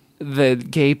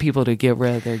gay people to get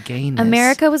rid of their gayness?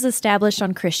 America was established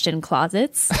on Christian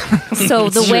closets. So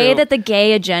the way that the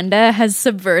gay agenda has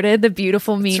subverted the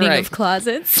beautiful meaning of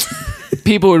closets.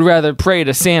 People would rather pray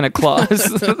to Santa Claus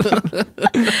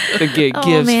than get gifts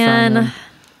from him.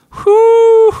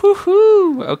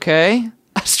 Whoo. Okay.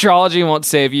 Astrology won't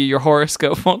save you. Your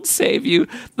horoscope won't save you.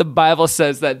 The Bible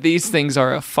says that these things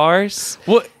are a farce.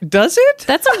 What does it?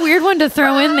 That's a weird one to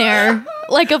throw in there.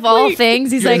 Like of all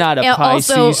things, he's you're like, not a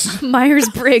also Pisces.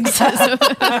 Myers-Briggs.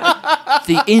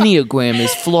 The Enneagram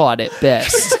is flawed at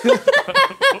best.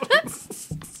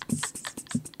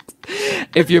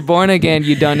 If you're born again,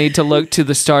 you don't need to look to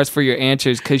the stars for your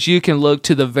answers, because you can look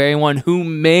to the very one who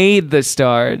made the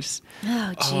stars.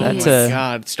 Oh, Oh my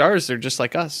God. Stars are just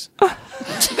like us.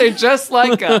 They're just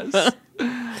like us.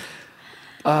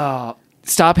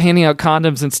 Stop handing out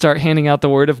condoms and start handing out the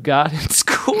word of God in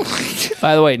school.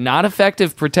 By the way, not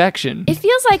effective protection. It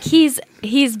feels like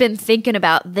he's been thinking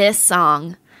about this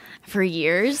song for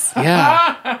years.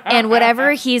 Yeah. And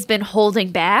whatever he's been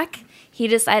holding back, he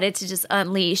decided to just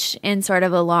unleash in sort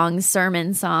of a long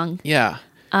sermon song. Yeah.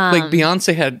 Like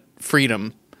Beyonce had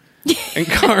freedom. And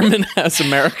Carmen has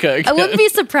America again. I wouldn't be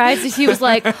surprised if he was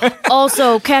like,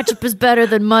 also, ketchup is better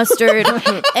than mustard.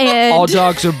 And all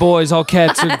dogs are boys, all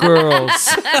cats are girls.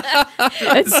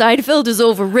 And Seinfeld is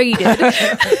overrated.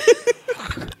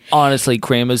 Honestly,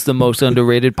 Kramer's the most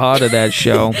underrated part of that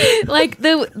show. Like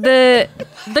the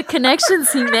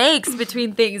connections he makes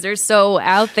between things are so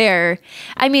out there.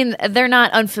 I mean, they're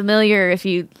not unfamiliar if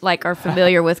you are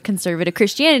familiar with conservative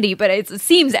Christianity, but it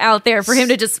seems out there for him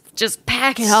to just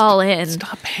pack it all in.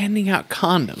 Stop handing out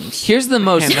condoms. Here's the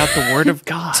most hand out the word of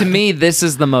God. To me, this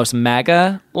is the most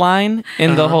MAGA line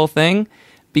in the whole thing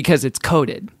because it's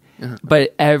coded,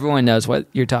 but everyone knows what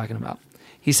you're talking about.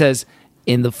 He says,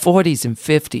 in the 40s and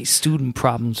 50s, student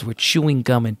problems were chewing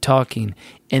gum and talking.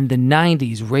 In the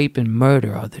 90s, rape and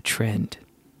murder are the trend.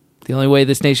 The only way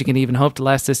this nation can even hope to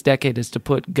last this decade is to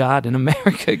put God in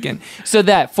America again. So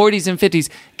that 40s and 50s,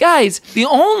 guys, the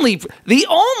only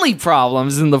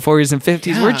problems in the 40s and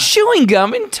 50s were chewing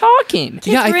gum and talking.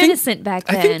 Kids were innocent back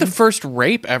then. I think the first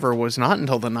rape ever was not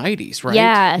until the 90s, right?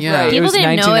 Yeah. Right. People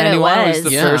didn't know what it 1991 was.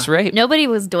 was the first rape. Nobody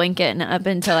was doinking up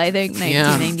until I think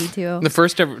 1992. The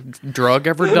first ever drug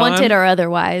ever done. Wanted or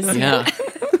otherwise. Yeah.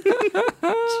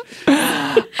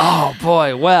 Oh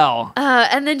boy, well.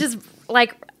 And then just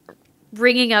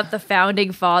bringing up the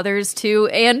founding fathers too,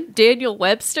 and Daniel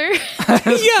Webster.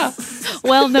 Yeah.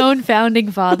 Well-known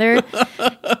founding father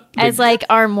as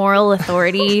our moral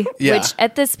authority, Yeah. which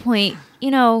at this point,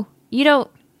 you don't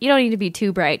need to be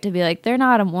too bright to be like, they're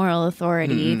not a moral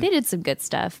authority. They did some good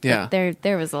stuff. But Yeah.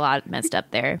 there was a lot messed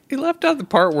up there. He left out the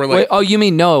part where Wait, oh, you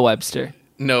mean Noah Webster?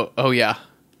 No. Oh yeah.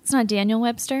 It's not Daniel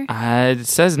Webster? It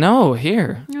says no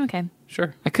here. Okay.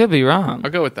 Sure. I could be wrong.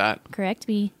 I'll go with that. Correct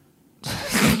me.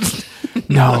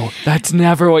 No, that's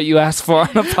never what you asked for on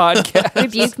a podcast.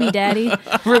 Rebuke me, Daddy.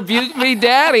 Rebuke me,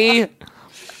 Daddy.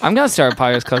 I'm going to start a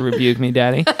podcast called Rebuke Me,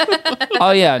 Daddy.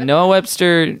 Oh, yeah. Noah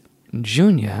Webster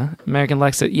Jr., American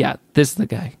Lexic. Yeah, this is the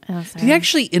guy. Oh, Did he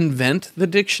actually invent the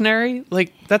dictionary?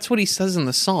 That's what he says in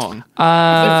the song.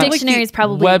 Dictionaries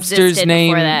probably Webster's existed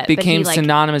name before that, became but he,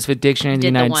 synonymous with dictionary in the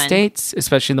did the United one. States,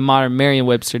 especially the modern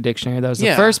Merriam-Webster dictionary. That was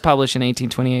the first published in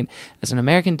 1828 as an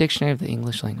American dictionary of the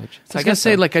English language. So I gotta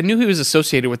say, I knew he was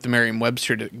associated with the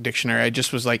Merriam-Webster dictionary. I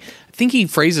just was I think he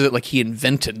phrases it like he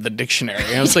invented the dictionary.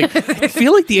 And I was like, I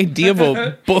feel like the idea of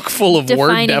a book full of word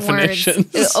Defining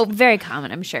definitions. words. Oh, very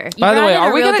common, I'm sure. By the way,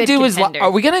 are we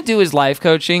gonna do his life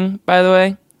coaching? By the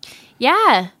way,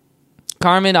 yeah.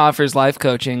 Carmen offers life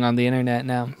coaching on the internet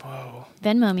now. Whoa.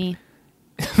 Venmo me.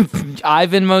 I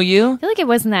Venmo you. I feel like it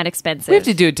wasn't that expensive. We have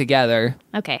to do it together.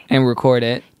 Okay. And record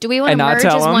it. Do we want to merge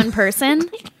as one person?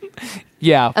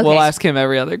 Yeah, Okay. we'll ask him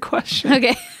every other question.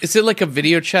 Okay. Is it like a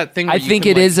video chat thing? I think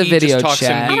it is a video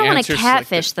chat. I don't want to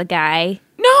catfish the guy.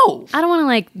 No. I don't want to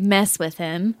like mess with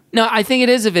him. No, I think it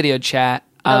is a video chat.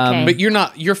 Okay. But you're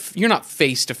not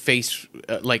face to face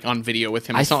like on video with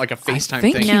him. It's not like a FaceTime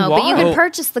think thing. No, but you can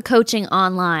purchase the coaching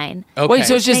online. Okay. Wait,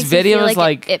 so it's just Makes me feel videos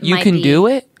like it you might can be. do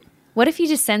it? What if he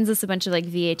just sends us a bunch of like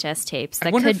VHS tapes?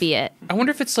 That wonder could if- be it. I wonder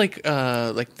if it's like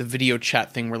the video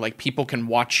chat thing where like people can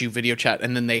watch you video chat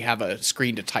and then they have a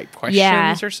screen to type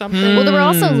questions or something. Well, there were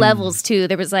also levels too.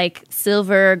 There was like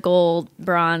silver, gold,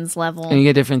 bronze level. And you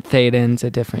get different theta-ins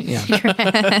at different,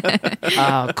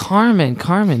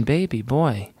 Carmen, baby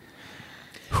boy.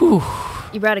 Whew.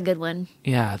 You brought a good one.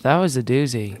 Yeah, that was a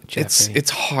doozy, Jeffrey. It's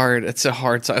hard. It's a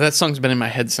hard song. That song's been in my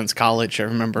head since college. I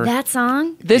remember That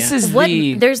song? This is What?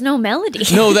 the... There's no melody.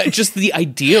 No, that just the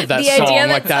idea of that The song, idea of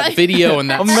like that that song. video and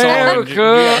that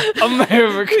America, song.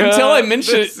 America. Until I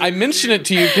mentioned it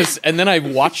to you and then I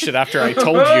watched it after I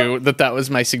told you that was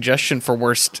my suggestion for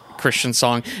worst Christian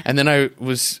song, and then I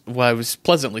was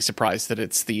pleasantly surprised that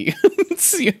it's the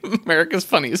America's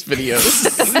Funniest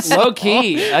Videos. Low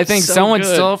key. I think So someone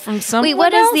good. stole from someone Wait,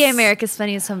 what else. is the America's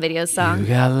Funniest Home Video song? You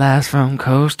got laughs from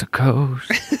coast to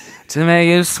coast to make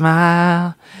you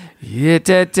smile. Yeah,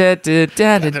 da da da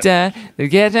da da da. They're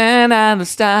getting out of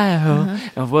style.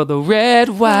 And for the red,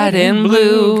 white, and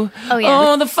blue. Oh, yeah.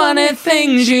 Oh, the funny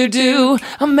things you do.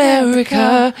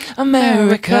 America,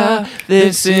 America,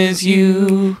 this is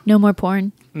you. No more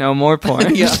porn. No more porn.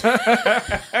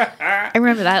 I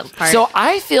remember that part. So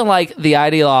I feel like the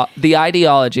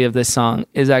ideology of this song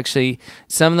is actually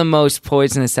some of the most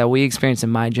poisonous that we experience in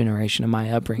my generation and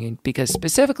my upbringing. Because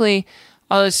specifically,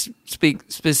 I'll just speak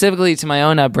specifically to my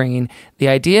own upbringing. The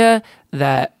idea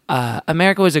that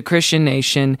America was a Christian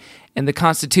nation and the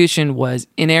Constitution was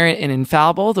inerrant and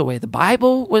infallible, the way the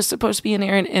Bible was supposed to be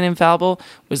inerrant and infallible,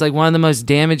 was like one of the most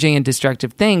damaging and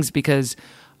destructive things, because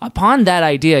upon that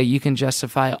idea, you can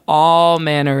justify all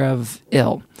manner of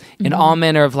ill and all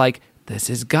manner of like, this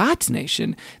is God's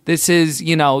nation. This is,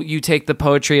 you take the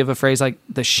poetry of a phrase like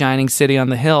the shining city on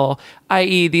the hill,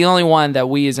 i.e. the only one that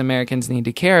we as Americans need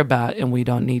to care about, and we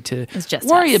don't need to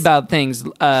worry about things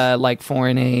like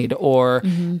foreign aid or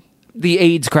the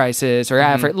AIDS crisis or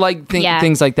Africa,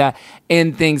 things like that.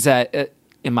 And things that,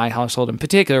 in my household in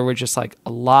particular, were just like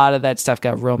a lot of that stuff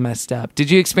got real messed up.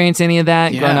 Did you experience any of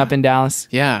that growing up in Dallas?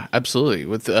 Yeah, absolutely.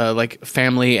 With like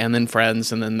family and then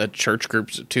friends and then the church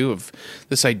groups too, of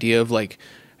this idea of like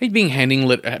being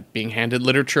handed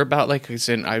literature about, like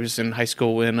I was in high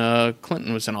school when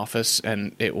Clinton was in office,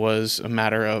 and it was a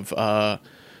matter of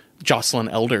Jocelyn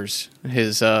Elders,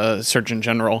 his Surgeon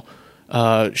General.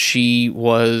 She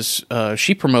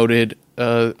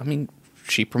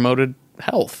promoted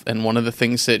health, and one of the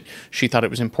things that she thought it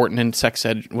was important in sex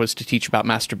ed was to teach about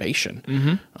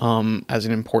masturbation as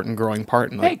an important growing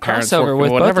part. And like parents crossover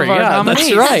with whatever. both of our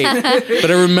nominees. That's right. But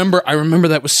I remember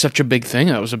that was such a big thing.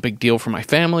 That was a big deal for my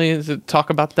family to talk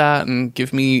about that and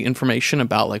give me information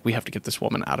about like, we have to get this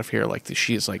woman out of here. Like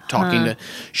she's like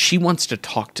she wants to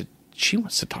talk to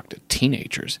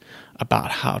teenagers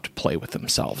about how to play with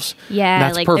themselves. Yeah,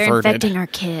 that's like perverted. they're infecting our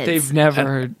kids. They've never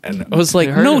heard. And I was like,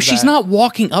 no, she's not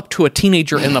walking up to a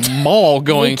teenager in the mall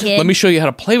going, Hey, kid. let me show you how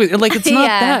to play with it. Like, it's not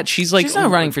Yeah. that. She's like, She's not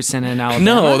running for Senate in Alabama.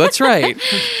 no, that's right.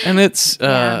 And it's,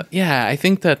 I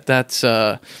think that's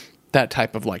that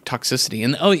type of like toxicity.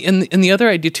 And the other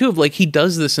idea too of like, he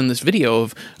does this in this video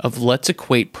of let's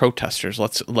equate protesters.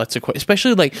 Let's equate,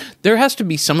 especially like there has to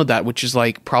be some of that, which is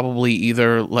like probably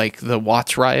either like the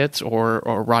Watts riots or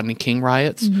Rodney King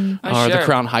riots or the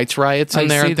Crown Heights riots in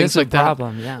there and things like that.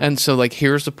 Problem, yeah. And so like,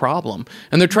 here's the problem.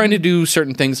 And they're trying to do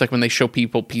certain things, like when they show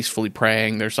people peacefully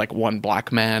praying, there's like one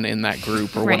black man in that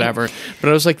group or Right. whatever. But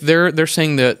I was like, they're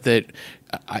saying that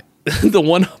the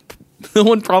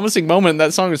one promising moment in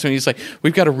that song is when he's like,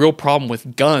 we've got a real problem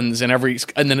with guns and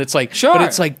then it's like, but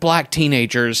it's like black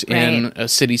teenagers in a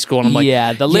city school. And I'm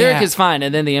like, the lyric is fine.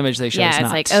 And then the image they show is it's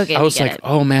not. like, okay, I was like,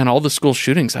 oh man, all the school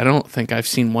shootings. I don't think I've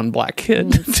seen one black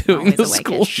kid doing always the a white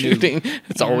school kid. shooting.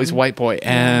 It's always white boy.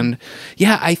 And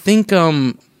I think,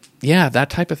 that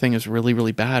type of thing is really,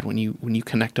 really bad when you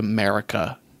connect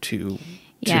America to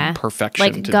perfection.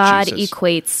 Like to God Jesus.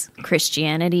 equates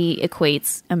Christianity,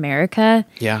 equates America.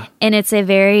 Yeah. And it's a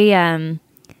very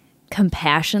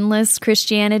compassionless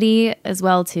Christianity as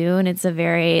well too. And it's a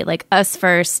very like us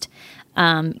first,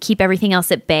 keep everything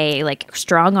else at bay, like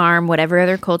strong arm, whatever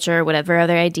other culture, whatever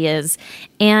other ideas,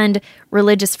 and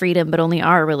religious freedom, but only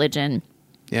our religion.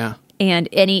 Yeah. And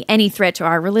any threat to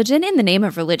our religion in the name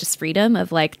of religious freedom,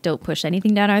 of like, don't push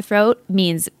anything down our throat,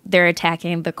 means they're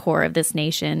attacking the core of this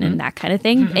nation and that kind of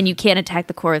thing. And you can't attack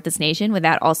the core of this nation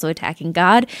without also attacking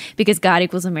God, because God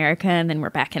equals America, and then we're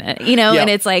back in it, and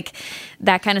it's like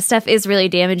that kind of stuff is really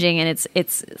damaging, and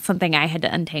it's something I had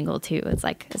to untangle too. It's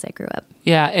like as I grew up.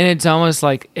 Yeah, and it's almost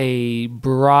like a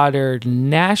broader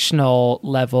national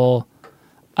level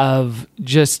of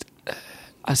just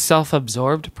a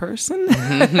self-absorbed person,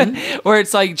 where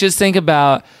it's like, just think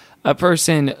about a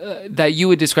person that you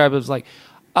would describe as like,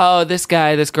 oh, this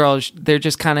guy, this girl, they're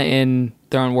just kind of in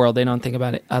their own world. They don't think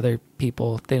about other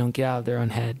people. They don't get out of their own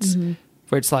heads.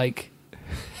 Where it's like,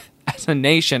 as a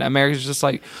nation, America's just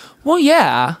like, well,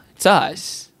 yeah, it's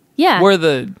us. Yeah, we're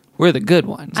the good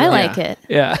ones. I like it.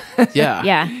 Yeah,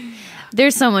 yeah.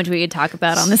 There's so much we could talk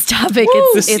about on this topic.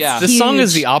 This song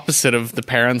is the opposite of the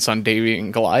parents on Davey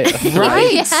and Goliath.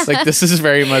 Right? Yeah. Like, this is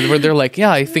very much where they're like,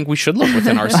 I think we should look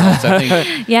within ourselves. I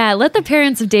think. Yeah, let the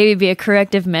parents of Davey be a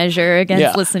corrective measure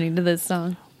against listening to this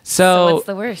song. So what's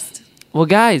the worst? Well,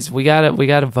 guys, we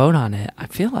gotta vote on it. I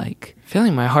feel like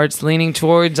my heart's leaning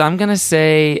towards, I'm gonna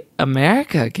say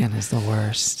America Again is the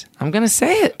worst. I'm gonna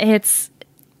say it. It's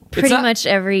pretty much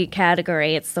every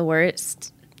category. It's the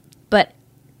worst. But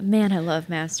man, I love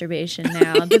Masturbation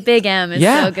now. The Big M is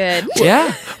so good.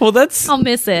 Yeah. Well, I'll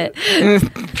miss it.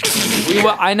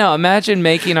 I know. Imagine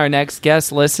making our next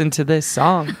guest listen to this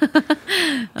song.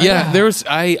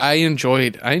 I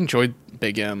enjoyed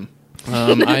Big M.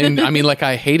 I mean, like,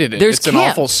 I hated it. It's an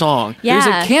awful song. Yeah.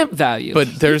 There's a camp value.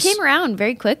 But You came around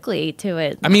very quickly to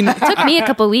it. I mean, it took me a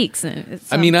couple weeks.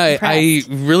 I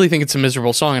really think it's a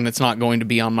miserable song, and it's not going to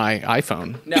be on my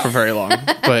iPhone for very long.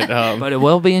 But it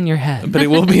will be in your head. But it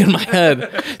will be in my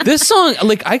head. This song,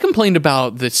 like, I complained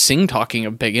about the sing-talking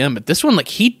of Big M, but this one, like,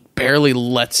 he barely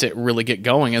lets it really get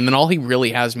going, and then all he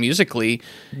really has musically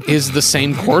is the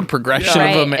same chord progression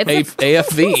of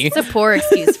AFV. It's a poor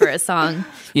excuse for a song.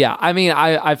 Yeah, I mean,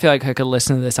 I feel like I could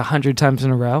listen to this 100 times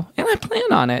in a row, and I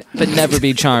plan on it, but never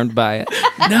be charmed by it.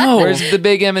 No. Whereas the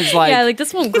Big M is like... Yeah, like,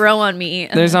 this won't grow on me.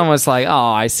 There's almost like, oh,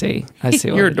 I see what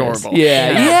You're it is. adorable.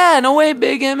 Yeah, in a way,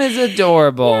 Big M is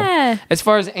adorable. Yeah. As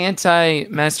far as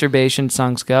anti-masturbation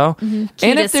songs go.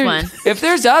 Cutest one. If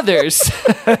there's others,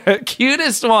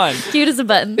 cutest one. Cute as a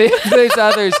button. If there's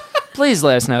others, please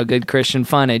let us know.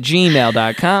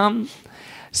 goodchristianfun@gmail.com.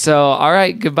 So, all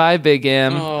right, goodbye, Big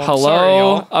M.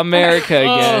 Hello, America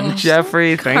again.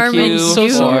 Jeffrey, thank you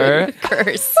for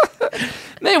curse.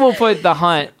 Maybe we'll put The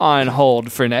Hunt on hold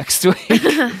for next week.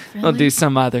 Really? We'll do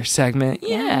some other segment.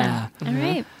 Yeah. All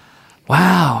right.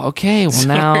 Wow. Okay. Well,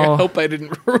 now I hope I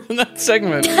didn't ruin that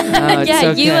segment. Yeah,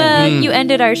 okay. You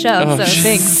ended our show, so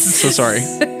thanks. So sorry.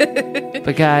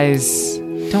 But guys,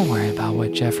 don't worry about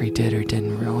what Jeffrey did or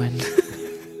didn't ruin.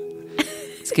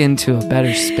 Let's get into a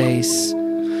better space.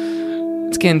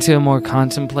 Let's get into a more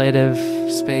contemplative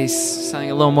space,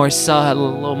 something a little more subtle,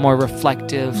 a little more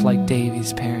reflective, like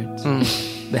Davey's parents,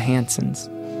 the Hansons.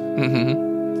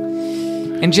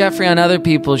 And Jeffrey, on other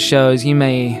people's shows, you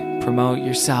may promote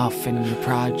yourself and your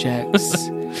projects,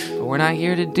 but we're not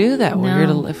here to do that. We're here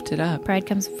to lift it up. Pride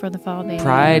comes before the fall, baby.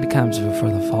 Pride comes before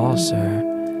the fall, sir.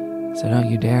 So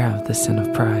don't you dare have the sin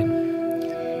of pride.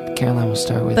 Caroline, we'll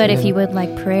start with you. But if you would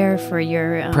like prayer for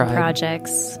your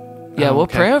projects... Yeah, we'll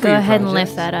pray over Go your ahead projects. and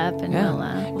lift that up, and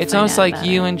we'll it's almost like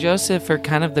you and Joseph are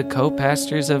kind of the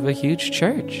co-pastors of a huge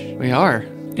church. We are.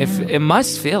 If it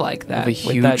must feel like that. Of a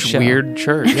huge, weird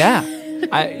church. Yeah.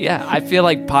 I feel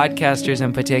like podcasters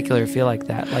in particular feel like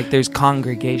that. Like there's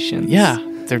congregations. Yeah,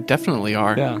 there definitely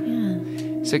are. Yeah.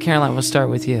 So Caroline, we'll start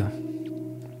with you.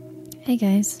 Hey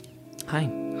guys.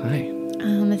 Hi.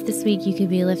 If this week you could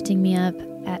be lifting me up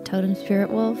at Totem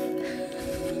Spirit Wolf.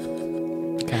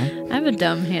 Okay. I have a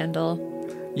dumb handle.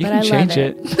 You can change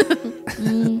it.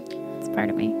 It's part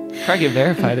of me. Probably get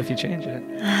verified if you change it.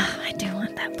 I do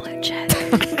want that blue check.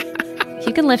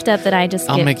 You can lift up that I just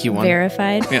I'll make you one.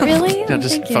 Verified. Yeah. Really? Yeah,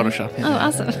 just Photoshop. Oh,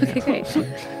 awesome. Okay, great.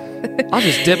 I'll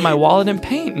just dip my wallet in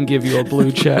paint and give you a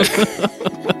blue check.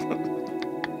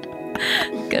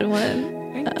 Good one.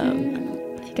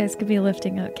 You guys could be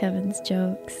lifting up Kevin's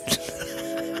jokes.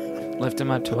 Lift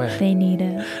him up to where? They need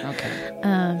it. Okay.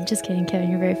 Just kidding, Kevin.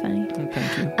 You're very funny. Oh,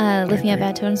 thank you. Lift me up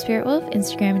at Totem Spirit Wolf,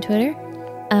 Instagram and Twitter.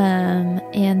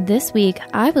 And this week,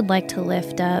 I would like to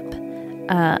lift up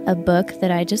a book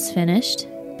that I just finished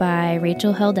by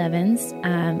Rachel Held Evans.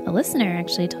 A listener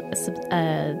actually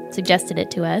suggested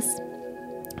it to us.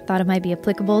 Thought it might be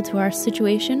applicable to our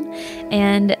situation,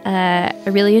 and I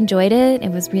really enjoyed it.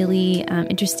 It was really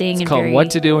interesting. It's and called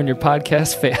What to Do When Your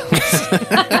Podcast Fails.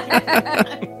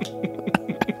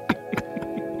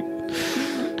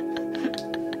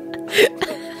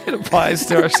 It applies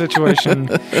to our situation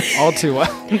all too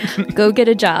well. Go get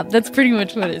a job. That's pretty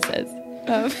much what it says.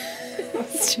 But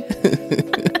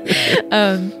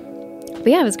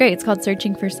yeah, it was great. It's called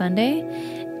Searching for Sunday.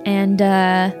 And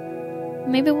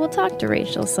maybe we'll talk to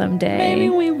Rachel someday. Maybe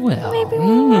we will. Maybe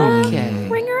we'll Okay.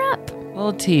 ring her up. A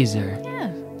little teaser. Yeah.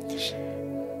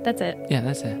 That's it. Yeah,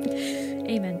 that's it.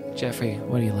 Amen. Jeffrey,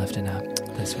 what are you lifting up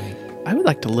this week? I would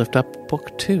like to lift up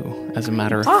book 2, as a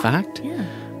matter of fact. Yeah.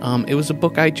 It was a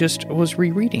book I just was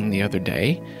rereading the other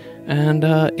day, and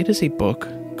it is a book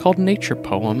called Nature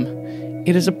Poem.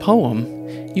 It is a poem.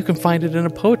 You can find it in a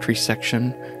poetry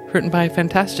section written by a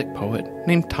fantastic poet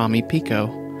named Tommy Pico.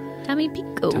 Tommy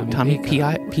Pico. Tommy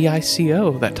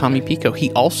P-I-C-O, that Tommy Pico.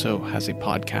 He also has a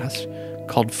podcast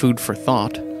called Food for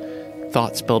Thought.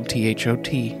 Thought spelled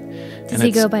T-H-O-T. Does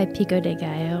he go by Pico de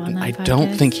Gallo on that I podcast?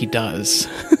 don't think he does.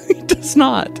 He does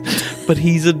not. But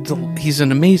he's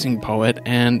an amazing poet,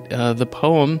 and the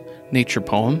poem, Nature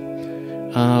Poem,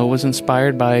 was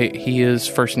inspired by, he is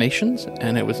First Nations,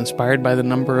 and it was inspired by the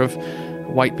number of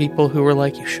white people who were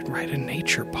like, you should write a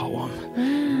nature poem.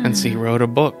 And so he wrote a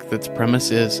book that's premise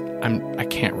is, I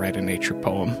can't write a nature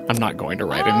poem. I'm not going to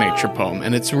write a nature poem.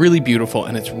 And it's really beautiful,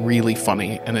 and it's really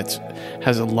funny, and it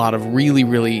has a lot of really,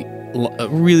 really,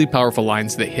 really powerful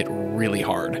lines that hit really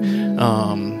hard.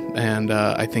 And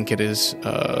I think it is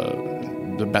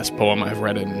the best poem I've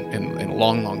read in a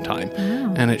long, long time.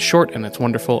 Wow. And it's short, and it's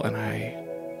wonderful, and I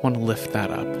want to lift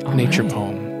that up. All Nature right.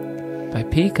 poem. By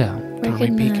Pico.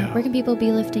 Tommy Pico. Where can people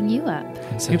be lifting you up?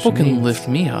 People can lift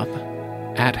me up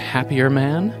at Happier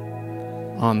Man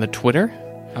on the Twitter.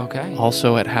 Okay.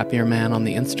 Also at Happier Man on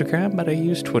the Instagram, but I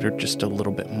use Twitter just a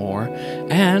little bit more.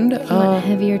 And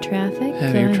heavier traffic?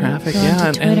 Heavier traffic, go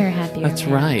yeah. to Twitter, Happier That's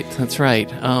Man. That's right.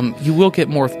 You will get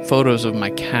more photos of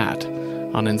my cat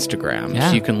on Instagram. Yeah.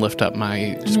 So you can lift up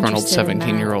my disgruntled interested in that.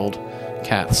 17-year-old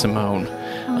cat, Simone.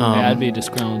 Yeah, I'd be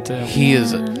disgruntled too.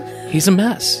 He's a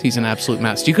mess. He's an absolute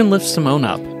mess. You can lift Simone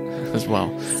up as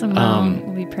well. Simone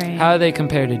will be praying. How do they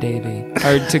compare to Davey?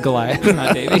 Or to Goliath,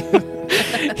 not Davey.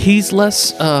 He's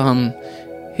less,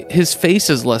 his face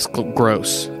is less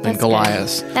gross than That's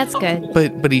Goliath's. good. That's good.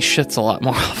 But he shits a lot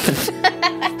more often.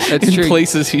 That's in true.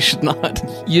 places he should not.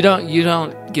 You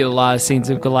don't get a lot of scenes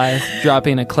of Goliath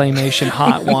dropping a claymation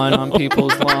hot one on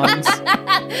people's lawns.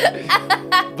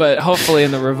 But hopefully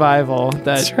in the revival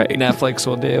that right. Netflix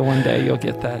will do one day, you'll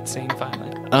get that scene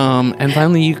finally. And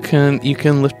finally, you can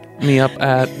lift me up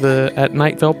at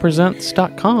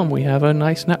nightvalepresents.com. We have a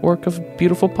nice network of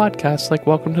beautiful podcasts like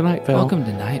Welcome to Night Vale. Welcome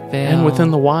to Night Vale. And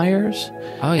Within the Wires.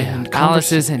 Oh, yeah. And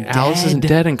Alice Isn't Dead. Alice Isn't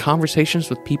Dead, and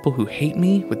Conversations with People Who Hate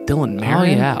Me with Dylan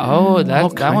Merritt. Oh, yeah. Oh, all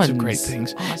kinds of great one's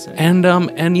things. awesome.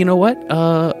 And you know what?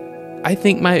 I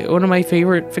think one of my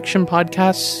favorite fiction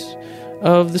podcasts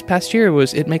of this past year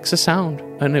was It Makes a Sound,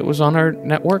 and it was on our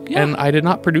network. Yeah. And I did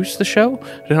not produce the show,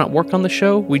 I did not work on the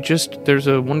show. There's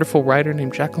a wonderful writer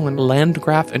named Jacqueline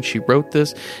Landgraf, and she wrote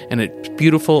this, and it's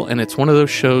beautiful, and it's one of those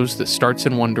shows that starts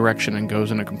in one direction and goes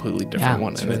in a completely different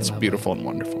one, it's and really it's lovely. beautiful and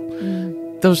wonderful.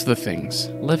 Those are the things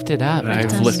Lift it up. that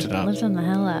I've lifted up. Lift them the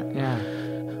hell up. Yeah.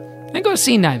 And go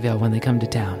see Night Vale when they come to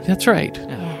town. That's right.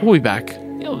 Yeah. We'll be back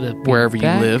You'll be wherever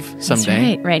back. you live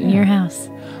someday. That's right in your house.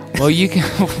 Well, you can...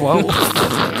 Whoa.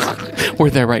 We're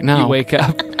there right now. You wake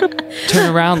up.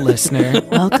 Turn around, listener.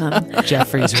 Welcome.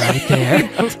 Jeffrey's right there.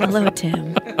 Hello,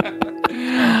 Tim.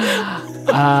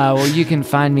 Well, you can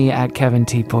find me at Kevin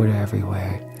T. Porter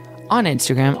everywhere. On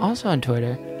Instagram, also on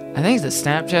Twitter. I think the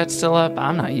Snapchat's still up.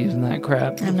 I'm not using that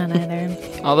crap. I'm not either.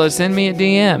 Although, send me a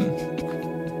DM.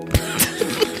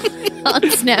 On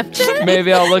Snapchat?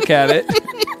 Maybe I'll look at it.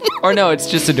 Or no, it's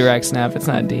just a direct snap. It's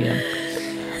not a DM.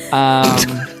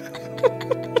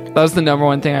 That was the number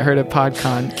one thing I heard at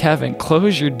PodCon. Kevin,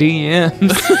 close your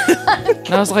DMs.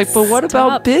 And I was like, but what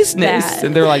about business? that.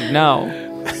 And they're like, no.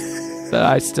 But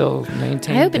I still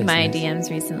maintain I opened my business. DMs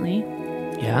recently.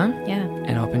 Yeah? Yeah.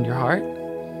 And opened your heart?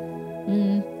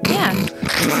 Yeah.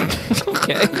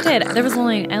 Okay. I did. I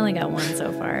only got one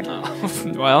so far.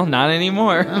 Well, not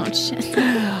anymore. Oh, shit.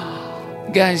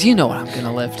 Guys, you know what I'm going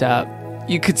to lift up.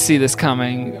 You could see this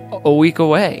coming a week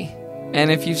away. And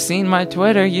if you've seen my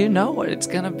Twitter, you know what it's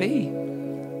going to be.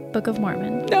 Book of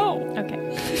Mormon. No. Okay.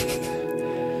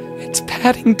 It's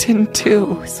Paddington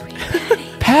 2. Oh, sweet.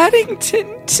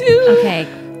 Paddington 2. Okay,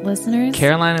 listeners.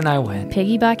 Caroline and I went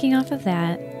Piggybacking off of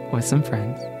that, with some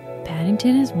friends.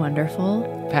 Paddington is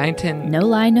wonderful. Paddington. No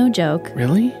lie, no joke.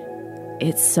 Really?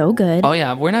 It's so good. Oh,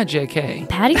 yeah. We're not JK.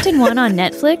 Paddington 1 on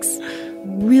Netflix.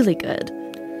 Really good.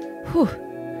 Whew.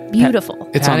 Beautiful.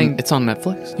 It's Padding- on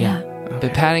Netflix? Yeah.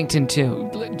 But Paddington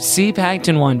 2. See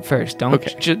Paddington 1 first.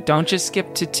 Don't just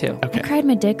skip to 2. I cried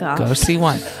my dick off. Go see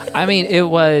 1. I mean, it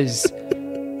was...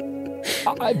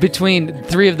 between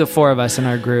 3 of the 4 of us in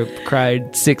our group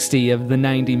cried 60 of the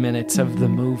 90 minutes of the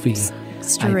movie.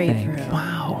 Straight through.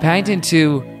 Wow. Paddington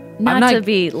 2... Not to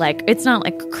be like, it's not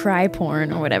like cry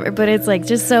porn or whatever, but it's like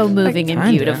just so moving and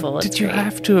beautiful. Did you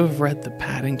have to have read the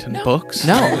Paddington books?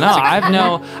 No.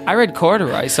 I read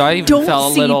Corduroy, so I even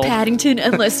felt a little... Don't see Paddington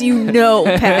unless you know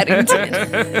Paddington.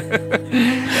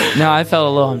 No, I felt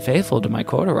a little unfaithful to my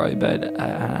Corduroy, but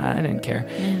I didn't care.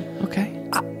 Yeah. Okay.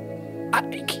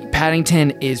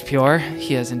 Paddington is pure.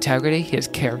 He has integrity. He has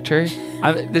character.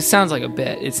 This sounds like a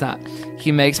bit. It's not.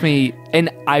 He makes me, and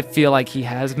I feel like he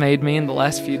has made me in the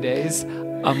last few days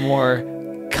a more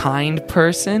kind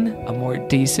person, a more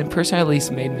decent person, or at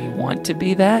least made me want to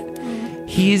be that.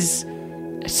 He's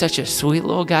such a sweet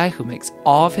little guy who makes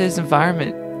all of his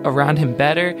environment around him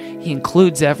better. He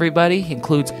includes everybody. He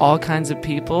includes all kinds of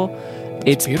people.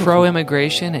 It's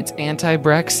pro-immigration. It's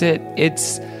anti-Brexit.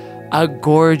 It's a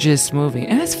gorgeous movie,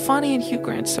 and it's funny, and Hugh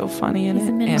Grant's so funny in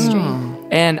it.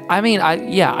 And I mean,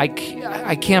 I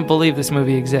can't believe this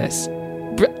movie exists.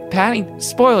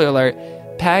 Spoiler alert: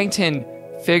 Paddington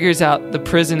figures out the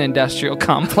prison industrial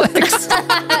complex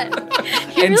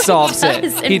and solves it.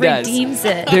 He redeems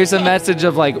it. There's a message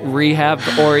of like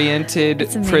rehab-oriented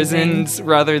prisons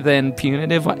rather than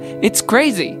punitive. It's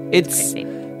crazy.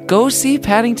 Go see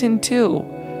Paddington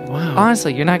 2. Wow.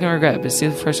 Honestly, you're not going to regret it, but see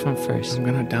the first one first. I'm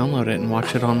going to download it and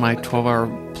watch it on my 12-hour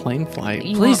plane flight.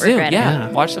 Please do. Yeah.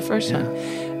 Watch the first one.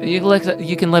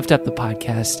 You can lift up the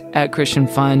podcast at Christian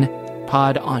Fun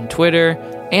Pod on Twitter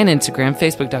and Instagram,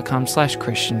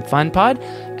 facebook.com/Christian Fun Pod.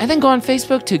 And then go on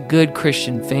Facebook to Good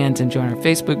Christian Fans and join our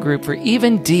Facebook group for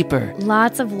even deeper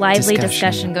lots of lively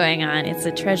discussion going on. It's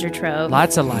a treasure trove.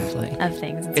 Lots of lively. Of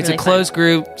things. It's really a closed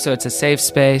group, so it's a safe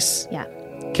space. Yeah.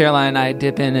 Caroline and I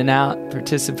dip in and out,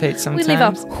 participate sometimes. We leave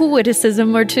a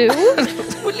witticism or two.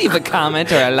 We leave a comment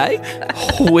or a like.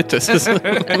 Witticism.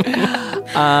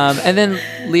 And then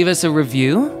leave us a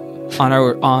review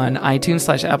on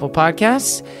iTunes/Apple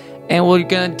Podcasts. And we're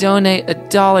going to donate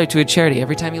 $1 to a charity.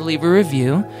 Every time you leave a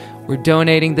review, we're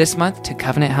donating this month to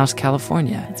Covenant House,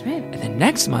 California. That's right. And then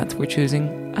next month, we're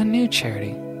choosing a new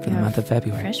charity for the month of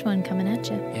February. Fresh one coming at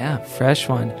you. Yeah, fresh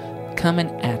one coming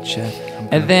at you. Okay.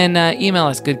 And then email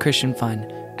us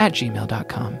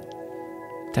goodchristianfun@gmail.com.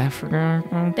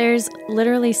 There's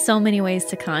literally so many ways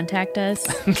to contact us.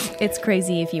 It's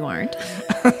crazy if you aren't.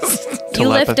 You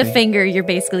lift a finger, you're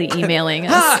basically emailing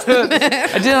us.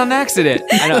 I did on accident.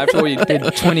 I know, after we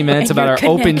did 20 minutes about our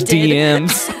open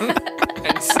DMs and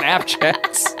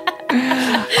Snapchats.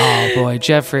 Oh boy,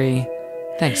 Jeffrey,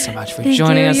 thanks so much for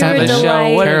joining us on the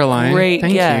show. What Caroline, a great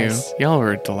thank guest. you. Y'all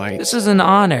were a delight. This is an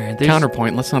honor.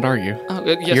 Counterpoint, let's not argue. Oh,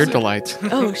 yes. Your delights.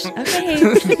 Oh,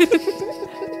 okay.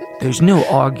 There's no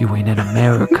arguing in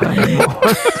America anymore.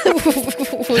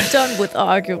 We're done with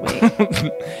arguing.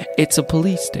 It's a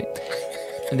police state.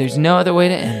 And there's no other way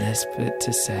to end this but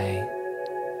to say,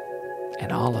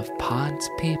 and all of Pod's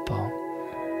people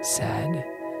said,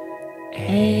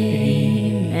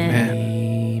 Amen.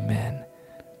 Amen.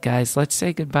 Guys, let's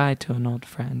say goodbye to an old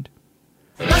friend.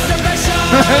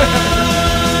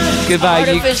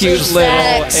 Goodbye, you cute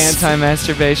little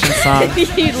anti-masturbation song.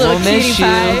 You little cutie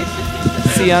pie.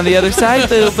 See you on the other side,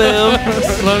 boo boo.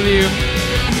 Love you.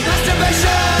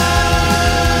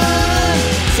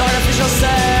 Artificial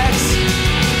sex.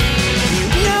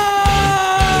 No!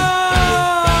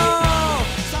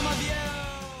 Some of you.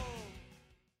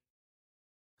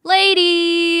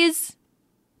 Ladies,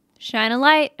 shine a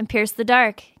light and pierce the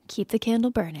dark. Keep the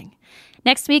candle burning.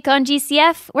 Next week on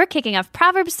GCF, we're kicking off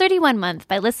Proverbs 31 month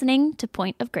by listening to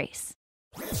Point of Grace.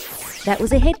 That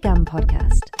was a HeadGum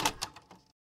podcast.